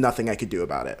 and there was nothing I could do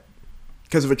about it.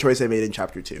 Because of a choice I made in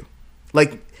Chapter 2.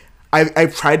 Like,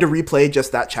 I've tried to replay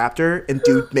just that chapter and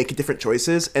make different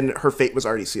choices, and her fate was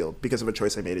already sealed because of a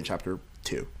choice I made in Chapter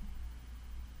 2.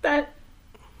 That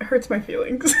hurts my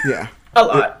feelings. Yeah. A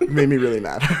lot. It made me really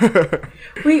mad.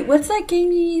 Wait, what's that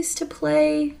game you used to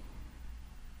play?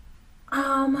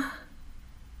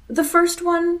 The first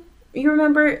one, you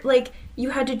remember, like, you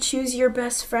had to choose your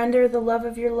best friend or the love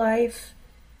of your life,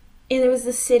 and it was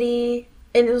the city,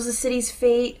 and it was the city's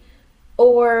fate,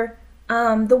 or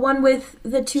the one with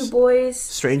the two boys,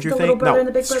 Stranger the Things? little brother No, and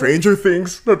the big brother. Stranger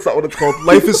Things. That's not what it's called.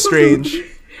 Life is Strange.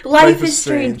 Life is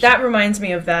Strange. That reminds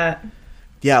me of that.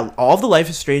 Yeah, all of the Life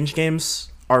is Strange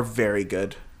games are very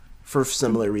good for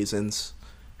similar reasons.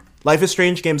 Life is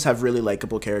Strange games have really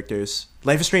likable characters.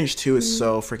 Life is Strange 2 is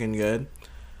so freaking good.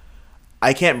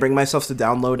 I can't bring myself to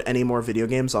download any more video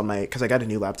games on my... Because I got a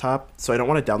new laptop, so I don't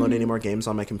want to download any more games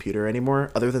on my computer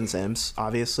anymore, other than Sims,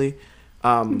 obviously.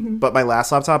 But my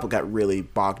last laptop got really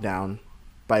bogged down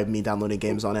by me downloading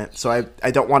games on it. So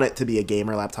I don't want it to be a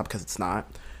gamer laptop, because it's not.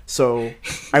 So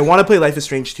I want to play Life is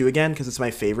Strange 2 again, because it's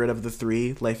my favorite of the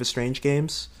 3 Life is Strange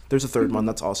games. There's a third one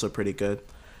that's also pretty good.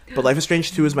 But Life is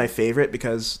Strange 2 is my favorite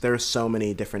because there are so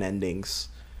many different endings.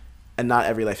 And not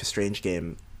every Life is Strange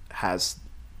game has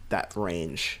that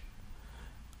range.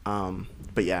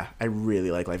 But yeah, I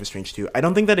really like Life is Strange 2. I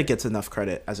don't think that it gets enough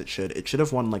credit as it should. It should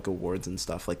have won like awards and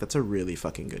stuff. Like, that's a really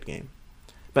fucking good game.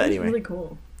 But anyway. It's really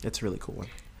cool. It's a really cool one.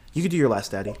 You could do your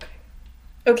last daddy.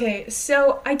 Okay,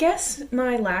 so I guess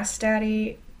my last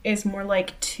daddy is more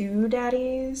like two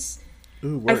daddies.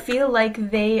 Ooh, work. I feel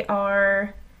like they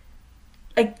are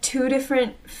like two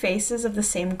different faces of the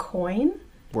same coin.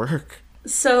 Work.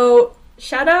 So,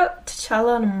 shout out to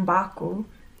T'Challa M'Baku.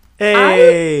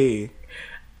 Hey!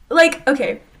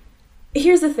 Okay,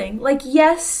 here's the thing. Like,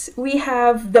 yes, we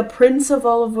have the prince of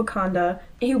all of Wakanda,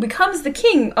 who becomes the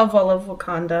king of all of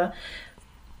Wakanda,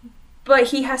 but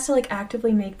he has to, like,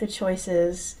 actively make the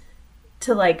choices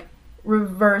to, like,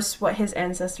 reverse what his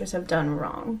ancestors have done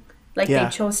wrong. Like, Yeah. they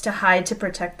chose to hide to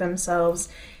protect themselves,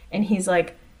 and he's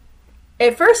like...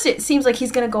 At first, it seems like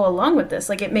he's going to go along with this.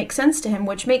 Like, it makes sense to him,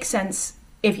 which makes sense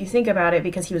if you think about it,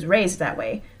 because he was raised that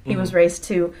way. He was raised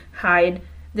to hide,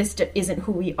 this isn't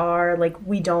who we are, like,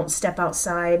 we don't step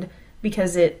outside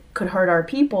because it could hurt our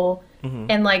people.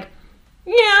 And, like,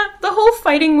 yeah, the whole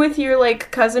fighting with your,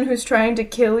 like, cousin who's trying to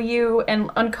kill you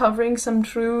and uncovering some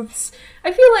truths,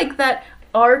 I feel like that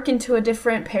arc into a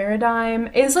different paradigm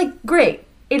is, like, great.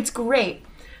 It's great.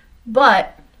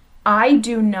 But I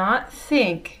do not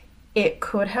think it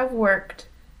could have worked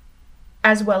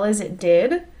as well as it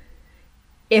did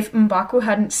if M'Baku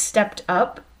hadn't stepped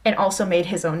up and also made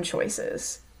his own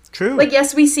choices. True. Like,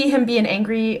 yes, we see him be an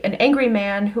angry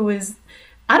man who is,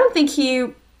 I don't think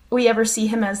we ever see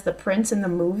him as the prince in the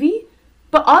movie,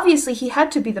 but obviously he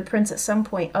had to be the prince at some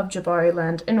point of Jabari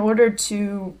Land in order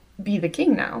to be the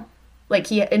king now.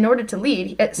 Like, in order to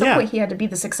lead, at some point he had to be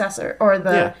the successor, or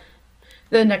the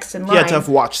next in line. He had to have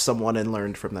watched someone and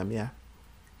learned from them, yeah.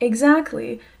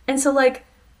 Exactly. And so, like,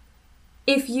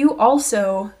 if you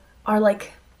also are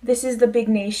like, this is the big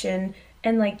nation,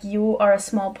 and, like, you are a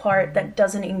small part that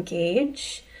doesn't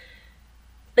engage,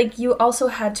 like, you also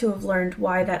had to have learned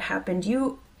why that happened.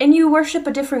 You worship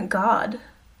a different god.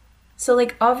 So,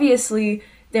 like, obviously,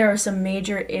 there are some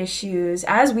major issues,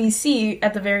 as we see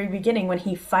at the very beginning when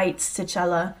he fights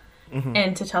T'Challa,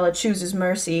 and T'Challa chooses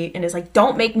mercy and is like,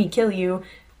 don't make me kill you.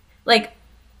 Like,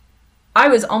 I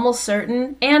was almost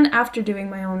certain, and after doing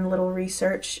my own little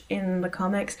research in the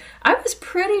comics, I was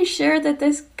pretty sure that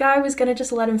this guy was going to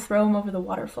just let him throw him over the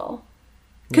waterfall.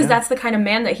 Because that's the kind of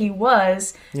man that he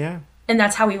was. Yeah. And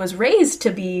that's how he was raised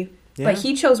to be. Yeah. But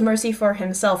he chose mercy for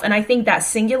himself. And I think that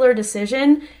singular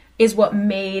decision is what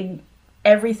made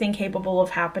everything capable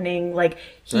of happening. Like,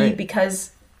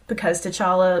 because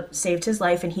T'Challa saved his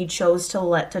life and he chose to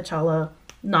let T'Challa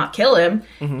not kill him,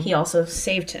 he also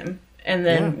saved him. And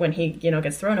then when he,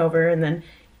 gets thrown over, and then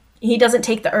he doesn't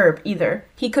take the herb either.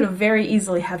 He could have very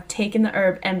easily have taken the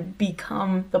herb and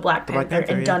become the Black Panther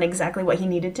and done exactly what he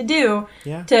needed to do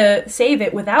to save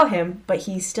it without him, but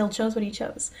he still chose what he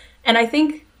chose. And I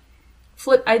think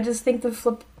I just think the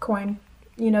flip coin,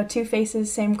 two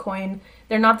faces, same coin.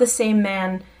 They're not the same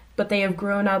man, but they have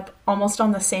grown up almost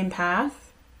on the same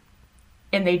path,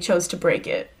 and they chose to break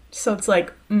it. So it's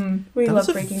like, we love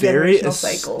breaking generational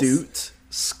cycles. Very astute,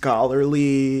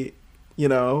 scholarly,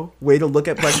 way to look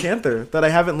at Black Panther that I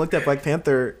haven't looked at Black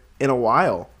Panther in a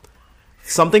while.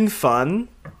 Something fun.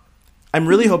 I'm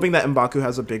really hoping that M'Baku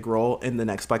has a big role in the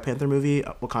next Black Panther movie,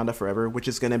 Wakanda Forever, which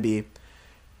is going to be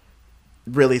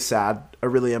really sad, a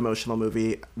really emotional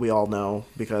movie. We all know,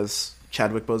 because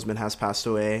Chadwick Boseman has passed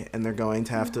away, and they're going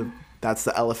to have to, that's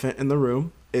the elephant in the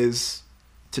room, is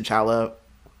T'Challa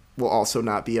will also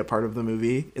not be a part of the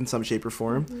movie in some shape or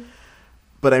form.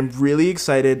 But I'm really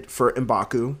excited for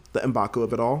M'Baku, the M'Baku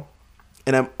of it all.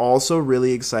 And I'm also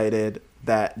really excited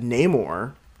that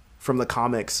Namor from the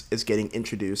comics is getting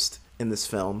introduced in this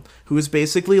film, who is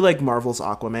basically like Marvel's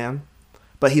Aquaman,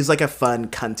 but he's like a fun,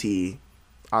 cunty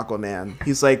Aquaman.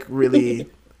 He's like really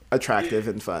attractive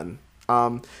and fun.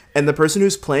 And the person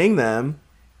who's playing them,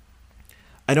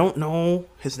 I don't know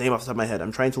his name off the top of my head.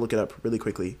 I'm trying to look it up really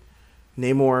quickly.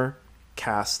 Namor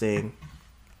casting.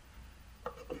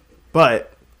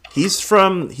 But he's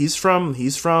from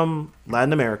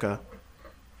Latin America.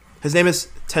 His name is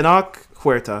Tenoch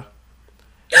Huerta.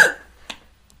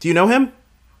 Do you know him?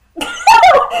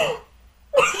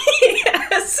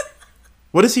 Yes.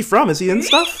 What is he from? Is he in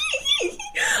stuff?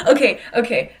 Okay.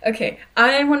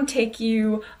 I want to take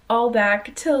you all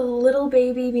back to little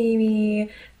baby Mimi.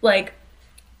 Like,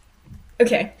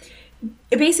 okay.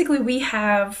 Basically, we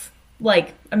have,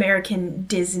 like, American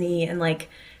Disney and, like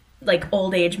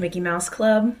old age Mickey Mouse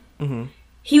Club. Mm-hmm.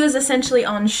 He was essentially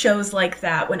on shows like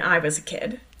that when I was a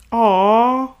kid.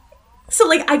 Aww. So,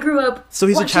 like, I grew up. So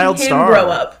he's watching a child him star. Grow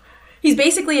up. He's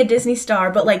basically a Disney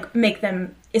star, but, like, make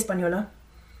them Española.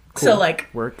 Cool. So, like,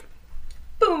 work.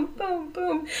 Boom, boom,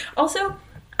 boom. Also,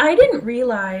 I didn't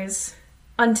realize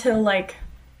until, like,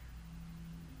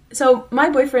 so my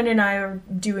boyfriend and I are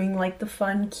doing, like, the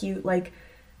fun, cute, like,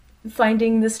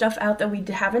 finding the stuff out that we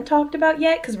haven't talked about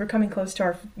yet, because we're coming close to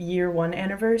our year 1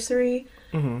 anniversary.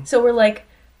 Mm-hmm. So we're, like,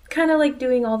 kind of, like,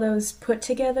 doing all those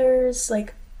put-togethers,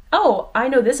 like, oh, I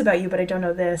know this about you, but I don't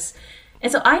know this.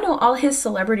 And so I know all his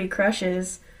celebrity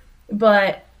crushes,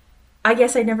 but I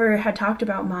guess I never had talked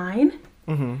about mine.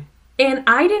 Mm-hmm. And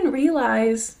I didn't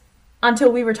realize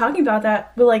until we were talking about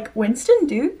that, but, like, Winston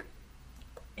Duke,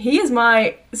 he is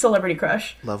my celebrity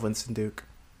crush. Love Winston Duke.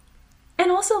 And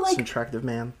also, like, he's an attractive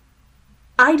man.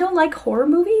 I don't like horror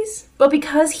movies, but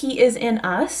because he is in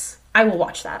Us, I will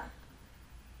watch that.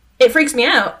 It freaks me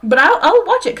out, but I'll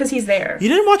watch it because he's there. You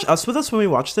didn't watch Us with us when we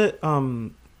watched it?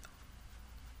 No,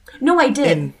 I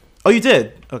did. Oh, you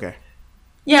did? Okay.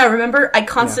 Yeah, remember? I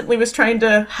constantly was trying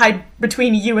to hide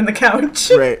between you and the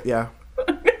couch. Right, yeah.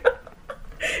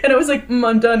 And I was like,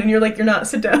 I'm done. And you're like, you're not,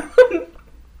 sit down.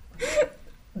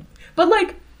 But,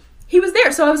 like, he was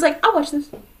there, so I was like, I'll watch this.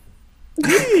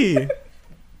 Hey.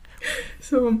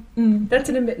 So, that's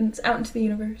an admittance out into the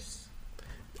universe.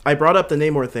 I brought up the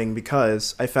Namor thing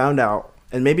because I found out,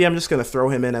 and maybe I'm just going to throw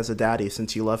him in as a daddy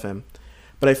since you love him,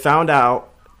 but I found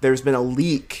out there's been a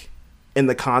leak in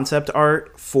the concept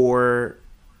art for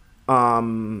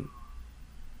for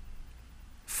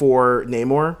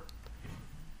Namor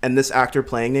and this actor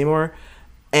playing Namor,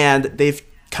 and they've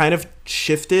kind of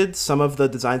shifted some of the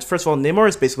designs. First of all, Namor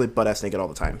is basically butt-ass naked all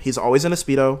the time. He's always in a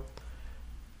Speedo,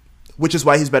 which is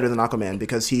why he's better than Aquaman,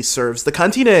 because he serves the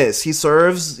cuntiness. He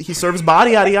serves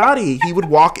body, yada, yada. He would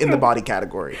walk in the body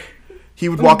category. He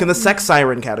would walk in the sex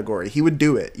siren category. He would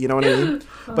do it. You know what I mean?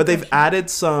 But they've added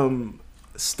some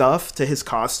stuff to his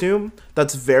costume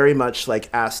that's very much like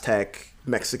Aztec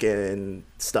Mexican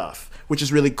stuff, which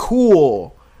is really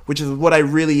cool, which is what I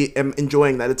really am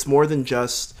enjoying, that it's more than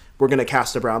just we're going to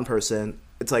cast a brown person.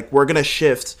 It's like we're going to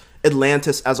shift.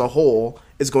 Atlantis as a whole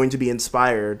is going to be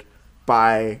inspired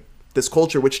by this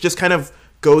culture, which just kind of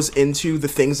goes into the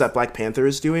things that Black Panther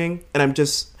is doing. And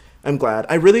I'm glad.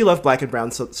 I really love Black and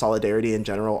Brown solidarity in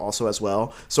general also as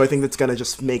well. So I think that's going to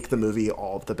just make the movie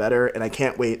all the better. And I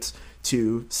can't wait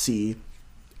to see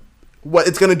what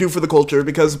it's going to do for the culture,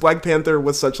 because Black Panther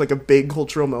was such like a big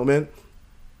cultural moment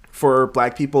for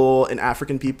Black people and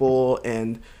African people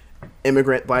and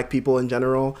immigrant Black people in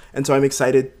general. And so I'm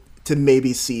excited to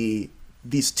maybe see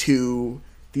these two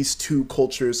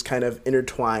cultures kind of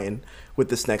intertwine with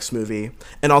this next movie.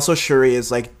 And also Shuri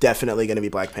is like definitely going to be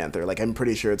Black Panther. Like I'm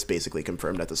pretty sure it's basically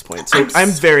confirmed at this point. So I'm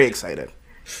very excited.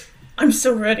 I'm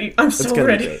so ready. I'm so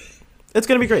ready. It's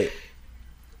going to be great.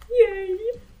 Yay.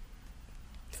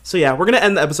 So yeah, we're going to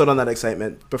end the episode on that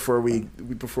excitement before we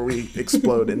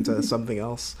explode into something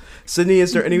else. Sydney,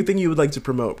 is there anything you would like to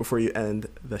promote before you end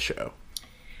the show?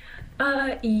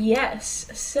 Yes.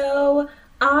 So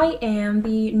I am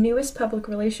the newest public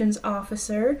relations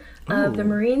officer of the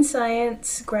Marine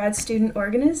Science Grad Student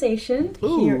Organization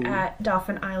here at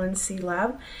Dauphin Island Sea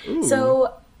Lab.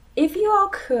 So if you all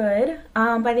could,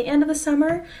 by the end of the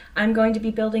summer, I'm going to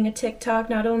be building a TikTok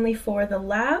not only for the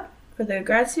lab, for the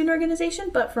grad student organization,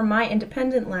 but for my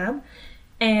independent lab.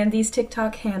 And these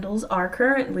TikTok handles are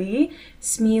currently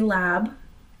SME Lab,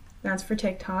 that's for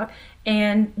TikTok,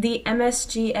 and the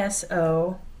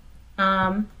MSGSO,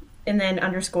 and then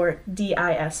 _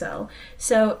 DISL.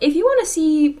 So if you want to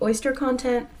see oyster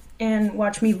content and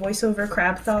watch me voice over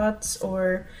crab thoughts,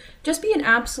 or just be an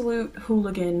absolute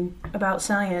hooligan about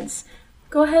science,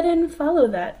 go ahead and follow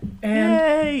that.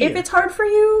 And if it's hard for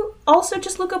you, also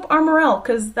just look up Armorel,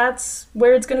 because that's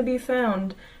where it's going to be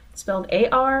found. It's spelled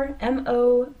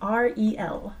ARMOREL.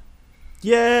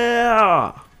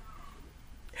 Yeah!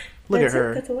 Look at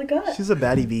her. That's all I got. She's a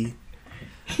baddie bee.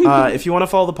 If you want to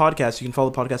follow the podcast, you can follow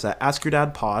the podcast at Ask Your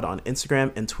Dad Pod on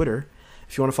Instagram and Twitter.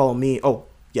 If you want to follow me, if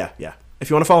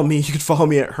you want to follow me, you can follow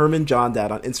me at Herman John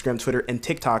Dad on Instagram, Twitter, and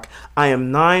TikTok. I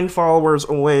am 9 followers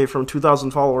away from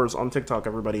 2,000 followers on TikTok,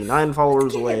 everybody. 9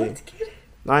 followers away.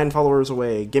 9 followers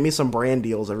away. Give me some brand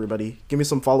deals, everybody. Give me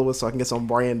some followers so I can get some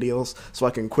brand deals so I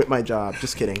can quit my job.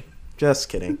 Just kidding. Just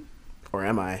kidding. Or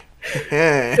am I?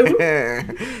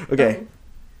 Okay.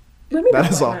 Let me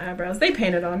that is all. My eyebrows. They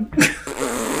painted on.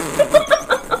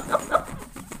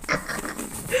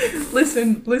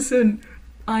 Listen.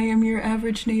 I am your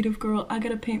average native girl. I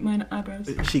gotta paint my eyebrows.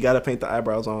 She gotta paint the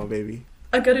eyebrows on, baby.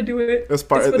 I gotta do it. It's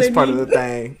part of the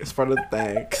thing. It's part of the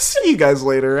thing. See you guys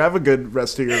later. Have a good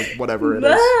rest of your whatever it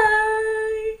is. Bye.